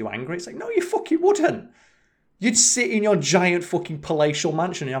that made you angry? It's like, no, you fucking wouldn't. You'd sit in your giant fucking palatial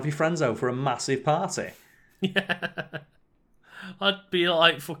mansion and have your friends over for a massive party. Yeah. I'd be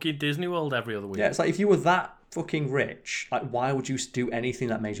like fucking Disney World every other week. Yeah, it's like if you were that fucking rich, like why would you do anything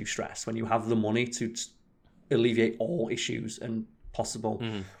that made you stress when you have the money to alleviate all issues and possible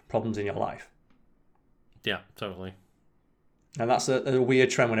problems in your life? Yeah, totally. And that's a weird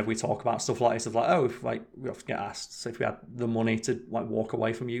trend whenever we talk about stuff like this, of like, oh, if like we often get asked, so if we had the money to like walk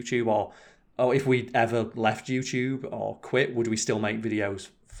away from YouTube, or oh, if we ever left YouTube or quit, would we still make videos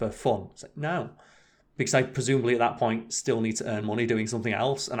for fun? It's like, no. Because I presumably at that point still need to earn money doing something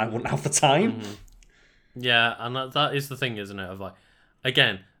else, and I wouldn't have the time. Yeah, and that is the thing, isn't it? Of like,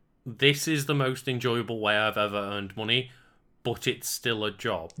 again, this is the most enjoyable way I've ever earned money, but it's still a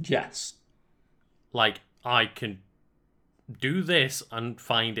job. Yes. Like, I can do this and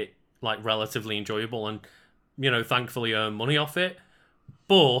find it like relatively enjoyable and, you know, thankfully earn money off it,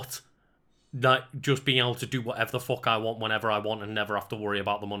 but like just being able to do whatever the fuck I want whenever I want and never have to worry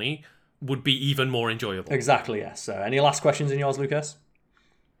about the money would be even more enjoyable. Exactly, yes. So any last questions in yours, Lucas?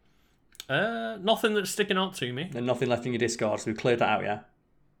 Nothing that's sticking out to me. And nothing left in your Discord, so we've cleared that out, yeah?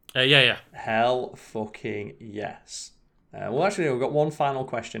 Yeah. Hell fucking yes. Well, actually, we've got one final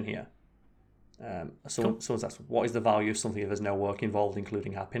question here. Someone's asked, what is the value of something if there's no work involved,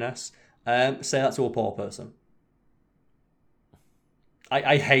 including happiness? Say that to a poor person.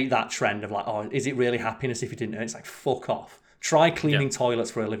 I hate that trend of like, oh, is it really happiness if you didn't earn? It's like, fuck off. Try cleaning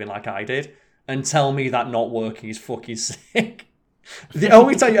toilets for a living like I did and tell me that not working is fucking sick. The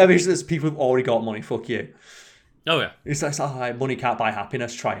only time you ever use this, people who've already got money, fuck you. Oh, yeah. It's like, money can't buy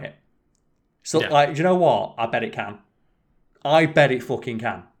happiness, try it. So, like, do you know what? I bet it can. I bet it fucking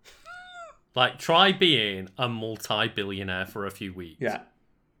can. Like, try being a multi-billionaire for a few weeks. Yeah.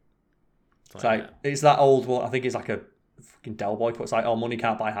 It's that old one. I think it's like a fucking Del Boy quote. It's like, oh, money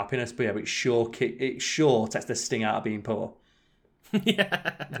can't buy happiness, but yeah, but it sure takes the sting out of being poor.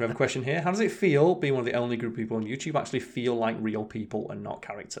 Yeah. We have a question here. How does it feel being one of the only group of people on YouTube actually feel like real people and not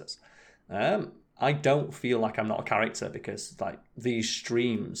characters? I don't feel like I'm not a character because like these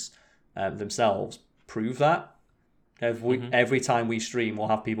streams themselves prove that. Every time we stream, we'll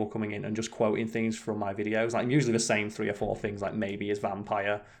have people coming in and just quoting things from my videos. Like usually the same 3 or 4 things, like maybe is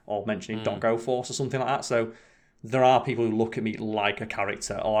vampire or mentioning Doggo Force or something like that. So there are people who look at me like a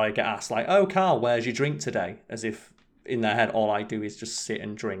character, or I get asked like, "Oh, Carl, where's your drink today?" As if in their head all I do is just sit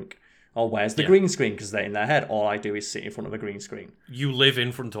and drink. Or where's the green screen? Because they're in their head all I do is sit in front of a green screen. You live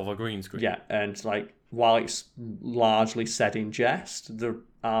in front of a green screen. Yeah, and like while it's largely said in jest, there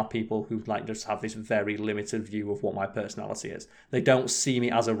are people who like just have this very limited view of what my personality is. They don't see me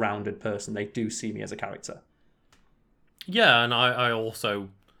as a rounded person. They do see me as a character. Yeah, and I also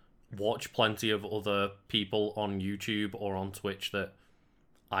watch plenty of other people on YouTube or on Twitch that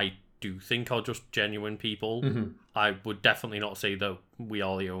I do think are just genuine people. Mm-hmm. I would definitely not say that we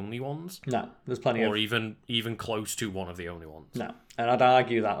are the only ones. No, there's plenty or even close to one of the only ones. No, and I'd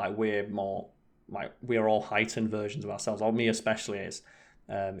argue that like we're more like we're all heightened versions of ourselves, or me especially is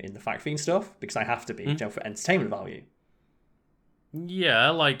in the Fact Fiend stuff because I have to be, for entertainment value. Yeah,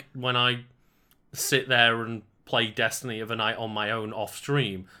 like when I sit there and play Destiny of a night on my own off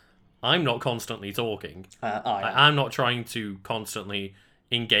stream, I'm not constantly talking. I'm not trying to constantly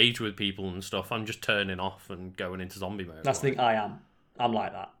engage with people and stuff. I'm just turning off and going into zombie mode. That's the thing. I'm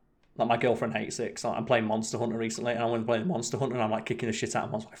like that. Like my girlfriend hates it. So I'm playing Monster Hunter recently, and I went to play Monster Hunter, and I'm like kicking the shit out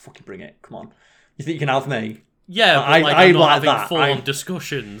of monsters. Like, fucking bring it! Come on. You think you can have me? Yeah, but I'm not like having full-on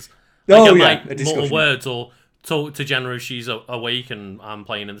discussions. Mortal words or talk to Jenna if she's awake and I'm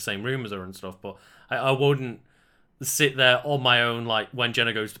playing in the same room as her and stuff. But I wouldn't sit there on my own. Like when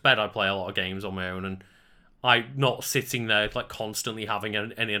Jenna goes to bed, I play a lot of games on my own, and I'm not sitting there like constantly having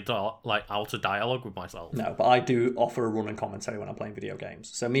any like outer dialogue with myself. No, but I do offer a run and commentary when I'm playing video games.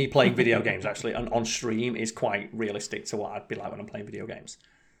 So me playing video games actually on stream is quite realistic to what I'd be like when I'm playing video games.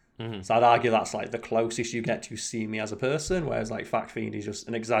 Mm-hmm. So I'd argue that's like the closest you get to see me as a person, whereas like Fact Fiend is just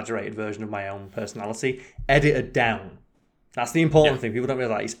an exaggerated version of my own personality, edited down. That's the important thing. People don't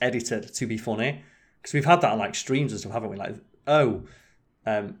realize it's edited to be funny. Because we've had that on like streams and stuff, haven't we? Like,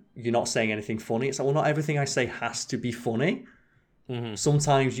 you're not saying anything funny. It's like, well, not everything I say has to be funny. Mm-hmm.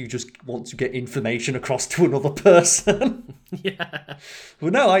 Sometimes you just want to get information across to another person. Yeah.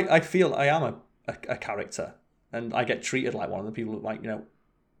 But no, I feel I am a character. And I get treated like one of the people who, like,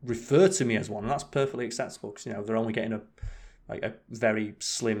 refer to me as one. And that's perfectly acceptable because, they're only getting a very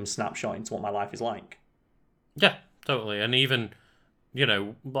slim snapshot into what my life is like. Yeah, totally. And even,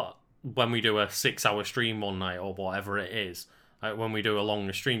 but when we do a 6-hour stream one night or whatever it is, when we do a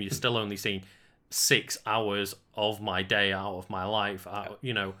longer stream, you're still only seeing 6 hours of my day out of my life,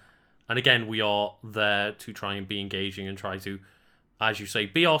 And again, we are there to try and be engaging and try to, as you say,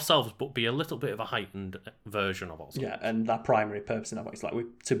 be ourselves, but be a little bit of a heightened version of ourselves. Yeah, and that primary purpose in that way is like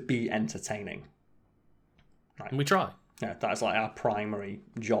to be entertaining. Right. And we try. Yeah, that's like our primary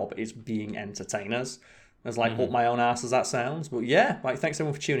job is being entertainers. As like up my own ass as that sounds. But yeah, like thanks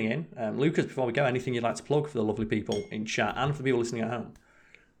everyone for tuning in. Lucas, before we go, anything you'd like to plug for the lovely people in chat and for the people listening at home?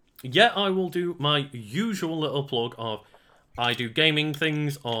 Yeah, I will do my usual little plug of I do gaming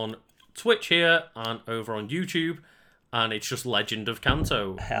things on Twitch here and over on YouTube, and it's just Legend of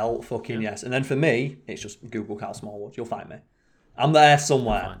Kanto. Hell fucking yes. And then for me, it's just Google Carl Smallwood. You'll find me. I'm there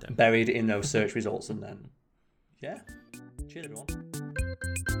somewhere, buried in those search results, and then yeah. Cheers everyone.